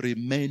cream.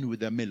 Remain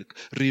with the milk.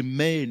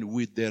 Remain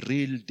with the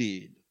real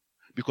deal.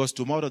 Because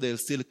tomorrow they'll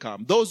still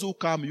come. Those who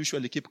come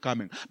usually keep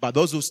coming. But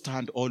those who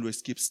stand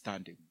always keep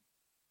standing.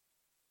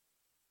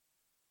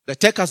 The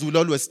takers will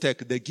always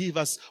take. The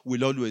givers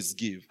will always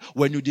give.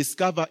 When you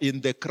discover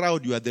in the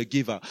crowd you are the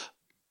giver,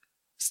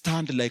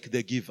 stand like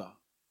the giver.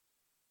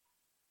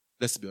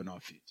 Let's be on our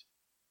feet.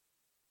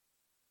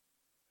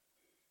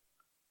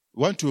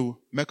 We want to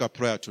make a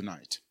prayer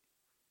tonight.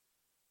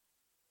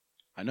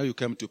 I know you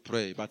came to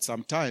pray, but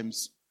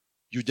sometimes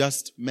you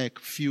just make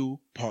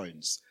few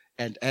points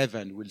and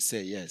heaven will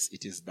say, yes,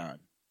 it is done.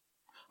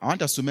 I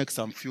want us to make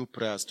some few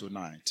prayers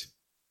tonight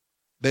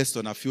based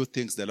on a few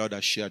things the Lord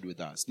has shared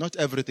with us. Not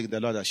everything the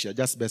Lord has shared,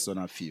 just based on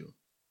a few.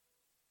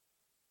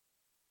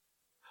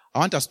 I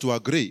want us to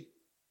agree,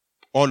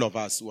 all of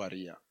us who are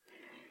here,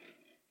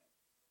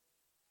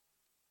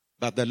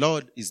 that the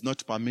Lord is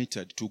not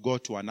permitted to go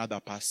to another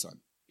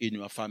person in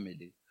your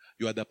family.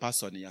 You are the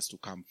person he has to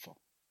come for.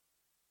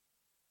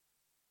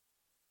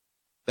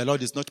 The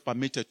Lord is not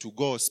permitted to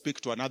go speak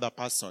to another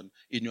person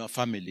in your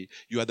family.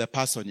 You are the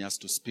person he has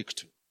to speak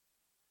to.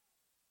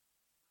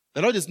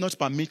 The Lord is not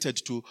permitted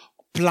to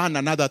plan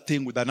another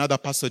thing with another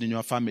person in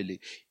your family.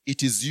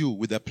 It is you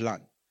with the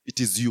plan. It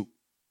is you.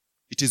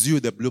 It is you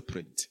the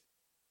blueprint.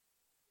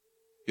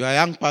 You are a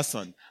young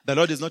person. The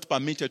Lord is not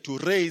permitted to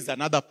raise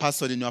another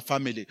person in your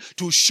family,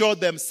 to show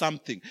them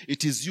something.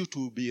 It is you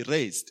to be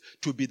raised,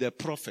 to be the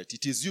prophet.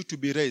 It is you to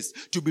be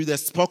raised, to be the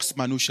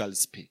spokesman who shall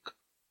speak.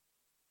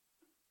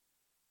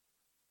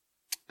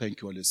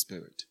 Thank you, Holy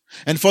Spirit.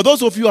 And for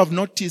those of you who have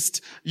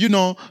noticed,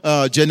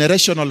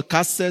 generational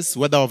curses,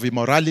 whether of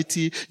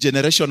immorality,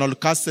 generational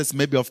curses,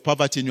 maybe of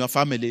poverty in your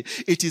family,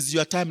 it is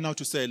your time now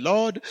to say,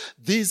 Lord,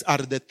 these are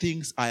the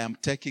things I am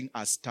taking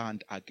a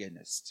stand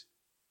against.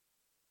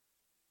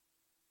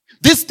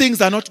 These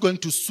things are not going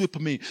to sweep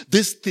me.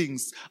 These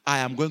things, I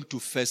am going to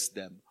face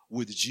them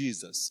with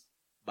Jesus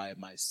by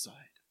my side.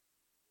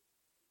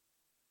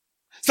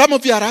 Some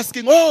of you are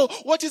asking,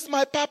 what is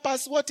my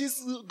purpose? What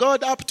is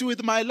God up to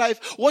with my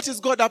life? What is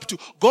God up to?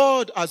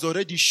 God has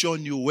already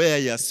shown you where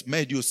he has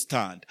made you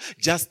stand.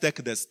 Just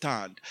take the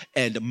stand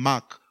and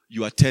mark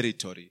your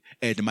territory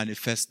and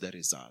manifest the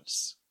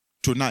results.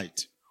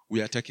 Tonight,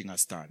 we are taking a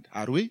stand.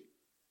 Are we?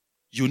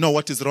 You know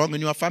what is wrong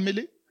in your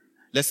family?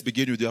 Let's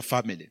begin with your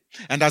family.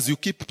 And as you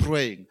keep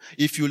praying,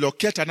 if you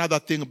locate another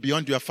thing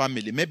beyond your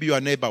family, maybe your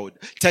neighborhood,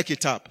 take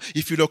it up.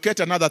 If you locate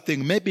another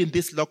thing, maybe in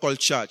this local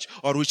church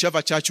or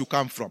whichever church you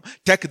come from,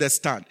 take the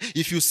stand.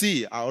 If you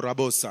see,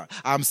 Rabosa,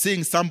 I'm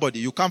seeing somebody,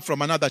 you come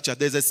from another church,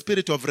 there's a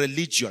spirit of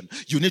religion.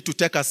 You need to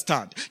take a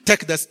stand.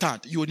 Take the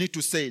stand. You need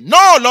to say,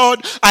 no,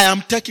 Lord, I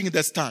am taking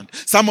the stand.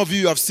 Some of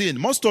you have seen,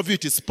 most of you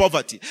it is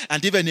poverty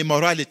and even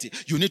immorality.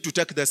 You need to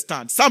take the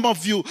stand. Some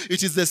of you,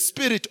 it is the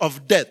spirit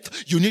of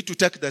death. You need to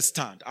take the stand.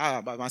 stand.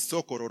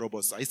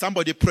 Is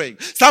somebody praying?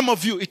 Some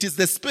of you, it is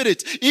the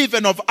spirit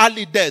even of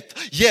early death.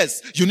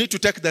 Yes, you need to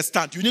take the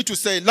stand. You need to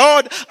say,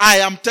 Lord, I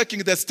am taking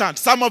the stand.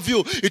 Some of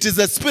you, it is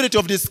the spirit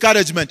of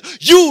discouragement.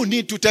 You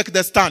need to take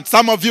the stand.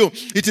 Some of you,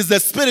 it is the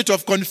spirit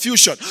of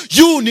confusion.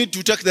 You need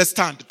to take the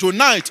stand.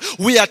 Tonight,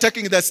 we are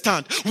taking the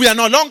stand. We are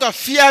no longer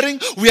fearing.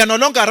 We are no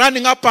longer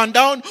running up and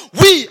down.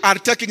 We are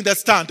taking the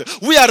stand.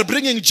 We are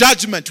bringing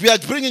judgment. We are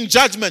bringing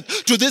judgment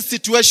to these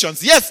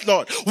situations. Yes,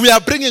 Lord, we are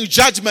bringing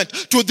judgment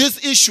to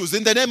these issues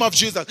in the name of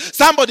Jesus.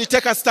 Somebody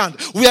take a stand.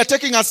 We are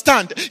taking a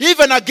stand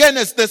even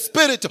against the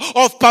spirit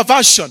of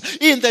perversion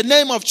in the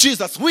name of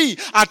Jesus. We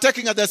are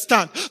taking a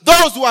stand.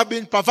 Those who have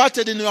been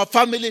perverted in your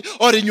family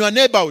or in your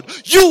neighborhood,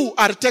 you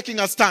are taking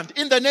a stand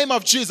in the name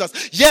of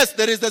Jesus. Yes,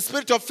 there is the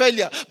spirit of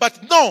failure,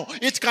 but no,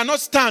 it cannot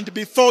stand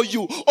before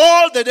you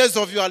all the days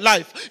of your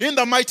life. In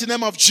the mighty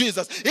name of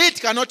Jesus, it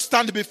cannot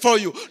stand before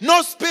you.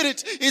 No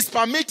spirit is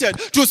permitted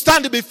to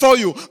stand before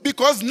you,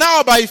 because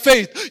now by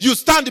faith you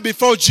stand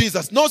before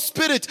Jesus. No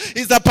spirit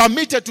is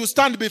permitted to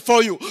stand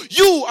before you.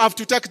 You have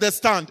to take the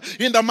stand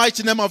in the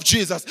mighty name of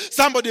Jesus.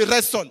 Somebody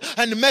wrestle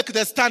and make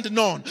the stand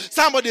known.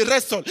 Somebody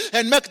wrestle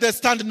and make the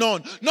stand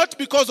known. Not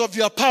because of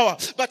your power,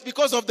 but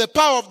because of the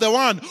power of the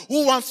one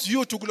who wants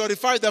you to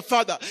glorify the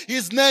Father.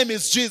 His name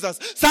is Jesus.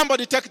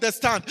 Somebody take the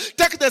stand.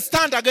 Take the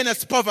stand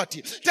against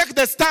poverty. Take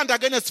the stand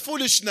against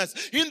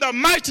foolishness in the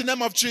mighty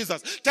name of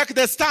Jesus. Take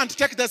the stand.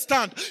 Take the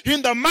stand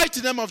in the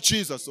mighty name of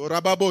Jesus.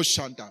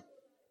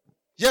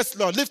 Yes,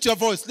 Lord. Lift your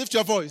voice. Lift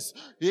your voice.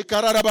 Take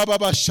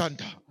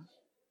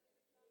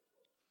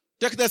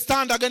the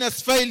stand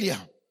against failure.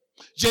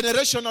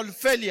 Generational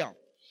failure.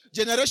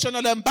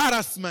 Generational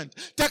embarrassment.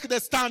 Take the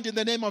stand in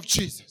the name of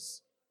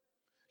Jesus.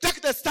 Take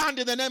the stand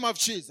in the name of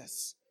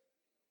Jesus.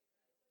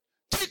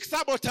 Kick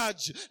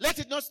sabotage. Let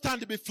it not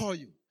stand before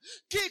you.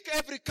 Kick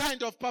every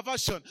kind of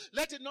perversion.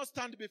 Let it not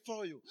stand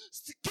before you.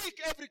 Kick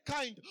every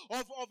kind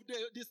of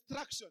the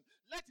distraction.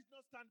 Let it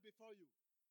not stand before you.